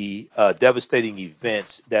of the devastating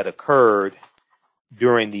events that occurred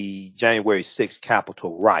during the January 6th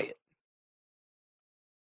Capitol riot.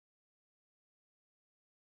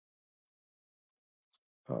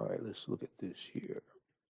 All right, let's look at this here.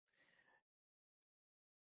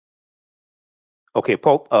 Okay,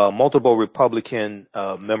 multiple Republican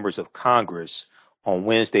members of Congress on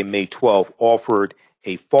Wednesday, May 12th, offered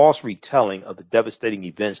a false retelling of the devastating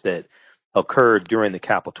events that occurred during the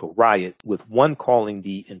Capitol riot, with one calling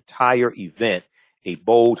the entire event a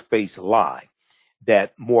bold-faced lie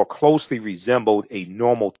that more closely resembled a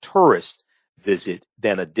normal tourist visit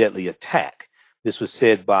than a deadly attack. This was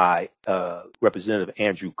said by Representative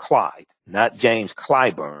Andrew Clyde, not James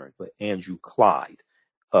Clyburn, but Andrew Clyde,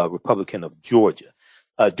 Republican of Georgia,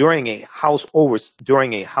 during a House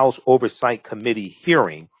Oversight Committee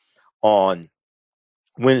hearing on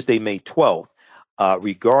Wednesday, May 12th,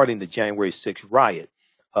 regarding the January 6th riot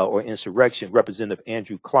or insurrection. Representative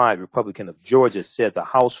Andrew Clyde, Republican of Georgia, said the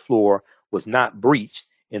House floor was not breached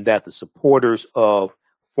and that the supporters of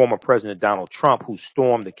former President Donald Trump, who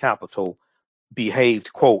stormed the Capitol,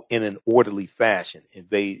 behaved, quote, in an orderly fashion.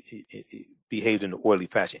 Behaved in an orderly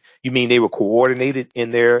fashion. You mean they were coordinated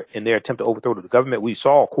in their attempt to overthrow the government? We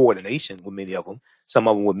saw coordination with many of them. Some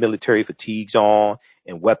of them with military fatigues on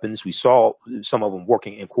and weapons. We saw some of them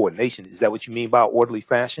working in coordination. Is that what you mean by orderly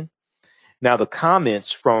fashion? Now, the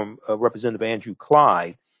comments from Representative Andrew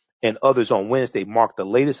Clyde and others on Wednesday marked the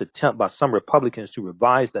latest attempt by some Republicans to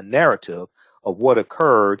revise the narrative of what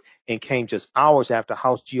occurred, and came just hours after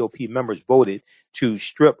House GOP members voted to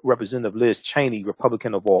strip Representative Liz Cheney,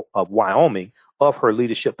 Republican of Wyoming, of her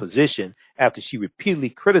leadership position after she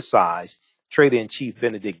repeatedly criticized Traitor-in-Chief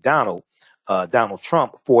Benedict Donald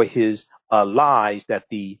Trump for his lies that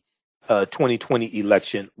the 2020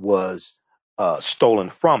 election was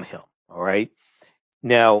stolen from him. All right.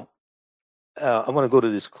 Now, I want to go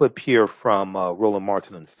to this clip here from Roland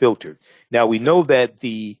Martin Unfiltered. Now, we know that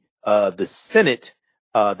the Senate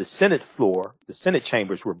floor, the Senate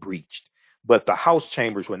chambers were breached, but the House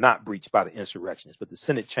chambers were not breached by the insurrectionists, but the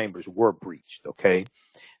Senate chambers were breached. Okay.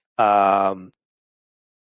 So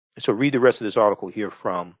read the rest of this article here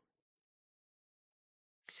from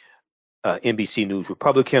NBC News.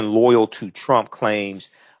 Republican loyal to Trump claims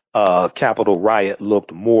Capitol riot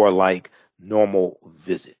looked more like normal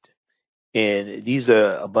visit. And these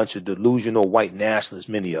are a bunch of delusional white nationalists,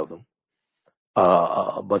 many of them.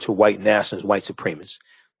 A bunch of white nationalists, white supremacists.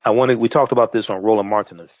 We talked about this on Roland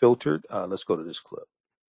Martin Unfiltered. Let's go to this clip.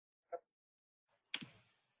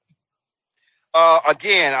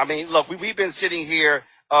 Again, I mean, look, we've been sitting here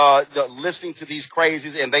listening to these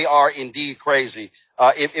crazies, and they are indeed crazy.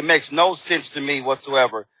 It makes no sense to me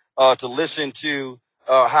whatsoever to listen to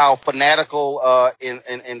how fanatical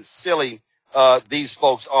and silly these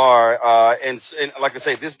folks are. And like I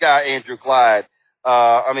say, this guy Andrew Clyde.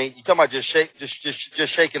 I mean, you talking about just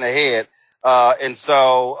shaking the head. And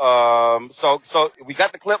so we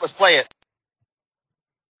got the clip. Let's play it.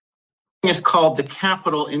 It's called the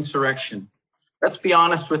Capitol insurrection. Let's be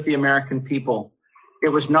honest with the American people. It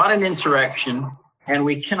was not an insurrection, and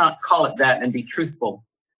we cannot call it that and be truthful.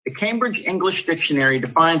 The Cambridge English Dictionary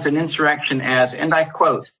defines an insurrection as, and I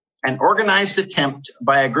quote, an organized attempt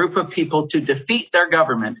by a group of people to defeat their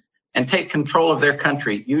government and take control of their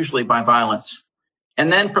country, usually by violence.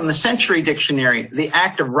 And then from the Century Dictionary, the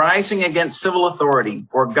act of rising against civil authority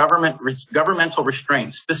or governmental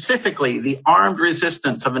restraint, specifically the armed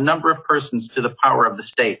resistance of a number of persons to the power of the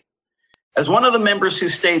state. As one of the members who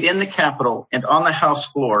stayed in the Capitol and on the House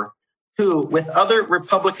floor, who, with other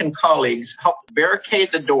Republican colleagues, helped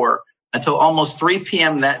barricade the door until almost 3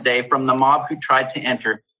 p.m. that day from the mob who tried to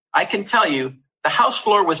enter, I can tell you the House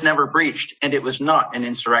floor was never breached, and it was not an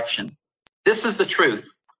insurrection. This is the truth.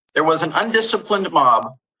 There was an undisciplined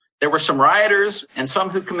mob. There were some rioters and some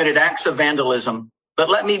who committed acts of vandalism. But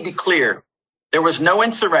let me be clear. There was no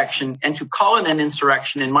insurrection, and to call it an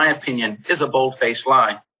insurrection, in my opinion, is a bold-faced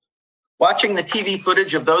lie. Watching the TV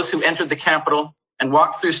footage of those who entered the Capitol and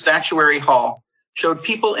walked through Statuary Hall showed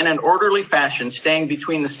people in an orderly fashion staying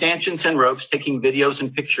between the stanchions and ropes taking videos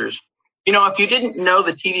and pictures. You know, if you didn't know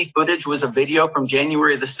the TV footage was a video from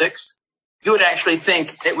January the 6th, you would actually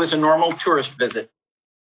think it was a normal tourist visit.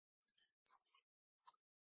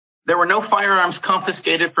 There were no firearms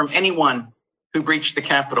confiscated from anyone who breached the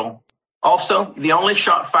Capitol. Also, the only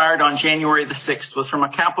shot fired on January the 6th was from a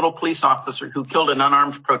Capitol police officer who killed an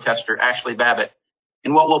unarmed protester, Ashley Babbitt,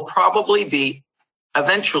 in what will probably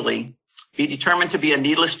eventually be determined to be a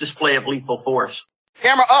needless display of lethal force.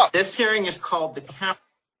 Camera up. This hearing is called the Capitol.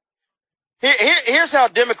 Here's how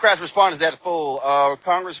Democrats responded to that fool.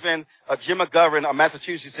 Congressman Jim McGovern of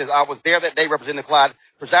Massachusetts says, I was there that day, Representative Clyde,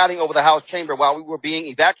 presiding over the House chamber while we were being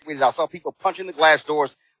evacuated. I saw people punching the glass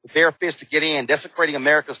doors with bare fists to get in, desecrating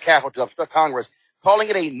America's Capitol to obstruct Congress. Calling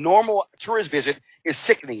it a normal tourist visit is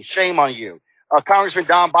sickening. Shame on you. Congressman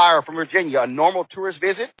Don Beyer from Virginia, a normal tourist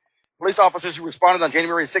visit? Police officers who responded on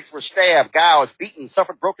January 6th were stabbed, gouged, beaten,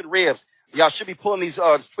 suffered broken ribs. Y'all should be pulling these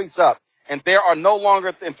tweets up. And three are no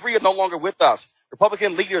longer with us.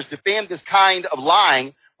 Republican leaders defend this kind of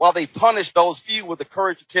lying while they punish those few with the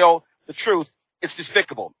courage to tell the truth. It's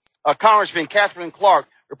despicable. Congressman Catherine Clark,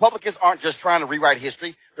 Republicans aren't just trying to rewrite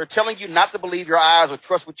history. They're telling you not to believe your eyes or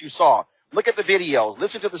trust what you saw. Look at the videos.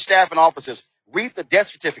 Listen to the staff and officers. Read the death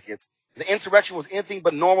certificates. The insurrection was anything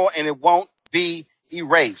but normal, and it won't be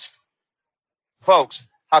erased. Folks,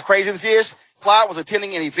 how crazy this is? Clyde was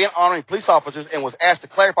attending an event honoring police officers and was asked to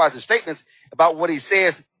clarify his statements about what he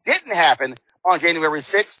says didn't happen on January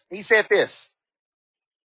 6th. He said this.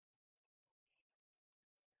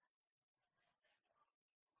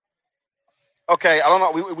 Okay, I don't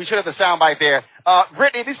know. We should have the soundbite there.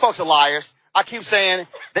 Brittany, these folks are liars. I keep saying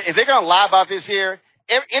that if they're going to lie about this here,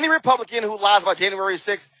 any Republican who lies about January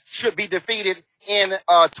 6th should be defeated in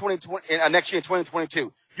next year in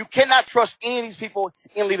 2022. You cannot trust any of these people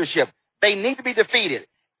in leadership. They need to be defeated.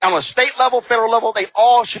 On a state level, federal level, they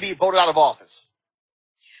all should be voted out of office.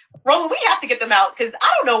 Roland, we have to get them out because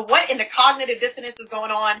I don't know what in the cognitive dissonance is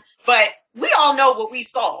going on, but we all know what we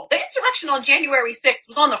saw. The insurrection on January 6th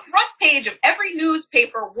was on the front page of every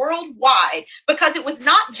newspaper worldwide because it was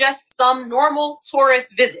not just some normal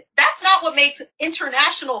tourist visit. That's not what makes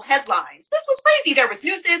international headlines. This was crazy. There was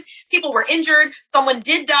nooses. People were injured. Someone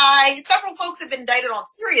did die. Several folks have been indicted on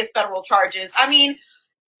serious federal charges. I mean,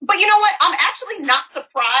 but you know what? I'm actually not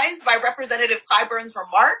surprised by Representative Clyburn's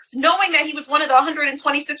remarks, knowing that he was one of the 126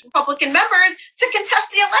 Republican members to contest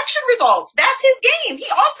the election results. That's his game. He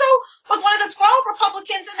also was one of the 12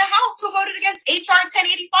 Republicans in the House who voted against H.R.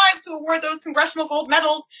 1085 to award those congressional gold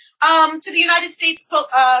medals to the United States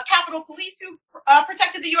Capitol Police who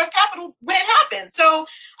protected the U.S. Capitol when it happened. So,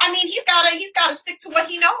 I mean, he's got to stick to what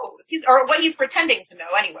he knows, or what he's pretending to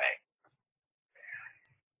know anyway.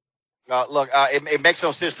 Look, it makes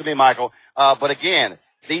no sense to me, Michael. But again,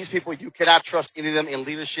 these people, you cannot trust any of them in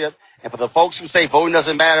leadership. And for the folks who say voting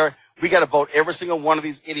doesn't matter, we got to vote every single one of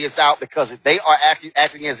these idiots out because they are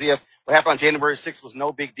acting as if what happened on January 6th was no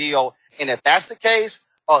big deal. And if that's the case,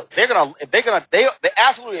 they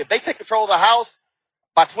absolutely, if they take control of the House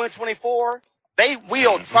by 2024, they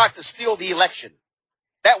will try to steal the election.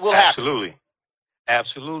 That will happen.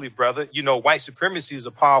 Absolutely, brother. You know, white supremacy is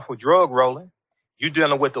a powerful drug, Roland. You're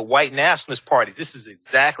dealing with the white nationalist party. This is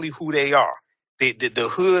exactly who they are. The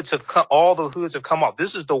hoods have come, all the hoods have come off.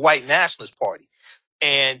 This is the white nationalist party.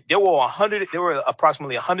 And there were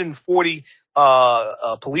approximately 140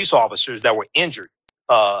 police officers that were injured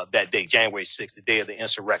that day, January 6th, the day of the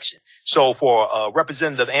insurrection. So for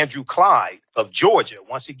Representative Andrew Clyde of Georgia,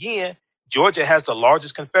 once again, Georgia has the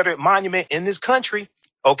largest Confederate monument in this country.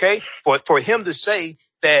 Okay, for him to say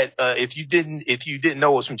that if you didn't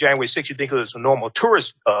know it was from January 6th, you think it was a normal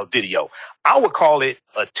tourist video. I would call it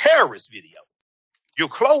a terrorist video. You're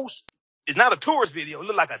close. It's not a tourist video. It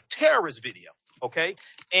looked like a terrorist video. Okay,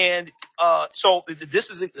 and so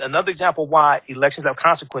this is another example why elections have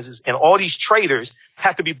consequences, and all these traitors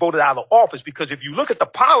have to be voted out of office because if you look at the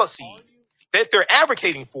policies that they're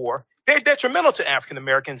advocating for, they're detrimental to African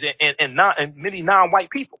Americans and many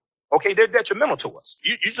non-white people. Okay, they're detrimental to us.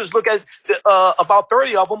 You just look at about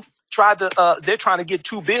 30 of them they're trying to get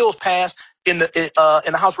 2 bills passed in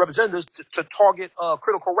the House of Representatives to target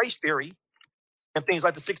critical race theory and things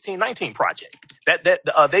like the 1619 Project.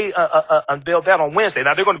 They unveiled that on Wednesday.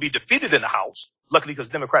 Now they're going to be defeated in the House, luckily because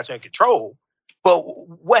Democrats are in control. But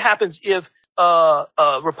what happens if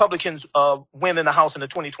Republicans win in the House in the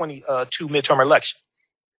 2022 midterm election?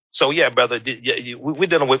 So yeah, brother, we're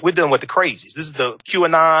dealing with the crazies. This is the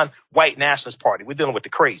QAnon white nationalist party. We're dealing with the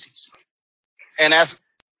crazies, and that's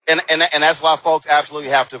why folks absolutely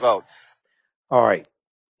have to vote. All right.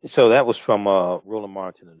 So that was from Roland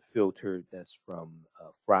Martin Unfiltered. That's from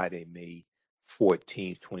Friday, May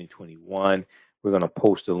 14th, 2021. We're going to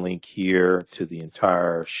post a link here to the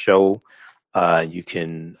entire show. You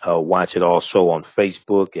can watch it also on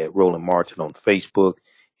Facebook at Roland Martin on Facebook.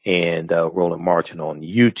 and Roland Martin on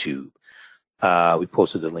YouTube. We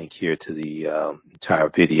posted the link here to the entire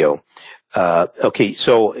video. Okay,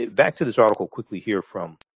 so back to this article quickly here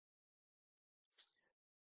from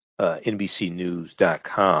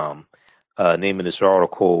NBCnews.com. Name of this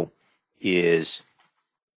article is,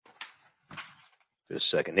 just a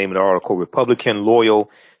second, name of the article, Republican Loyal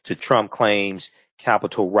to Trump Claims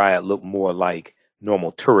Capitol Riot Looked More Like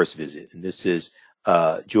Normal Tourist Visit. And this is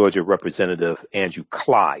Georgia Representative Andrew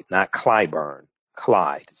Clyde, not Clyburn,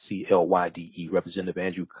 Clyde, C-L-Y-D-E, Representative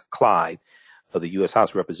Andrew Clyde of the U.S.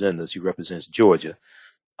 House of Representatives. He represents Georgia,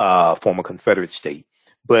 former Confederate state.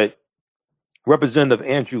 But Representative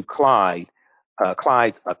Andrew Clyde's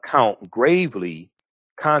account gravely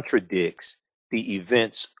contradicts the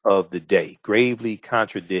events of the day. Gravely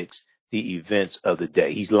contradicts the events of the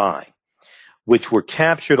day. He's lying, which were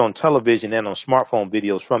captured on television and on smartphone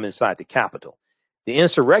videos from inside the Capitol. The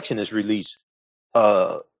insurrectionists released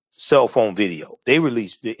cell phone video.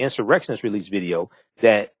 The insurrectionists released video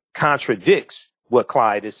that contradicts what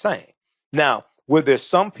Clyde is saying. Now, were there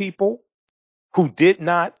some people who did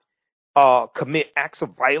not commit acts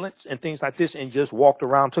of violence and things like this and just walked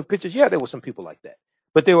around, took pictures? Yeah, there were some people like that.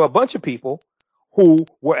 But there were a bunch of people who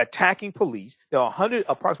were attacking police. There are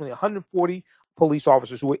approximately 140 police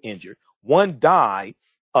officers who were injured. One died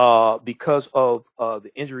because of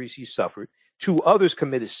the injuries he suffered. 2 others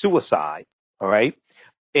committed suicide. All right.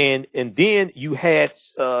 And then you had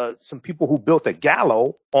some people who built a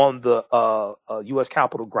gallows on the U.S.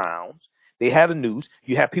 Capitol grounds. They had a noose.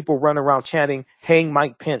 You have people running around chanting, "Hang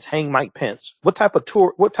Mike Pence, hang Mike Pence." What type of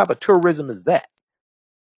tourism is that?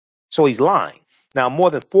 So he's lying. Now,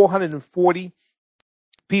 more than 440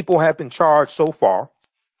 people have been charged so far.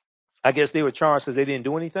 I guess they were charged because they didn't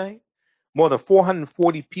do anything. More than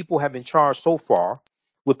 440 people have been charged so far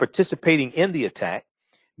with participating in the attack.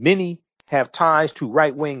 Many have ties to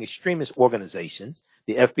right-wing extremist organizations.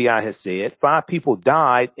 The FBI has said 5 people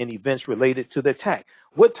died in events related to the attack.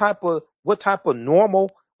 What type of normal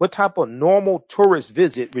tourist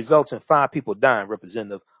visit results in 5 people dying,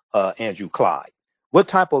 Representative Andrew Clyde? What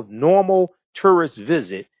type of normal tourist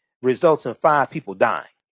visit results in 5 people dying?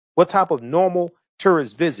 What type of normal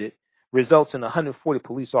tourist visit results in 140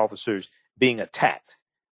 police officers being attacked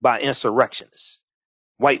by insurrectionists,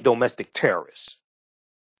 white domestic terrorists?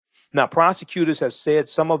 Now, prosecutors have said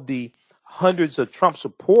some of the hundreds of Trump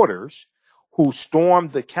supporters who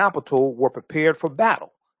stormed the Capitol were prepared for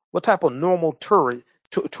battle. What type of normal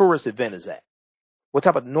tourist event is that? What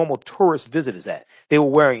type of normal tourist visit is that? They were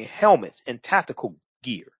wearing helmets and tactical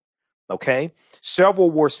gear. Okay.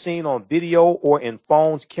 Several were seen on video or in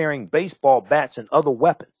phones carrying baseball bats and other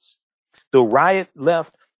weapons. The riot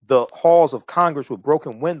left the halls of Congress with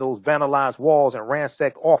broken windows, vandalized walls, and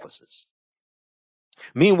ransacked offices.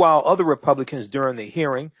 Meanwhile, other Republicans during the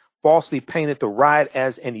hearing falsely painted the riot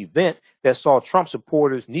as an event that saw Trump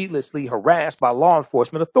supporters needlessly harassed by law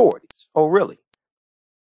enforcement authorities. Oh, really?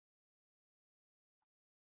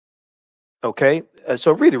 Okay,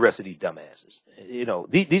 so read the rest of these dumbasses. You know,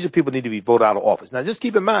 these are people who need to be voted out of office. Now, just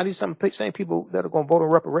keep in mind, these are some of the same people that are going to vote on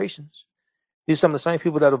reparations. These are some of the same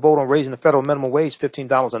people that will vote on raising the federal minimum wage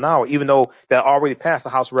 $15 an hour, even though that already passed the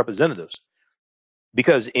House of Representatives.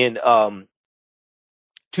 Because in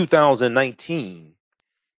 2019,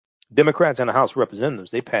 Democrats in the House of Representatives,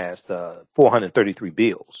 they passed 433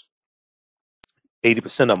 bills.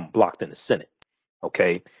 80% of them blocked in the Senate.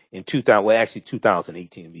 Okay, in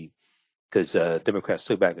 2018, because Democrats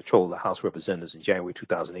took back control of the House of Representatives in January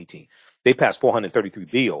 2018. They passed 433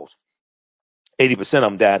 bills. 80% of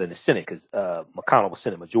them died in the Senate because McConnell was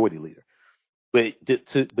Senate Majority Leader.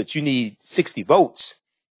 But you need 60 votes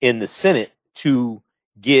in the Senate to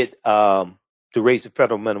get to raise the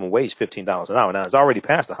federal minimum wage $15 an hour. Now, it's already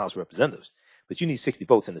passed the House of Representatives, but you need 60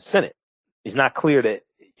 votes in the Senate. It's not clear that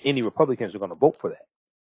any Republicans are going to vote for that.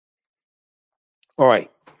 All right.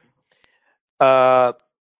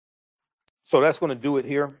 So that's going to do it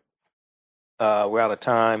here. We're out of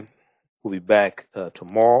time. We'll be back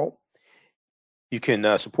tomorrow. You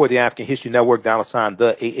can support the African History Network, $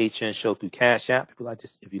 the AHN Show through Cash App. If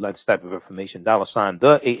you like this type of information, $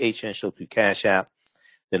 the AHN Show through Cash App.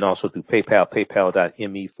 Then also through PayPal,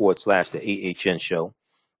 paypal.me/the AHN Show.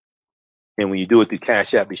 And when you do it through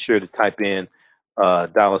Cash App, be sure to type in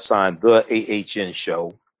 $ the AHN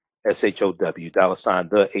Show, SHOW, $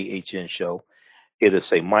 the AHN Show. It'll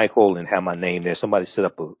say Michael and have my name there. Somebody set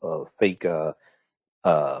up a fake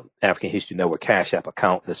African History Network Cash App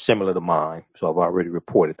account that's similar to mine. So I've already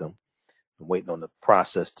reported them. I'm waiting on the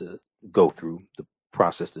process to go through, the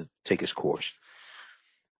process to take its course.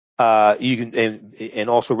 You can and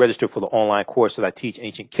also register for the online course that I teach,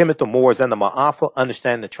 Ancient Kemet, the Moors, and the Ma'afa,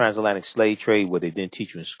 Understanding the Transatlantic Slave Trade, where they didn't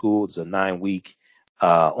teach you in school. It's a 9-week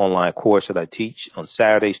online course that I teach on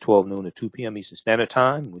Saturdays, 12 noon to 2 p.m. Eastern Standard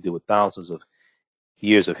Time. We deal with thousands of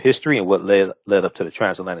years of history and what led up to the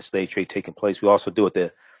transatlantic slave trade taking place. We also deal with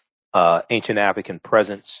the ancient African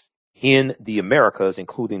presence in the Americas,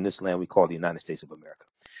 including this land we call the United States of America.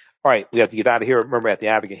 All right, we have to get out of here. Remember, at the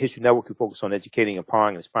African History Network, we focus on educating,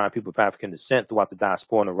 empowering, and inspiring people of African descent throughout the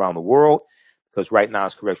diaspora and around the world. Because right now,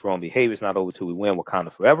 it's correct wrong behavior. It's not over till we win.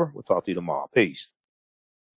 Wakanda forever. We'll talk to you tomorrow. Peace.